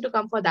my patient to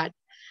come for that,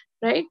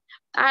 right?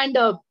 And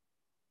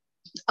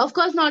of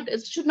course not,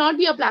 it should not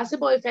be a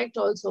placebo effect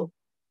also,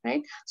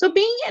 right? So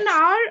being in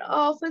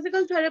our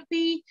physical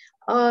therapy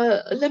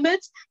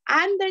limits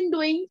and then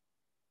doing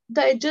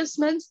the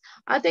adjustments,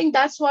 I think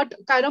that's what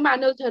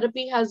chiromanual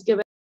therapy has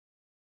given.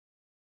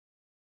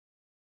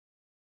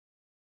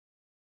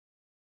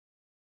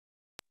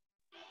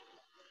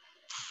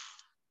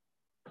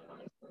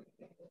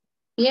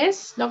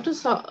 Yes, Dr.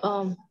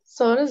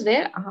 Sir is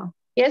there.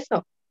 Yes,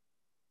 sir.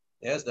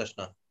 Yes,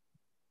 Dashna.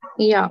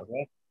 Yeah.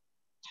 Okay.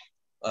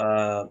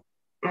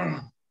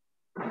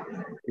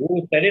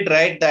 You said it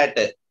right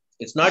that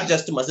it's not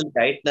just muscle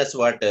tightness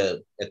what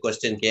a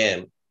question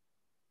came.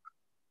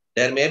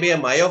 There may be a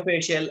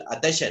myofascial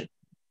adhesion.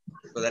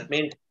 So that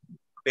means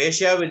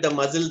fascia with the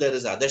muscle, there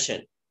is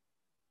adhesion.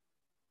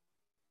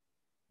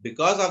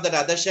 Because of that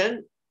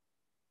adhesion,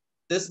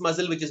 this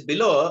muscle which is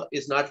below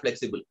is not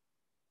flexible.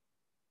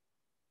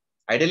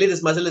 Ideally,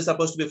 this muscle is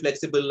supposed to be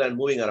flexible and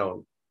moving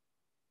around.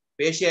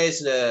 Fascia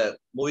is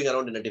moving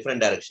around in a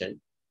different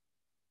direction.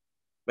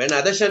 When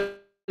adhesion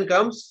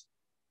comes,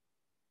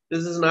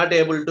 this is not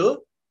able to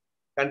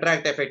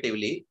contract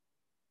effectively.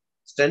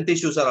 Strength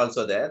issues are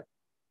also there.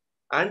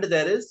 And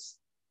there is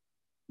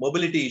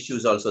mobility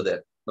issues also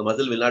there. The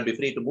muscle will not be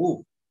free to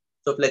move.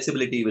 So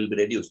flexibility will be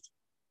reduced.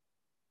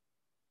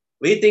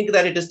 We think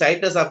that it is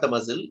tightness of the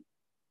muscle.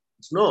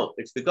 No,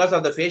 it's because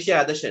of the fascia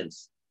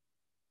adhesions.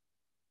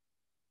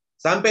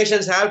 Some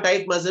patients have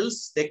tight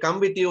muscles. They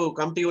come to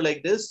you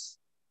like this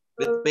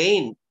with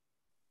pain.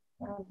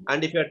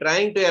 And if you're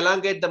trying to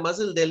elongate the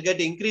muscle, they'll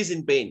get increase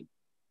in pain.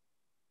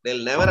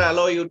 They'll never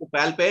allow you to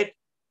palpate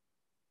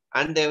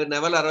and they will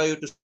never allow you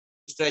to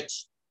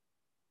stretch.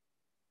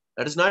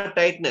 That is not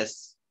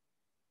tightness.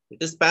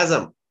 It is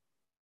spasm.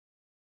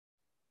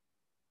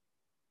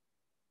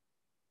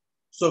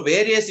 So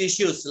various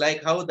issues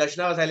like how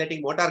Dashna was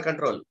highlighting motor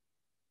control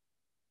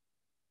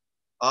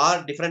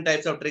or different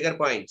types of trigger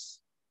points.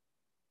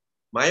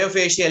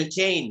 Myofascial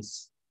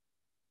chains.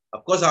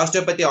 Of course,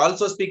 osteopathy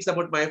also speaks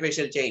about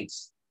myofascial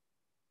chains.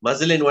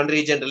 Muscle in one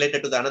region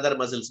related to the another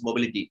muscle's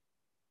mobility.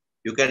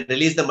 You can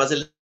release the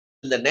muscle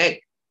in the neck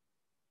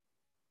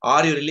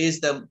or you release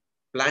the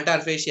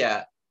plantar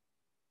fascia.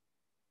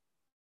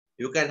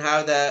 You can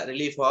have the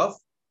relief of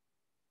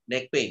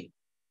neck pain.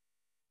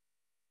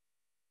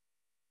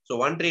 So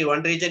one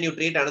region you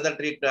treat, another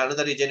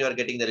region you are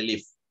getting the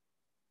relief.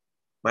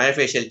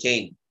 Myofascial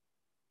chain.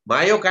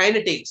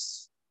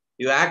 Myokinetics.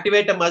 You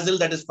activate a muscle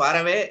that is far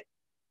away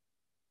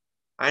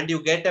and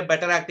you get a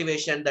better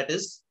activation that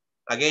is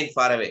again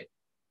far away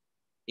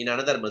in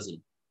another muscle.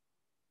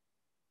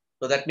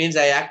 So that means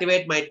I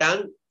activate my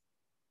tongue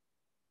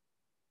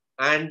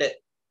and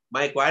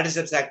my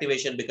quadriceps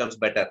activation becomes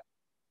better.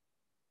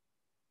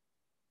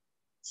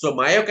 So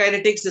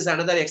myokinetics is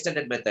another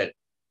extended method.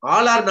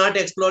 All are not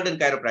explored in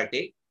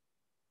chiropractic.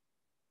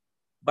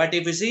 But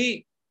if you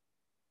see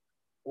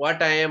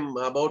what I am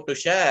about to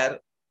share,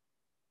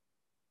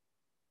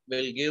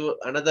 will give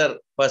another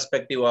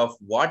perspective of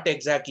what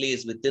exactly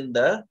is within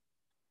the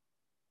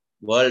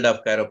world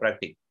of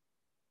chiropractic.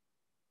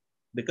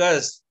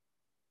 Because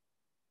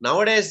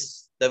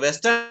nowadays, the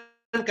Western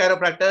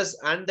chiropractors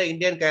and the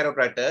Indian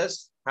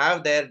chiropractors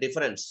have their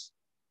difference.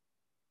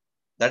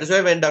 That is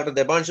why when Dr.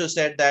 Debanshu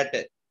said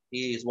that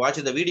he is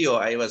watching the video,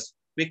 I was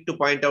quick to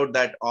point out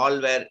that all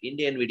were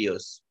Indian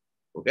videos.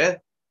 Okay?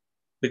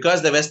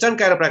 Because the Western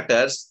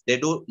chiropractors, they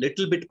do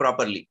little bit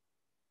properly.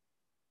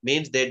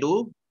 Means they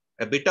do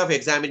a bit of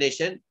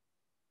examination,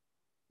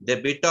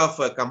 the bit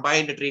of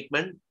combined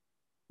treatment.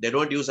 They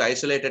don't use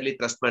isolatedly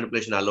thrust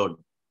manipulation alone.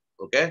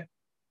 Okay.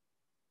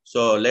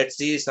 So let's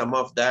see some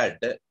of that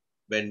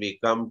when we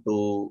come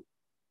to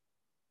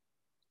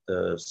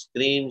the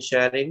screen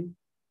sharing.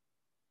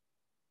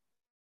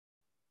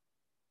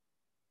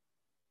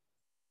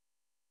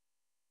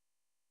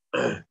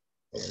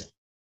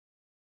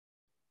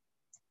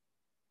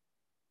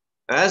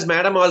 As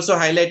Madam also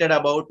highlighted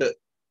about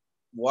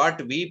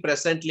what we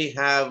presently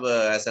have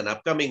as an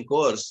upcoming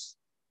course,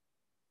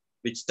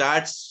 which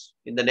starts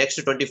in the next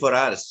 24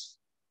 hours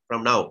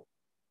from now.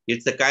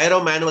 It's the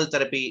Chiromanual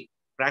Therapy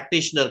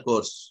Practitioner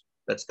course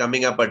that's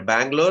coming up at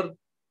Bangalore,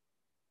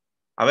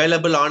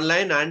 available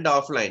online and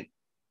offline,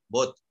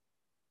 both.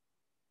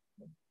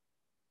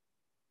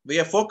 We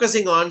are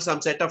focusing on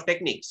some set of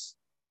techniques.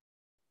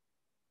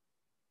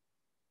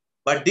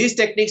 But these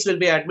techniques will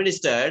be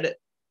administered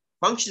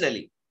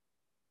functionally.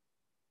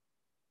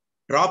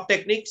 Drop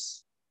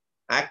techniques,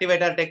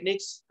 activator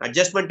techniques,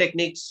 adjustment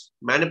techniques,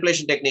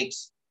 manipulation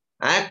techniques.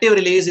 Active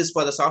release is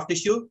for the soft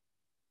tissue.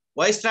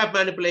 Y-strap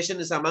manipulation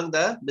is among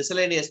the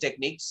miscellaneous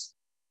techniques,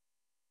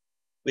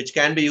 which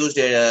can be used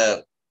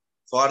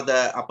for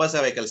the upper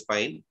cervical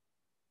spine,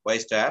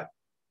 Y-strap.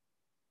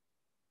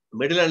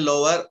 Middle and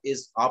lower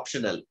is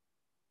optional.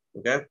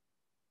 Okay.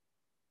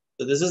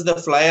 So this is the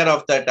flyer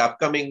of that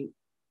upcoming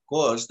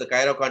course, the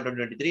CHIROCON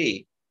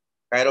 2023,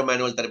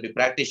 Chiromanual Therapy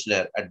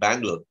Practitioner at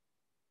Bangalore.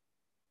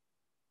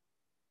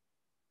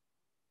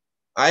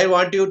 I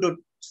want you to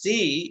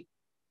see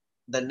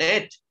the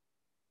net,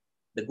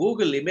 the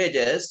Google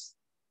images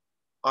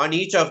on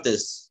each of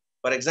this.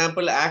 For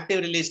example, active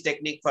release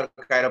technique for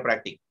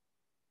chiropractic.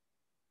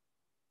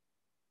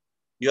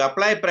 You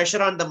apply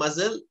pressure on the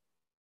muscle.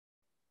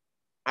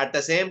 At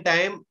the same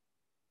time,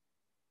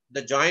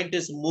 the joint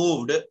is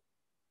moved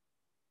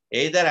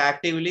either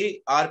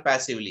actively or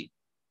passively.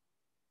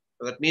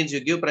 So that means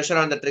you give pressure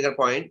on the trigger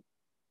point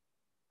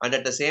and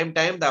at the same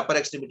time, the upper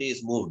extremity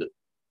is moved.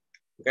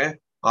 Okay.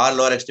 Or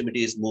lower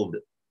extremity is moved.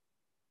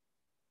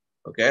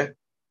 Okay.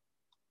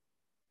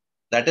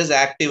 That is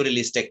active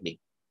release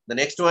technique. The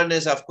next one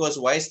is, of course,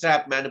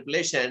 Y-strap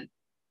manipulation.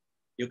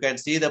 You can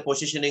see the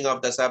positioning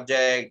of the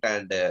subject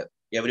and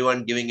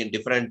everyone giving in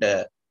different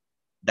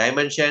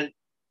dimension,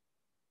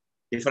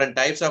 different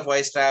types of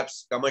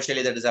Y-straps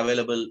commercially that is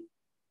available.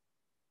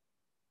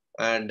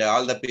 And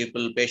all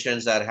the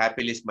patients are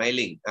happily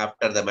smiling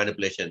after the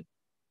manipulation.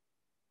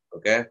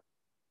 Okay.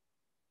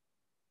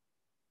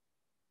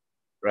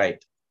 Right.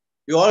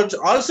 You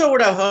also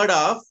would have heard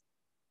of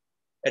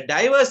a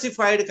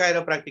diversified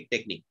chiropractic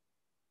technique.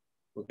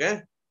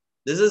 Okay.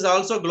 This is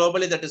also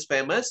globally that is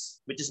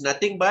famous, which is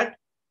nothing but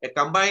a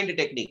combined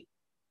technique.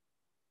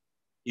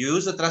 You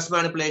use the thrust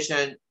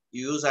manipulation,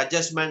 you use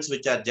adjustments,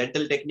 which are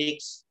gentle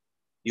techniques,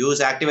 you use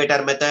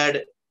activator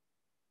method,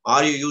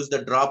 or you use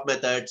the drop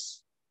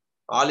methods,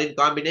 all in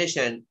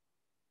combination,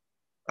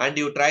 and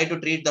you try to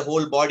treat the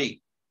whole body.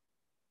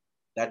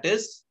 That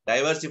is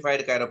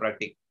diversified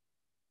chiropractic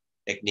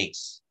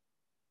techniques.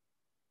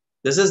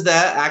 This is the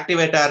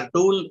activator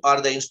tool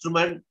or the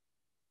instrument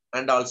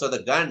and also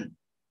the gun.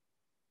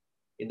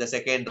 In the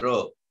second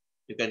row,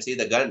 you can see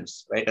the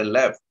guns right and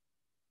left.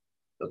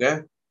 Okay.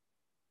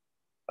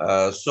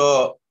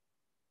 So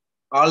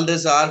all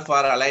these are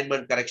for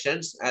alignment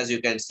corrections, as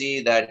you can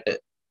see that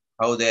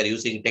how they are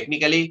using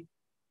technically.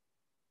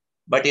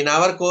 But in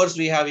our course,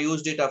 we have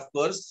used it, of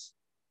course,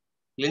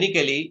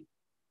 clinically.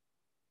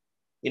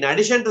 In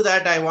addition to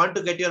that, I want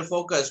to get your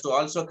focus to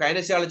also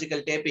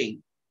kinesiological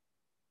taping.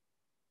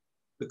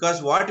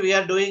 Because what we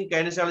are doing,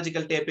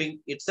 kinesiological taping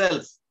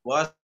itself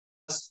was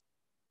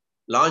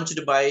launched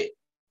by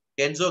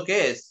Kenzo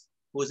Case,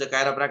 who is a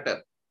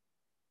chiropractor.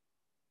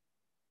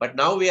 But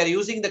now we are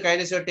using the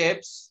kinesio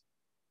tapes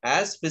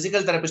as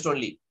physical therapist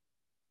only.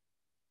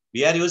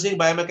 We are using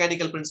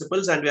biomechanical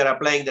principles and we are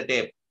applying the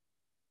tape.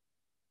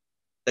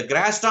 The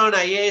Graston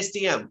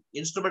IASTM,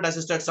 Instrument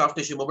Assisted Soft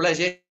Tissue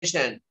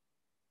Mobilization,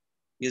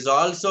 is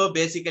also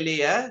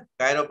basically a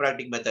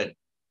chiropractic method.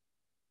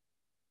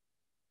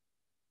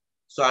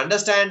 So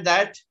understand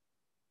that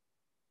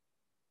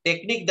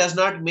technique does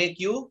not make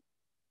you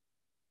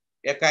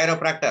a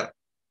chiropractor.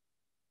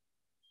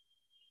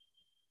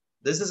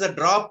 This is a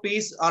drop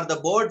piece or the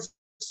boards.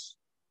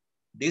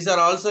 These are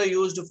also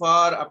used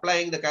for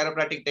applying the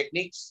chiropractic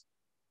techniques.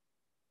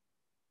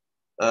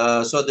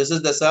 So this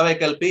is the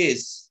cervical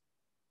piece,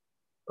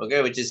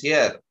 okay, which is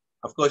here.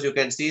 Of course, you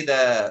can see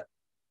the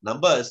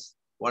numbers,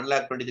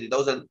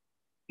 1,23,000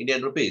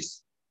 Indian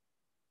rupees.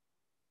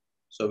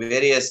 So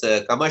various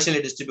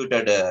commercially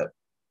distributed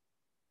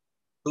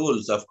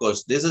tools, of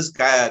course. This is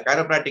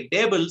chiropractic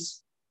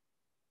tables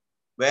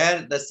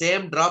where the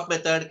same drop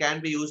method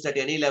can be used at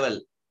any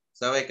level.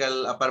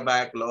 Cervical, upper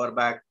back, lower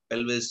back,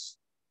 pelvis,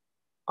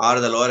 or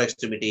the lower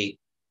extremity.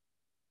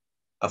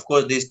 Of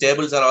course, these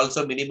tables are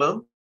also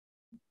minimum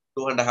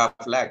 2.5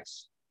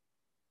 lakhs.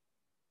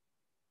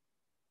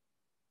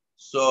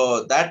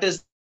 So that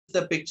is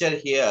the picture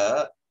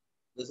here.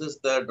 This is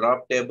the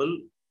drop table.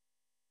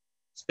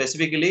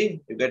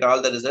 Specifically, you get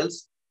all the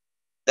results.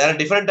 There are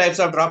different types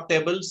of drop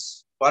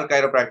tables for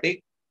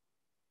chiropractic,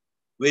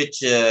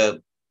 which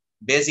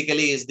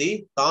basically is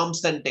the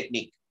Thompson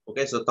technique.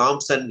 Okay, so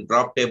Thompson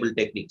drop table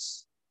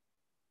techniques.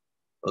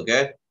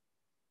 Okay.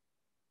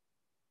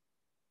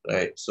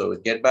 Right, so we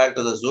get back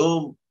to the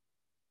Zoom.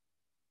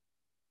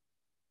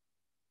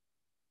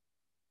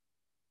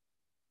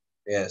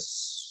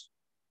 Yes.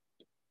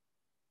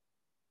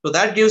 So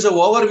that gives an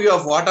overview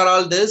of what are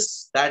all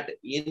this, that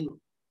in,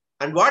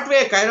 and what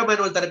way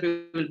chiromanual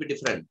therapy will be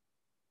different.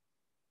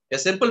 A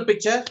simple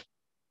picture.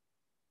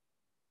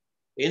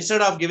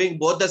 Instead of giving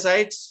both the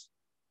sides,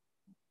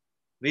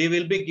 we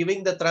will be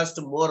giving the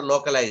thrust more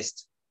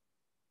localized.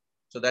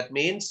 So that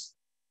means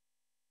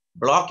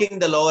blocking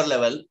the lower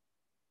level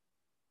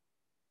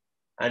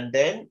and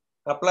then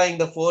applying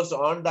the force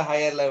on the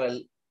higher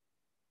level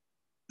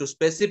to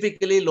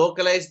specifically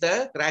localize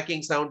the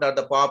cracking sound or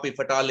the pop, if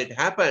at all it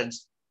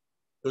happens,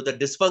 to the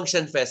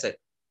dysfunction facet.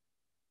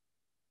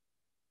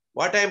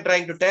 What I am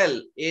trying to tell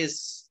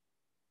is,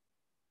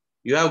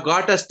 you have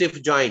got a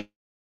stiff joint.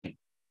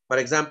 For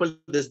example,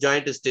 this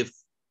joint is stiff.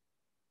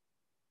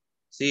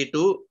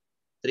 C2,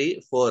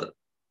 3, 4.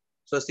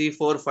 So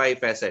C4, 5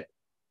 facet.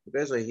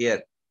 Okay, so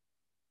here,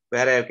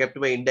 where I have kept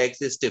my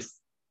index is stiff.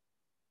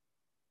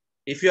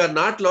 If you are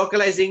not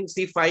localizing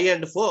C5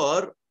 and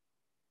 4,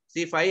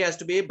 C5 has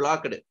to be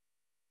blocked.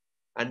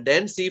 And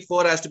then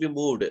C4 has to be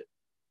moved.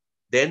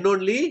 Then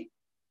only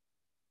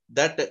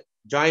that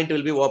joint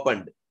will be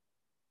opened.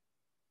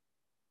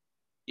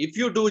 If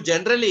you do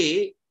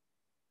generally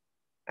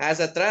as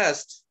a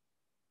thrust,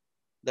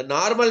 the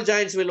normal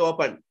joints will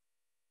open.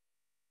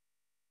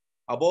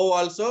 Above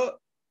also,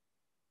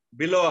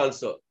 below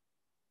also.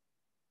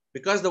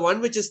 Because the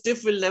one which is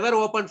stiff will never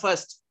open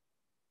first.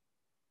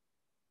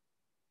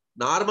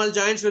 Normal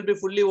joints will be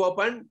fully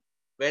open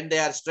when they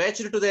are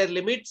stretched to their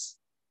limits.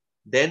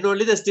 Then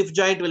only the stiff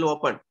joint will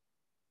open.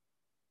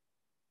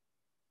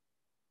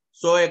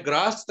 So a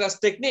gross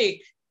thrust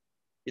technique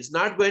is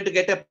not going to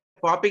get a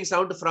popping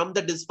sound from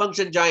the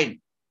dysfunction joint.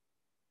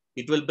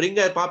 It will bring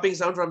a popping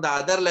sound from the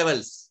other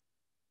levels.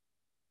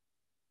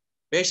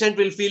 Patient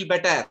will feel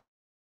better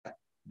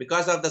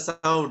because of the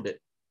sound.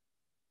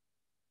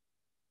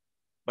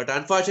 But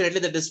unfortunately,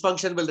 the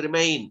dysfunction will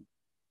remain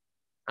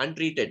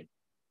untreated.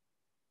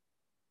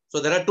 So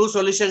there are two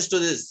solutions to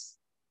this.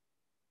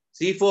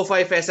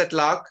 C4-5 facet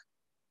lock.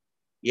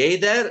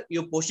 Either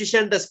you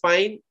position the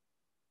spine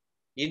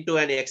into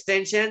an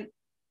extension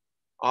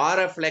or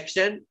a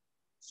flexion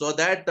so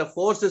that the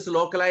force is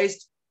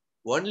localized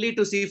only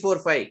to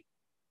C4-5.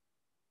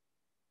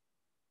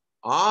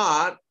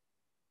 Or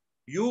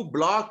you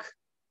block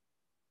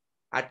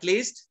at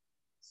least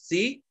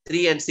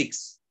C3 and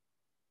 6.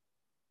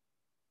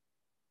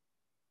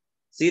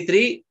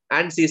 C3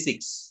 and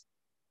C6.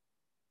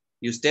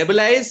 You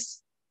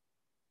stabilize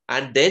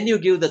and then you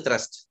give the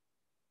thrust.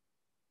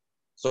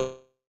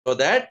 So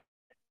that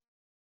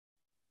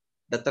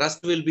the thrust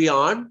will be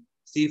on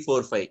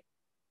C4-5.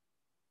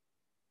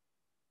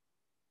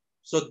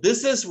 So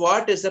this is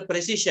what is a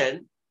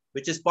precision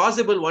which is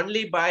possible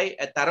only by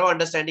a thorough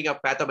understanding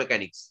of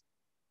pathomechanics.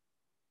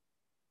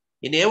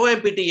 In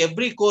AOMPT,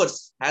 every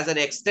course has an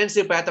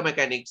extensive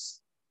pathomechanics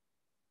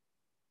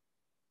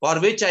for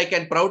which I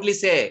can proudly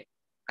say,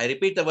 I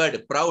repeat the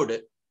word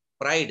proud,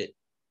 pride.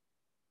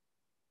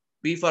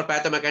 P for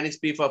pathomechanics,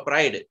 P for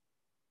pride.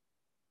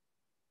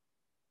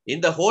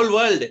 In the whole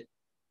world,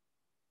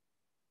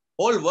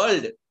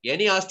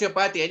 any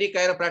osteopath, any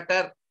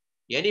chiropractor,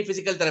 any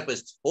physical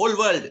therapist, whole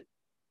world,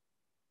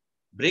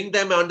 bring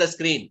them on the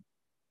screen.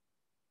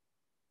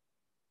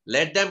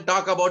 Let them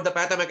talk about the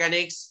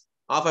pathomechanics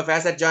of a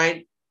facet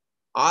joint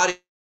or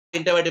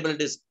intervertebral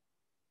disc.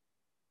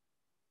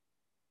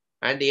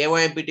 And the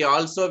AOMPT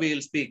also we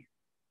will speak.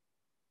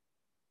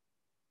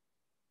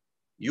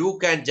 You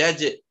can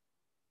judge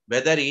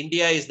whether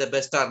India is the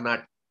best or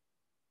not.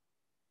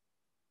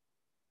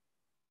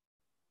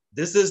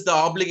 This is the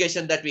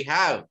obligation that we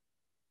have.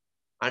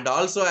 And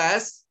also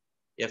as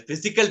a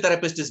physical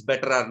therapist is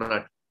better or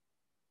not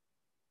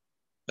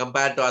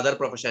compared to other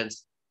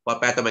professions for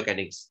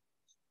pathomechanics.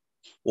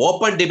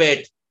 Open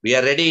debate. We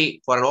are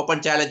ready for an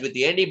open challenge with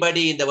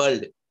anybody in the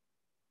world.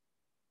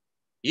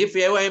 If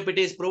AOMPT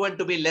is proven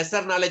to be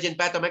lesser knowledge in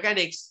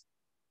pathomechanics,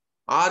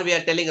 or we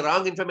are telling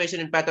wrong information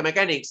in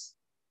pathomechanics,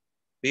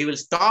 we will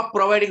stop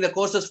providing the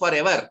courses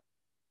forever.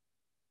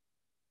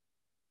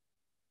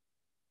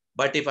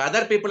 But if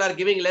other people are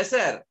giving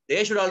lesser,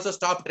 they should also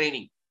stop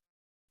training.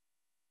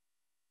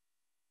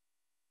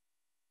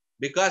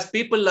 Because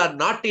people are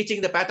not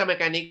teaching the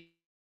pathomechanics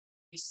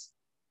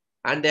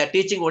and they are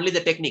teaching only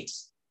the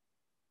techniques,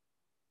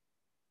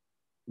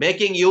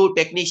 making you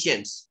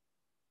technicians.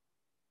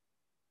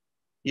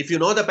 If you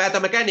know the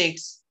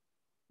pathomechanics,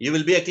 you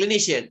will be a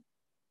clinician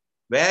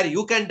where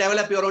you can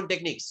develop your own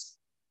techniques.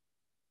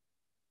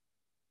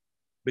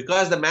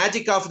 Because the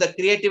magic of the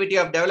creativity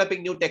of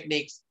developing new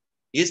techniques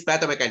is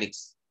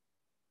pathomechanics.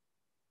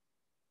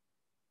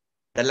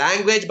 The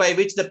language by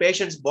which the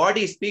patient's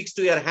body speaks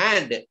to your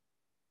hand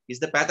is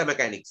the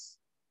pathomechanics.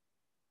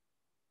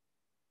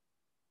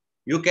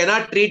 You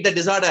cannot treat the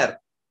disorder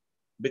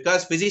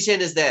because physician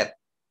is there.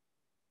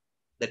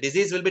 The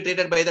disease will be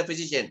treated by the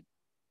physician.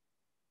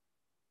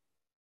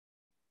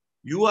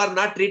 You are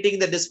not treating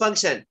the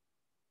dysfunction.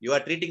 You are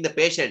treating the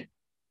patient.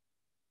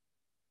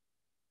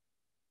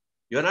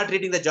 You are not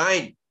treating the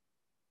joint.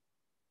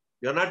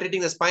 You are not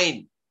treating the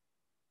spine.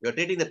 You are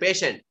treating the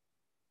patient.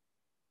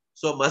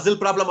 So muscle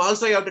problem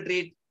also you have to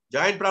treat.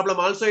 Joint problem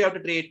also you have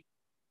to treat.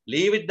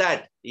 Leave it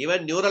that.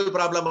 Even neural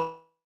problem,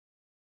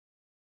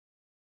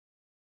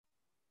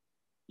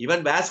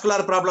 even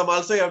vascular problem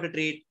also you have to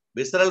treat.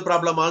 Visceral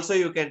problem also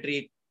you can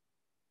treat.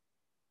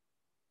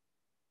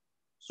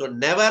 So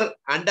never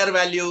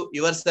undervalue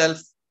yourself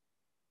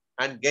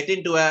and get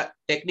into a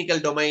technical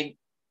domain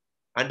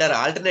under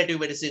alternative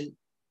medicine,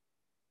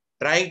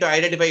 trying to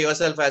identify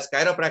yourself as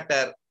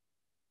chiropractor.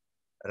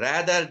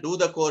 Rather do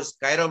the course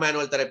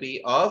Chiromanual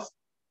Therapy of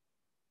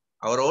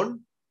our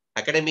own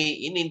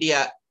academy in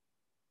India,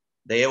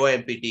 the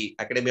AOMPT,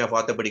 Academy of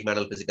Orthopedic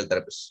Manual Physical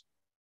Therapists.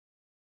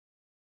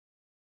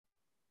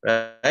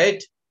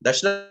 Right?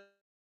 Dashna,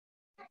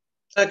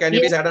 can you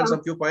please add on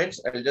some few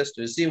points? I will just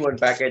receive one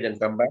package and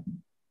come back.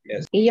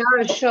 Yes.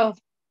 Yeah, sure.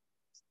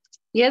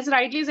 Yes,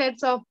 rightly said.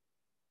 So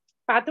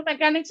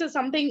pathomechanics is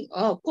something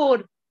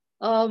core.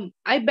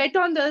 I bet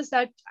on this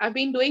that I've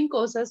been doing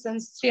courses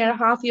since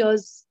 3.5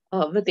 years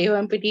with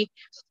AOMPT.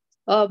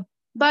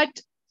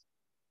 But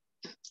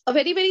a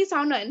very, very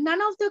sound.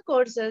 None of the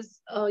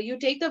courses, you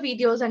take the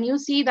videos and you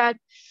see that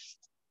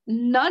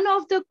none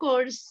of the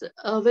course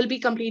will be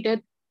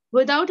completed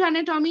without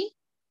anatomy,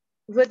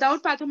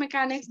 without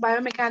pathomechanics,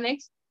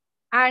 biomechanics.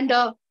 And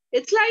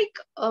it's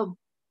like,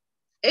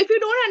 if you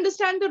don't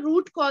understand the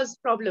root cause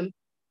problem,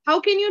 how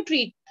can you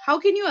treat? How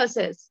can you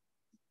assess?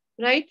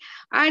 Right?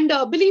 And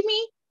believe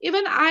me,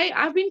 even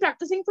I've been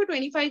practicing for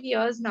 25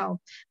 years now.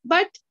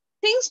 But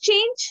things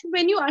change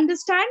when you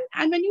understand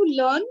and when you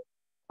learn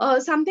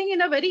something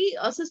in a very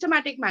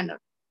systematic manner.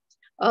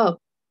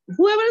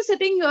 Whoever is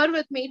sitting here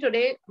with me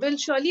today will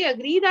surely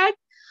agree that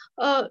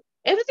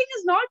everything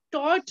is not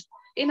taught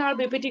in our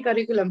BPT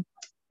curriculum,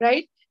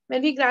 right?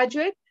 When we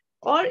graduate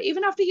or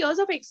even after years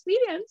of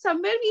experience,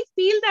 somewhere we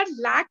feel that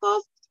lack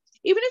of,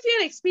 even if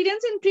we are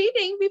experienced in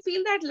treating, we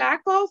feel that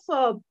lack of,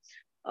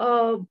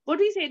 what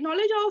we say,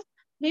 knowledge of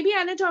maybe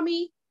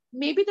anatomy,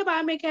 maybe the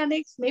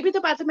biomechanics, maybe the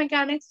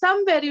pathomechanics,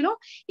 somewhere, you know,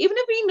 even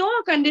if we know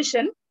a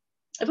condition,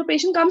 if a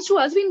patient comes to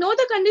us, we know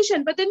the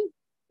condition, but then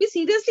we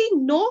seriously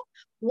know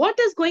what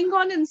is going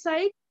on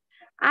inside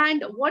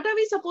and what are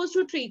we supposed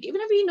to treat.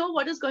 Even if we know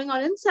what is going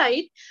on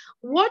inside,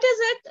 what is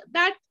it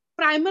that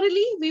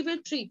primarily we will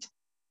treat?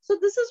 So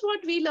this is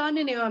what we learn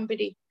in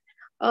AOMPT.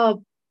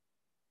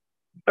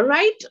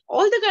 Right,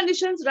 all the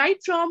conditions, right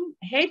from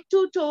head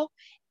to toe,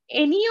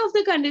 any of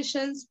the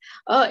conditions,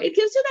 it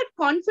gives you that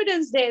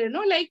confidence there, you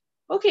know, like,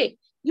 okay,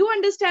 you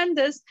understand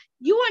this,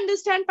 you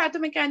understand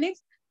pathomechanics,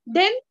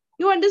 then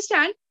you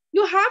understand,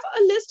 you have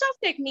a list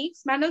of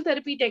techniques, manual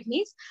therapy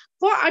techniques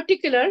for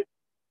articular,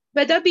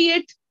 whether be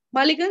it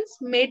Mulligan's,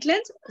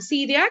 Maitland's,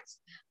 celiacs,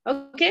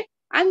 okay,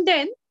 and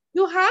then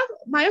you have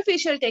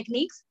myofascial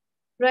techniques,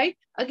 right?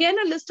 Again,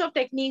 a list of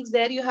techniques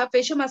there. You have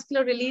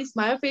fasciomuscular release,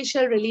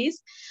 myofascial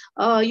release,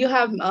 you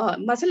have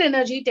muscle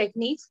energy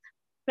techniques,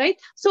 right?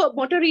 So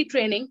motor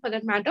retraining for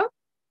that matter.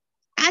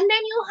 And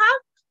then you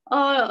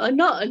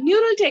have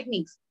neural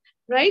techniques,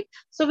 right?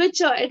 So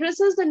which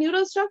addresses the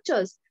neural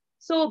structures.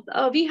 So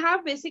we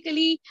have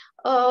basically,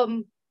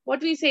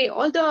 what we say,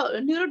 all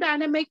the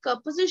neurodynamic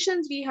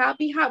positions we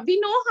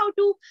know how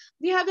to,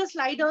 we have the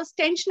sliders,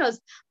 tensioners,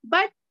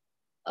 but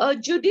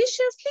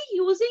judiciously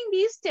using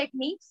these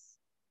techniques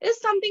is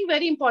something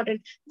very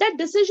important. That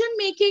decision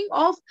making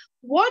of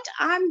what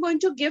I'm going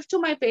to give to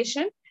my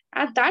patient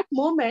at that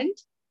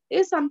moment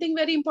is something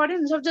very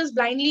important, instead of just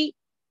blindly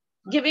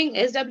giving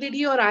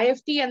SWD or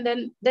IFT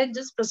and then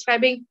just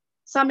prescribing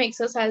some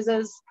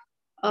exercises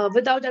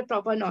without that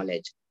proper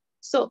knowledge.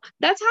 So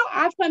that's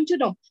how I've come to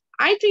know.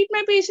 I treat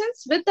my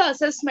patients with the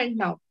assessment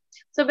now.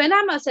 So when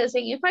I'm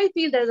assessing, if I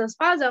feel there's a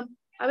spasm,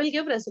 I will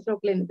give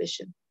reciprocal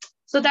inhibition.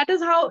 So that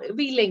is how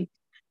we link,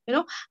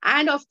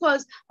 and of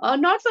course,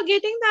 not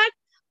forgetting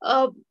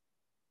that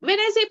when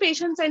I say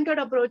patient-centered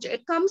approach,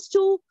 it comes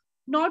to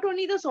not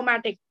only the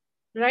somatic,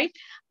 right?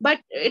 But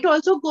it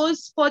also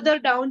goes further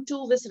down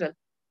to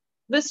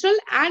visceral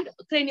and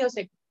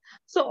craniosacral.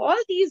 So all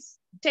these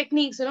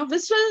techniques,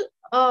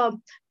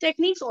 visceral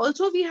techniques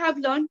also we have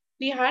learned.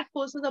 We had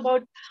courses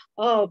about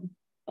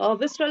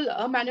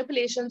visceral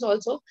manipulations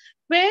also,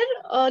 where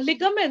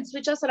ligaments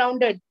which are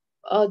surrounded,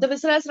 the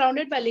viscera are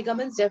surrounded by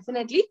ligaments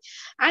definitely,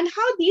 and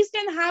how these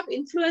can have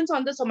influence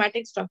on the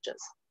somatic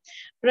structures,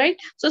 right?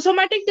 So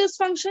somatic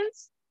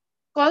dysfunctions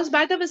caused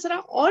by the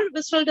viscera or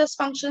visceral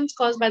dysfunctions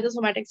caused by the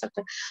somatic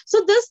structure.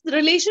 So this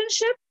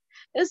relationship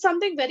is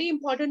something very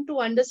important to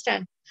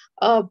understand,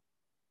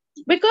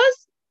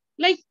 because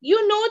like,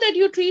 that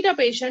you treat a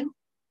patient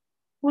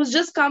who's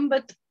just come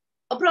with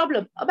a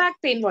problem, a back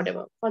pain,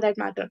 whatever, for that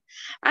matter.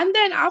 And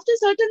then after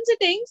certain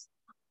sittings,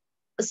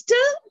 still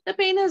the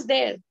pain is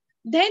there.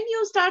 Then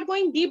you start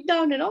going deep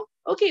down,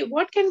 okay,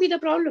 what can be the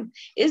problem?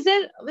 Is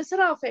there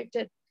viscera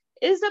affected?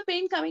 Is the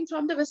pain coming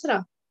from the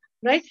viscera,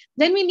 right?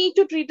 Then we need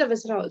to treat the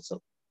viscera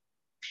also.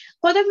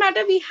 For that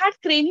matter, we had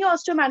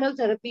cranio-osteomanual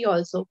therapy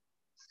also.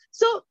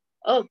 So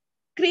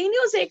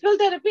craniosacral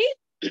therapy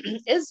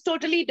is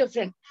totally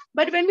different.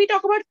 But when we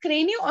talk about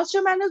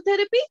cranio-osteomanual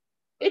therapy,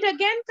 it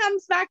again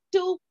comes back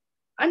to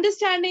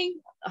understanding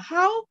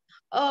how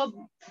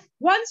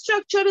one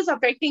structure is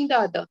affecting the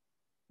other,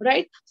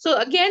 right? So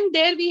again,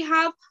 there we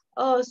have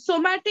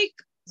somatic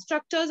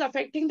structures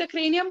affecting the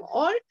cranium,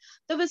 or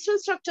the visceral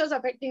structures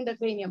affecting the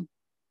cranium,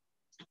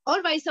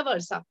 or vice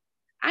versa.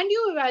 And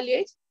you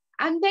evaluate,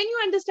 and then you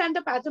understand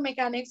the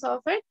pathomechanics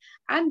of it,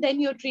 and then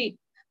you treat.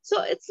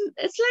 So it's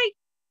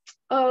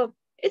like,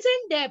 it's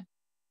in depth.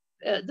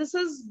 This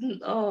is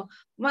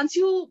once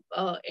you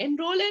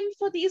enroll in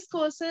for these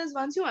courses,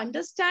 once you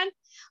understand,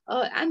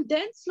 and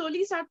then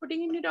slowly start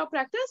putting into your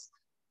practice,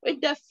 it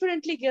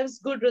definitely gives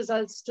good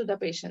results to the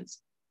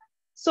patients.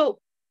 So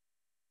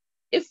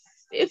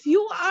if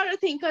you are a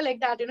thinker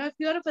like that, if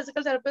you're a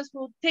physical therapist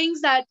who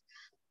thinks that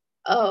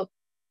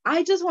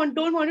I just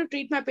don't want to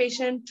treat my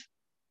patient,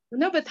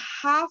 with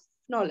half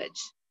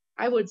knowledge,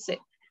 I would say.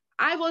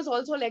 I was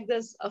also like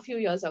this a few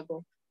years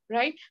ago,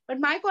 right? But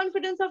my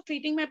confidence of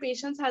treating my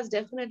patients has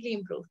definitely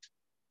improved.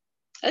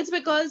 It's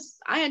because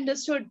I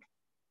understood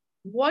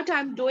what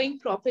I'm doing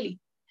properly,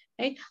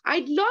 right? I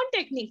learned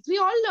techniques. We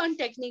all learn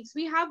techniques.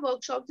 We have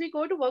workshops. We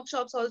go to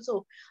workshops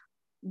also,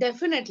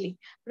 definitely,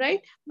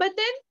 right? But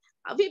then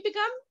we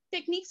become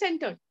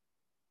technique-centered.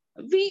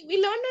 We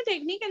learn the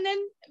technique, and then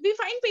we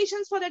find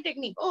patients for the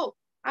technique. Oh,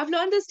 I've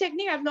learned this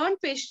technique. I've learned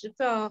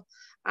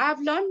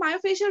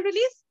myofascial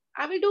release.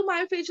 I will do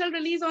myofascial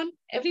release on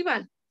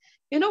everyone.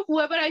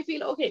 Whoever I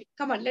feel, okay,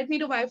 come on, let me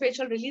do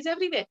myofascial release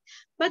everywhere.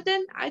 But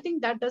then I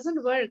think that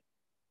doesn't work.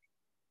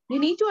 You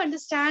need to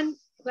understand,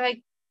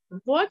 like,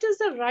 what is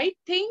the right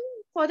thing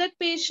for that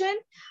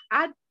patient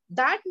at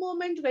that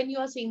moment when you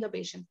are seeing the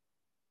patient.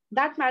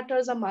 That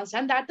matters a must.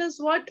 And that is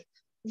what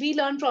we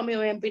learn from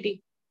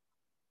AOMPT.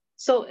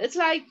 So it's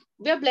like,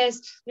 we're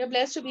blessed. We're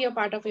blessed to be a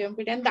part of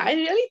AOMPT. And I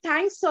really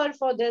thank Sir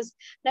for this,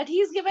 that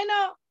he's given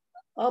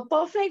a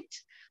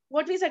perfect,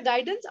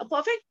 guidance, a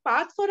perfect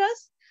path for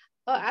us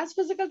as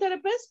physical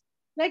therapists.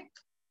 Like,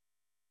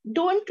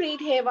 don't treat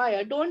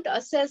haywire, don't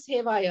assess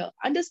haywire,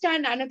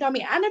 understand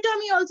anatomy.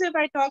 Anatomy also, if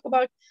I talk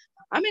about,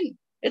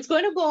 it's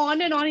going to go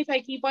on and on if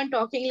I keep on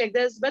talking like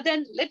this. But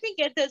then let me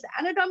get this.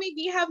 Anatomy,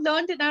 we have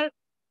learned in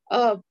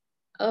our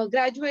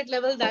graduate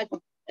level that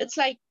it's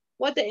like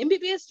what the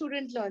MBBS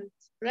student learns,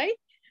 right?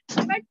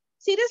 But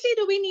seriously,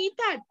 do we need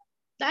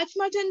that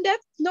much in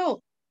depth?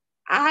 No.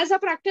 As a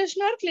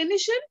practitioner,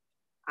 clinician,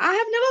 I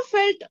have never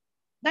felt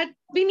that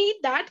we need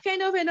that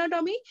kind of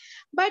anatomy,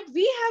 but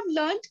we have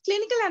learned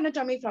clinical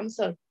anatomy from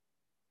Sir.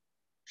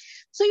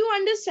 So you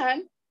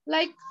understand,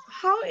 like,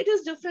 how it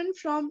is different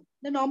from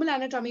the normal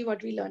anatomy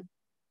what we learn,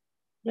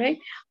 right?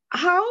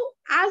 How,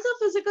 as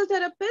a physical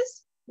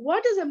therapist,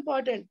 what is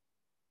important?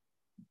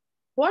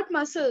 What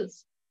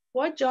muscles?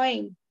 What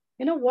joint?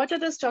 What are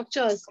the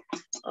structures?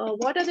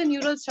 What are the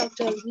neural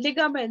structures,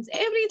 ligaments,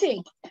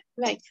 everything,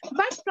 right?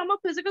 But from a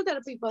physical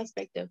therapy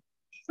perspective,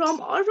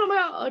 from a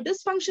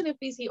dysfunction if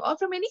we see, or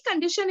from any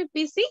condition if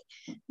we see,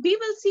 we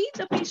will see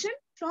the patient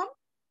from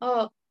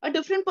a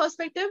different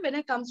perspective when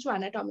it comes to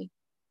anatomy.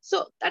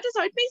 So that is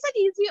how it makes it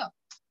easier.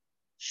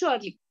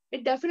 Surely,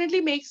 it definitely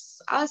makes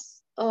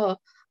us when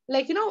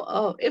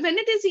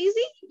it is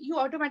easy, you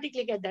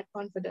automatically get that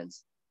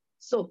confidence.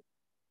 So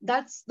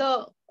that's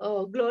the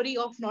glory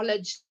of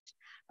knowledge,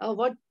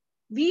 what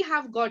we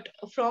have got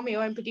from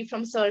AOMPT,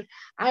 from Sir.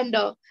 And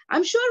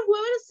I'm sure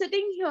whoever is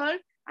sitting here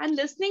and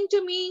listening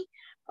to me,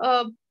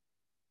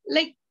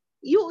 like,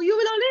 you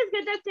will always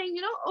get that thing,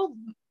 oh,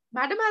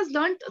 madam has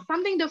learned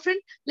something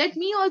different. Let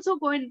me also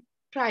go and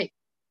try.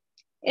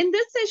 In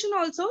this session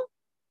also,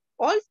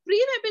 all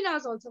free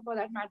webinars also for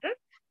that matter,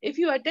 if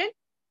you attend,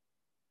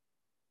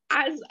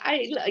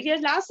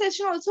 last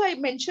session also I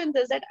mentioned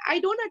this, that I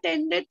don't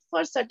attend it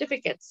for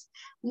certificates,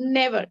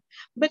 never,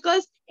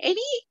 because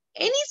any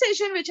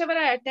session whichever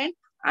I attend,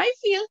 I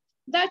feel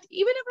that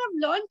even if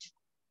I've learned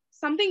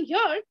something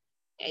here,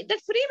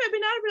 that free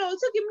webinar will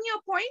also give me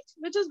a point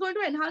which is going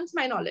to enhance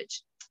my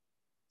knowledge.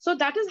 So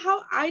that is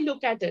how I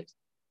look at it.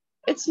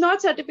 It's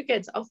not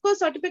certificates. Of course,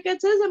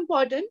 certificates is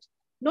important,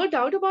 no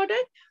doubt about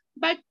it.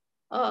 But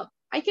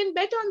I can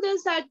bet on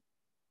this that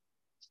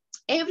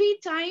every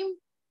time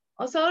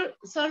sir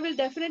will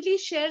definitely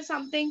share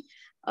something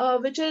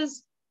which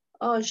is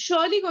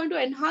surely going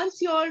to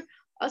enhance your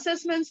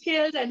assessment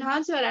skills,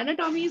 enhance your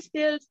anatomy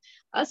skills,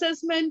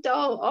 assessment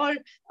or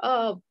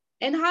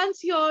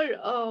enhance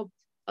your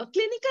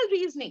clinical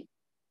reasoning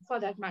for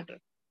that matter.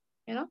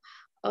 You know,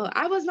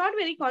 I was not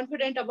very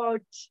confident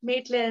about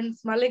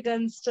Maitland's,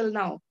 Mulligan's till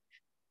now.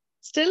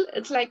 Still,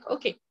 it's like,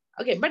 okay,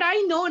 but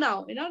I know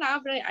now, now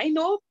I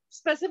know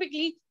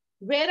specifically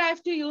where I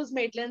have to use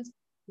Maitland's,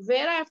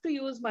 where I have to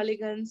use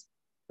Mulligan's,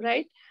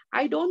 right?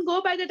 I don't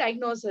go by the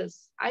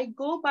diagnosis. I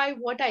go by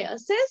what I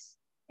assess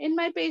in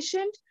my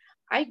patient.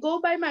 I go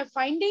by my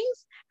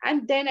findings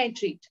and then I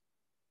treat.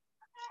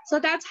 So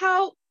that's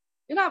how,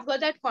 I've got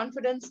that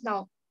confidence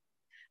now.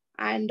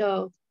 And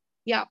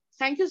yeah,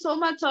 thank you so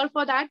much, sir,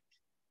 for that.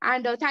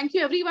 And thank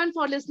you everyone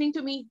for listening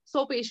to me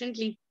so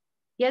patiently.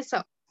 Yes,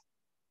 sir.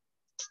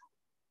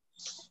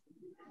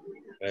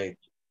 Right.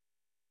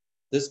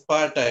 This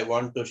part I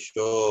want to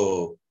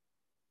show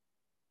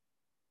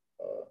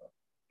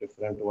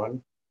different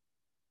one.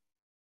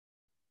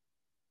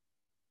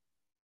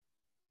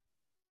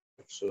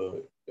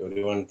 So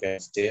everyone can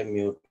stay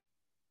mute.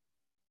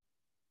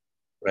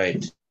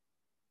 Right.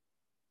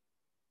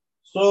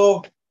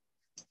 So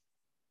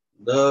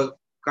the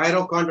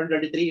CHIROCON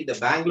 2023, the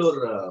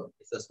Bangalore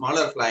is a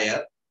smaller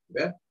flyer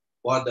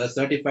for the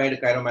Certified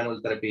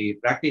Chiromanual Therapy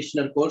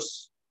Practitioner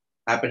course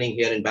happening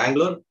here in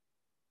Bangalore,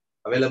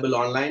 available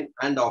online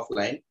and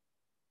offline.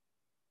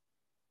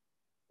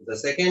 The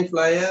second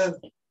flyer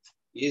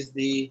is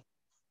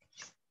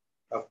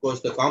of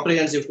course, the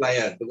comprehensive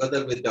flyer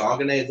together with the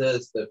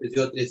organizers, the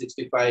PHYSIO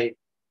 365,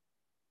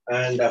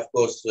 and of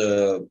course,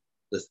 the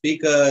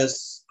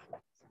speakers.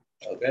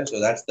 Okay, so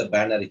that's the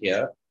banner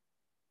here.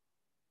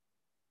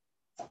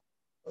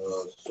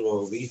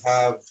 So we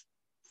have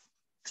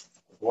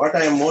what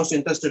I am most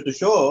interested to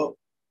show.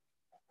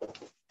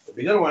 The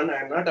bigger one,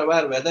 I'm not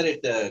aware whether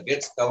it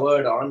gets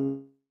covered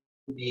on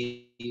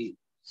the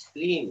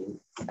screen.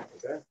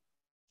 Okay.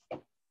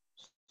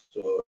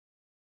 So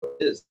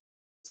it is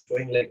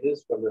showing like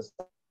this from the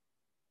start.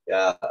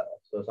 Yeah,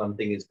 so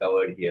something is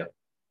covered here.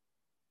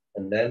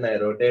 And then I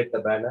rotate the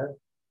banner.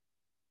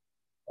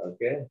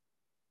 Okay.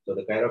 So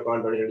the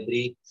CHIROCON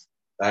 2023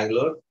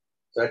 Bangalore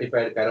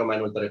Certified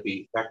Chiromanual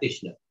Therapy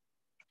Practitioner.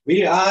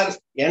 We are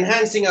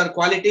enhancing our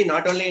quality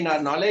not only in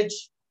our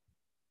knowledge,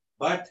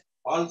 but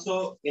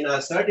also in our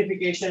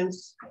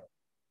certifications.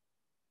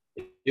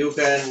 You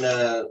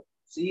can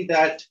see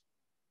that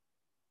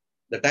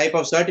the type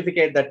of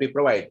certificate that we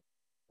provide.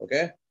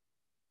 Okay.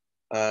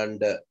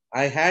 And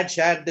I had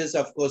shared this,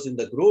 of course, in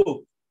the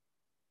group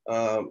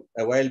a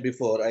while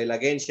before. I'll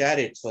again share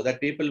it so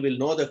that people will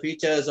know the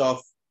features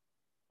of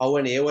how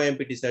an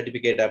AOMPT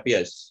certificate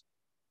appears.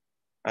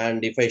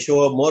 And if I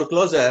show more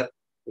closer,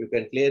 you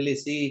can clearly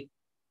see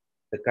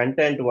the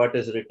content, what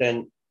is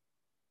written,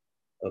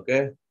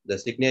 okay? The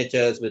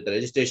signatures with the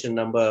registration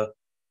number.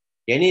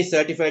 Any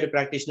certified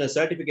practitioner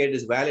certificate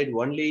is valid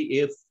only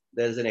if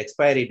there is an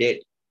expiry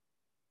date.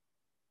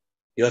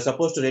 You are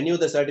supposed to renew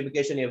the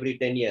certification every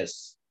 10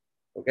 years,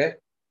 okay?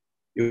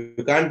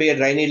 You can't be a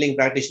dry needling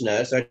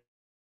practitioner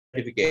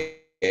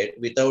certificate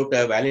without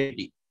a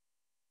validity.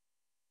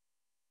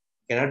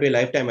 It cannot be a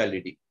lifetime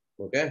validity,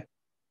 okay?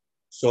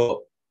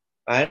 So,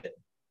 and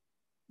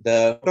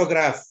the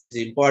photograph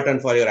is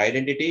important for your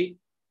identity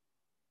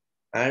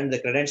and the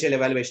credential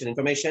evaluation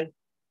information,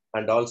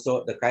 and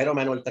also the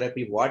chiromanual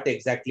therapy, what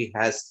exactly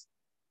has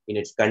in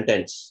its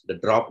contents, the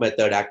drop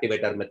method,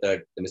 activator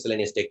method, the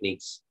miscellaneous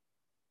techniques,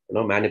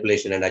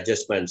 manipulation and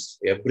adjustments,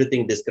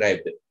 everything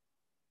described.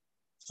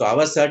 So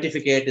our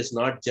certificate is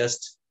not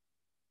just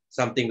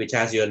something which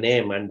has your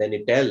name and then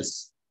it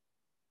tells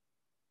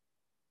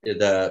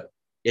the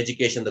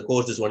education, the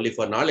course is only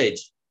for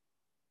knowledge,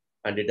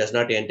 and it does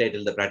not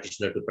entitle the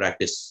practitioner to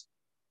practice.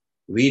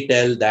 We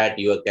tell that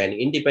you can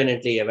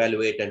independently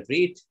evaluate and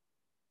treat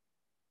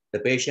the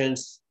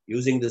patients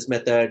using this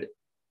method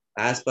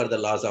as per the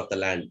laws of the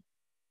land.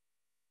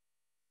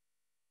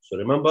 So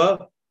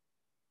remember,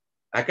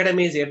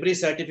 academies, every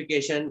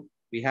certification,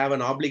 we have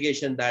an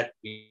obligation that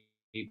we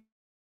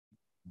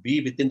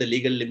be within the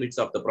legal limits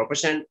of the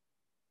profession.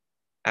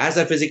 As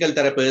a physical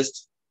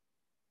therapist,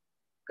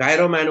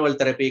 chiromanual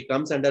therapy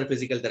comes under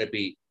physical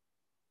therapy.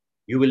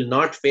 You will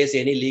not face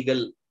any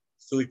legal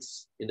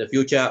suits in the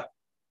future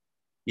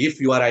if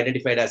you are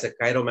identified as a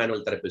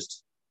chiromanual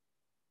therapist.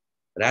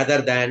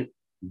 Rather than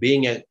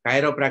being a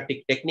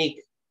chiropractic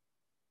technique,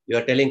 you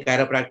are telling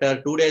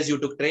chiropractor, 2 days you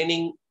took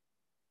training,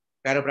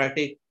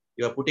 chiropractic,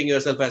 you are putting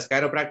yourself as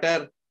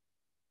chiropractor.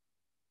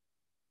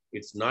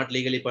 It's not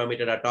legally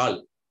permitted at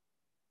all.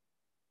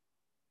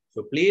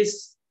 So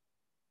please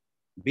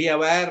be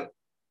aware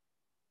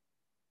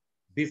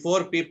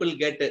before people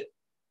get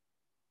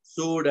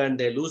sued and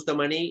they lose the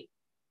money.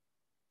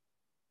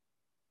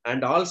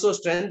 And also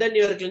strengthen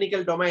your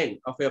clinical domain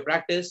of your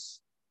practice.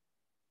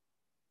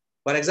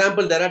 For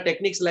example, there are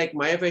techniques like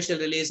myofascial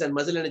release and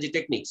muscle energy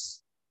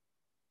techniques.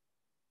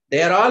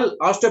 They are all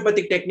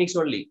osteopathic techniques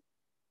only.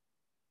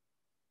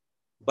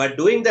 But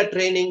doing the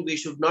training, we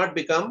should not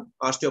become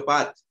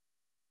osteopath.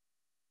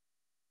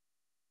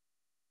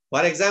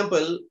 For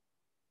example,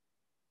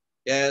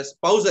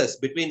 spouses,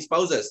 between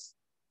spouses,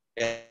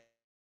 a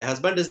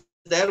husband is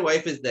there,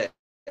 wife is there.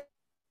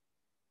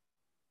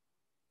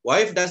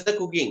 Wife does the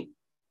cooking.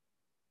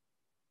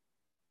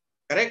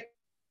 Correct?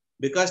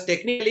 Because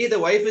technically the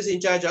wife is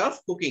in charge of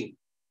cooking.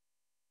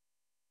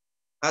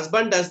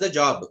 Husband does the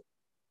job.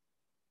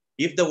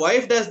 If the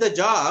wife does the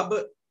job,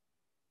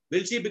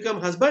 will she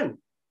become husband?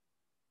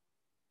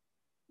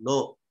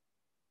 No.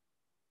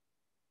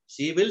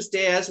 She will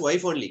stay as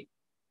wife only.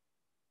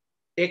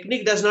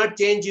 Technique does not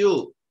change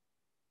you.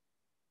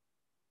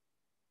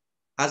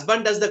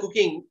 Husband does the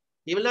cooking,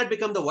 he will not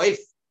become the wife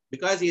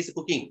because he is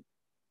cooking.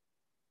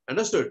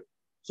 Understood?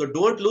 So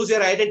don't lose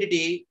your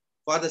identity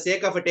for the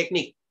sake of a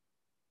technique.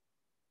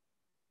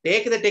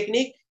 Take the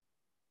technique,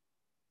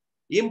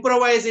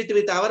 improvise it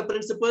with our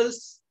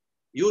principles,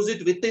 use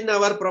it within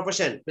our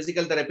profession,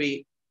 physical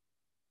therapy,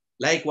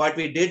 like what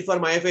we did for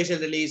myofascial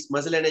release,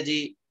 muscle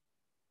energy,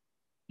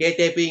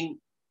 K-taping,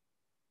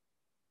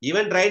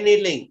 even dry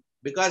needling,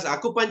 because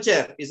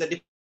acupuncture is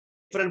a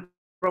different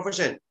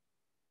profession.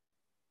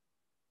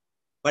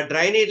 But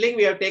dry needling,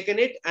 we have taken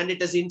it and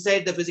it is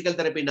inside the physical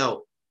therapy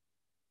now.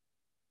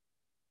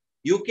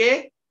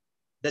 UK,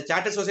 the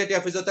Chartered Society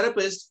of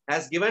Physiotherapists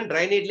has given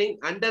dry needling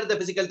under the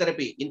physical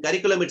therapy in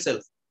curriculum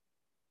itself.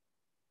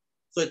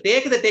 So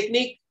take the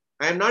technique.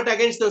 I am not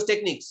against those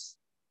techniques.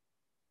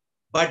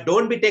 But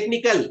don't be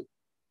technical,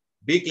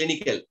 be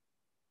clinical.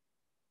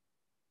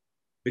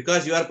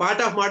 Because you are part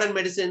of modern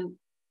medicine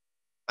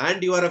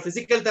and you are a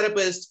physical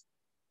therapist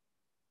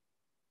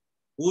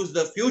who's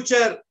the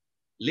future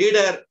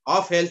leader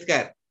of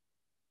healthcare.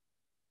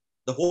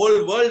 The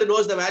whole world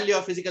knows the value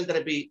of physical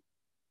therapy.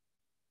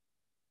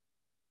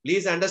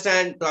 Please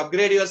understand to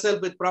upgrade yourself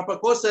with proper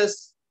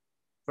courses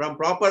from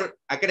proper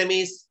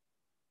academies.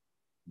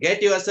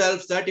 Get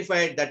yourself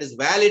certified that is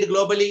valid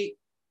globally.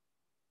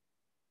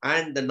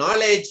 And the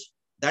knowledge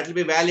that will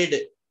be valid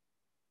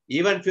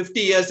even 50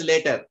 years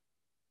later.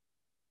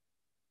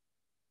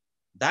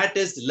 That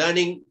is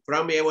learning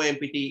from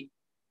AOMPT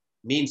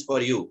means for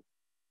you.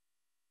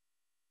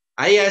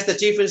 I, as the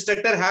chief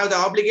instructor, have the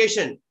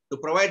obligation to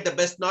provide the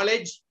best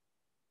knowledge,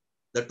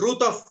 the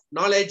truth of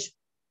knowledge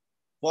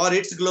for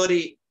its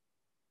glory.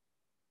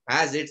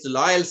 As its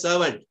loyal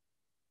servant,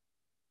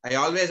 I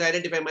always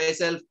identify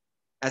myself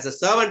as a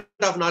servant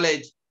of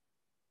knowledge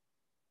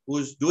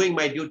who's doing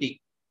my duty.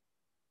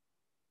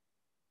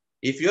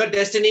 If your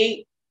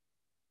destiny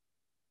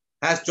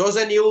has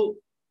chosen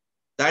you,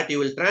 that you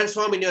will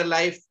transform in your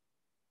life,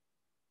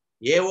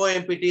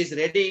 AOMPT is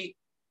ready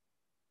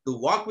to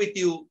walk with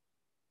you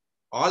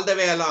all the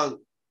way along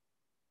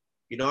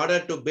in order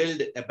to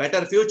build a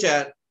better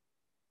future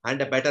and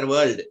a better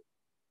world.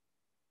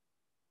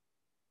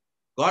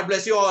 God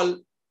bless you all.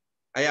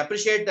 I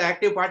appreciate the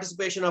active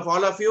participation of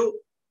all of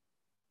you.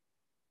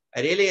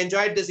 I really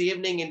enjoyed this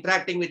evening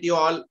interacting with you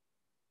all,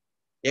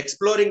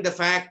 exploring the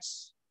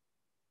facts,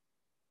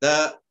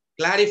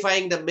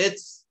 clarifying the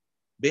myths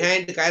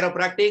behind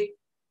chiropractic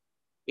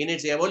in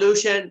its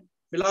evolution,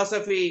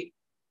 philosophy,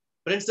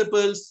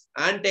 principles,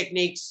 and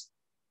techniques,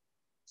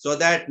 so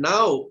that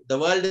now the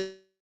world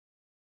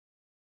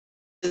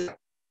is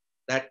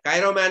that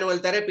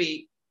chiromanual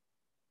therapy,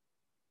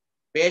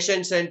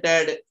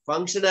 patient-centered,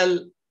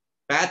 functional,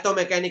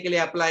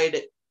 pathomechanically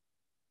applied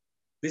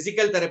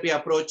physical therapy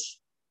approach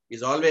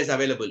is always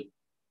available.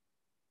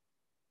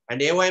 And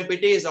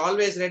AOMPT is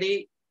always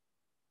ready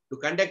to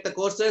conduct the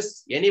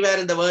courses anywhere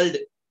in the world.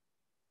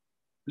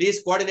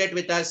 Please coordinate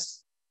with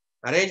us,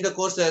 arrange the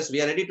courses.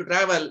 We are ready to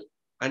travel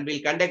and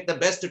we'll conduct the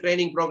best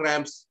training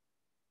programs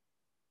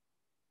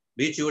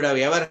which you would have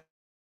ever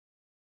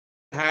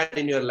had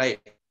in your life.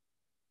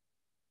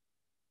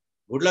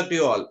 Good luck to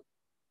you all.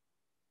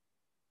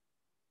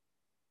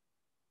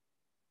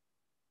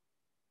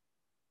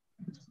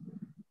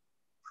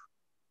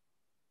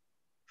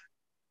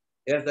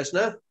 Yes,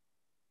 Dashna.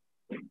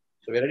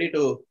 So we're ready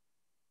to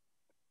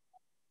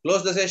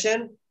close the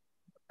session.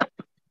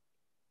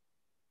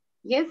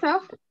 Yes, sir.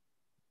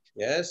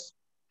 Yes.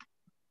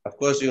 Of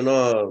course, you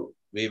know,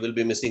 we will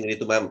be missing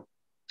Ritu ma'am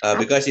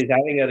because she's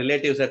having her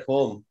relatives at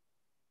home.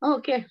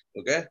 Okay.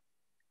 Okay.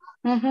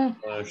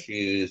 Mm-hmm.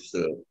 She is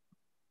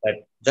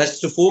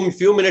just a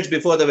few minutes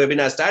before the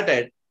webinar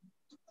started,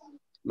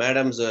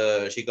 madam's,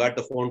 she got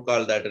the phone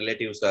call that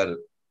relatives are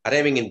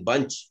arriving in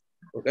bunch.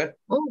 Okay.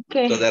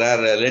 Okay. So there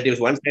are relatives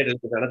one side and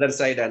another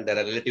side, and there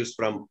are relatives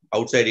from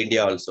outside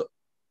India also.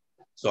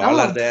 So all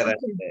are there. Okay.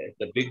 And,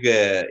 the big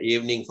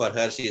evening for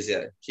her.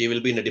 She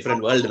will be in a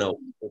different world now.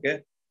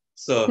 Okay.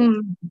 So,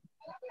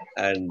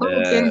 and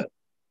Okay.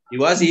 he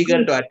was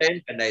eager to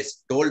attend, and I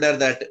told her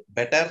that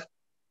better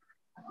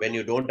when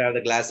you don't have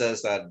the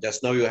glasses, or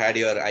just now you had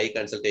your eye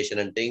consultation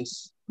and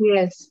things.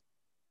 Yes.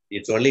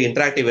 It's only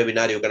interactive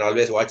webinar. You can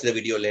always watch the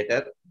video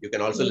later. You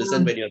can also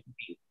listen when you're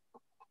speaking.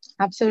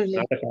 Absolutely.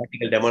 It's not a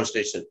practical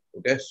demonstration.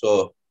 Okay,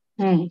 so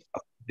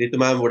Ritu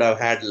ma'am would have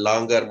had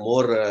longer,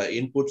 more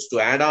inputs to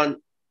add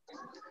on.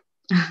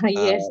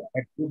 Yes.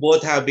 But you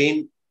both have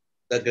been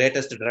the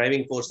greatest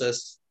driving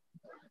forces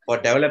for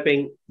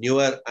developing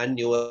newer and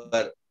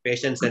newer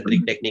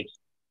patient-centric techniques.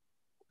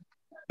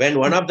 When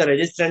one of the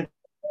registrants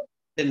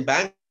in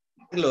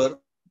Bangalore,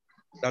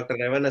 Dr.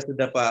 Ravana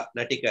Siddhappa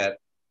Natikar,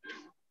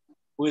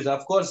 who is,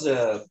 of course,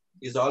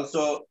 is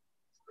also,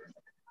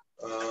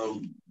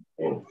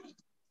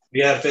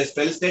 we are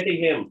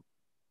felicitating him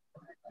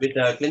with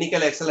a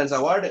Clinical Excellence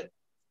Award,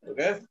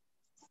 okay,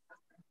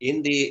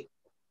 in the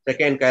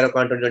second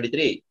CHIROCON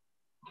 2023,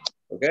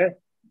 okay?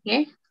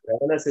 Okay.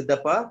 Ravana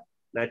Siddhappa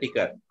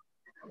Natikar,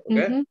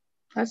 okay?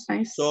 That's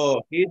nice.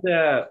 So he's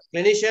a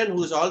clinician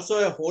who's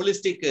also a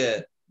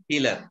holistic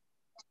healer.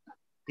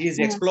 He's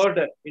explored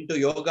into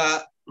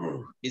yoga.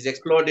 He's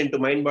explored into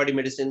mind-body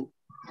medicine.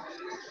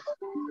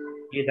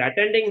 He's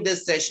attending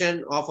this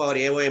session of our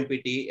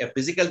AOMPT, a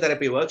physical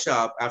therapy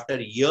workshop,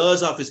 after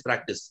years of his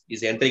practice.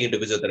 He's entering into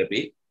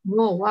physiotherapy.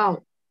 Oh,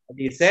 wow.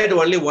 He said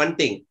only one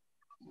thing.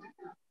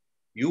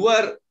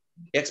 Your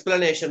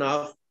explanation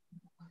of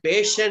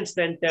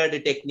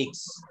patient-centered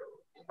techniques.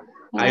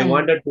 I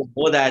wanted to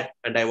know that,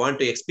 and I want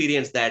to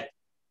experience that,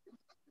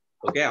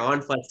 okay,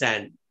 on first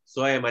hand.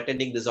 So I am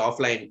attending this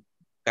offline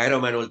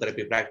chiromanual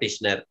therapy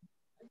practitioner,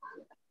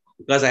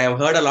 because I have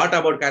heard a lot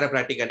about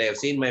chiropractic and I have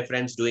seen my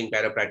friends doing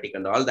chiropractic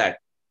and all that.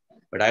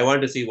 But I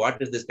want to see what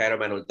is this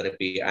chiromanual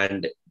therapy.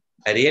 And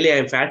I really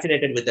am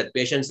fascinated with that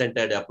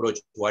patient-centered approach,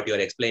 what you are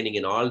explaining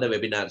in all the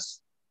webinars.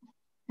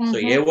 So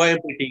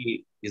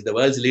AOMPT is the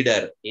world's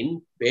leader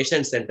in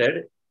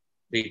patient-centered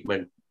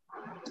treatment.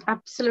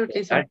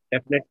 Absolutely, sir.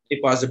 That's definitely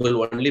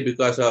possible only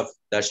because of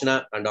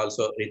Darshana and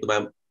also Ritu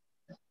ma'am.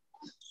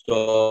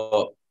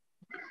 So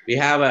we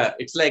have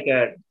it's like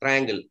a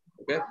triangle,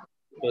 okay?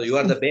 So you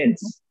are the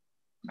base.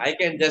 I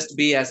can just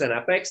be as an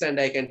apex and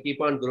I can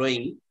keep on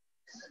growing,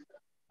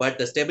 but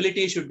the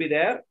stability should be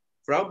there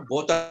from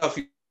both of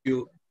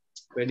you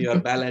when you are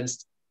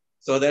balanced,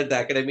 so that the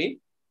academy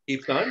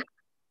keeps on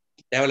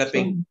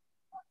developing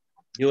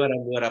newer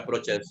and newer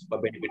approaches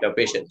for benefit of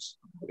patients.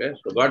 Okay,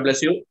 so God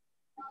bless you,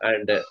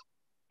 and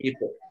keep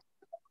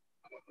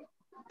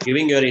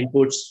giving your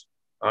inputs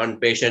on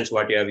patients,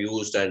 what you have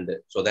used, and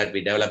so that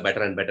we develop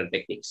better and better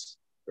techniques,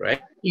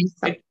 right? Yes,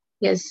 sir.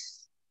 Yes.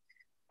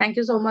 Thank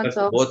you so much,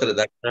 sir. Both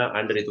Darshana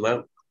and Ritu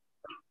ma'am,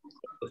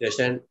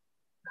 session.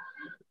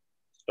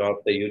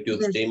 Stop the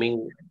YouTube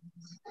streaming.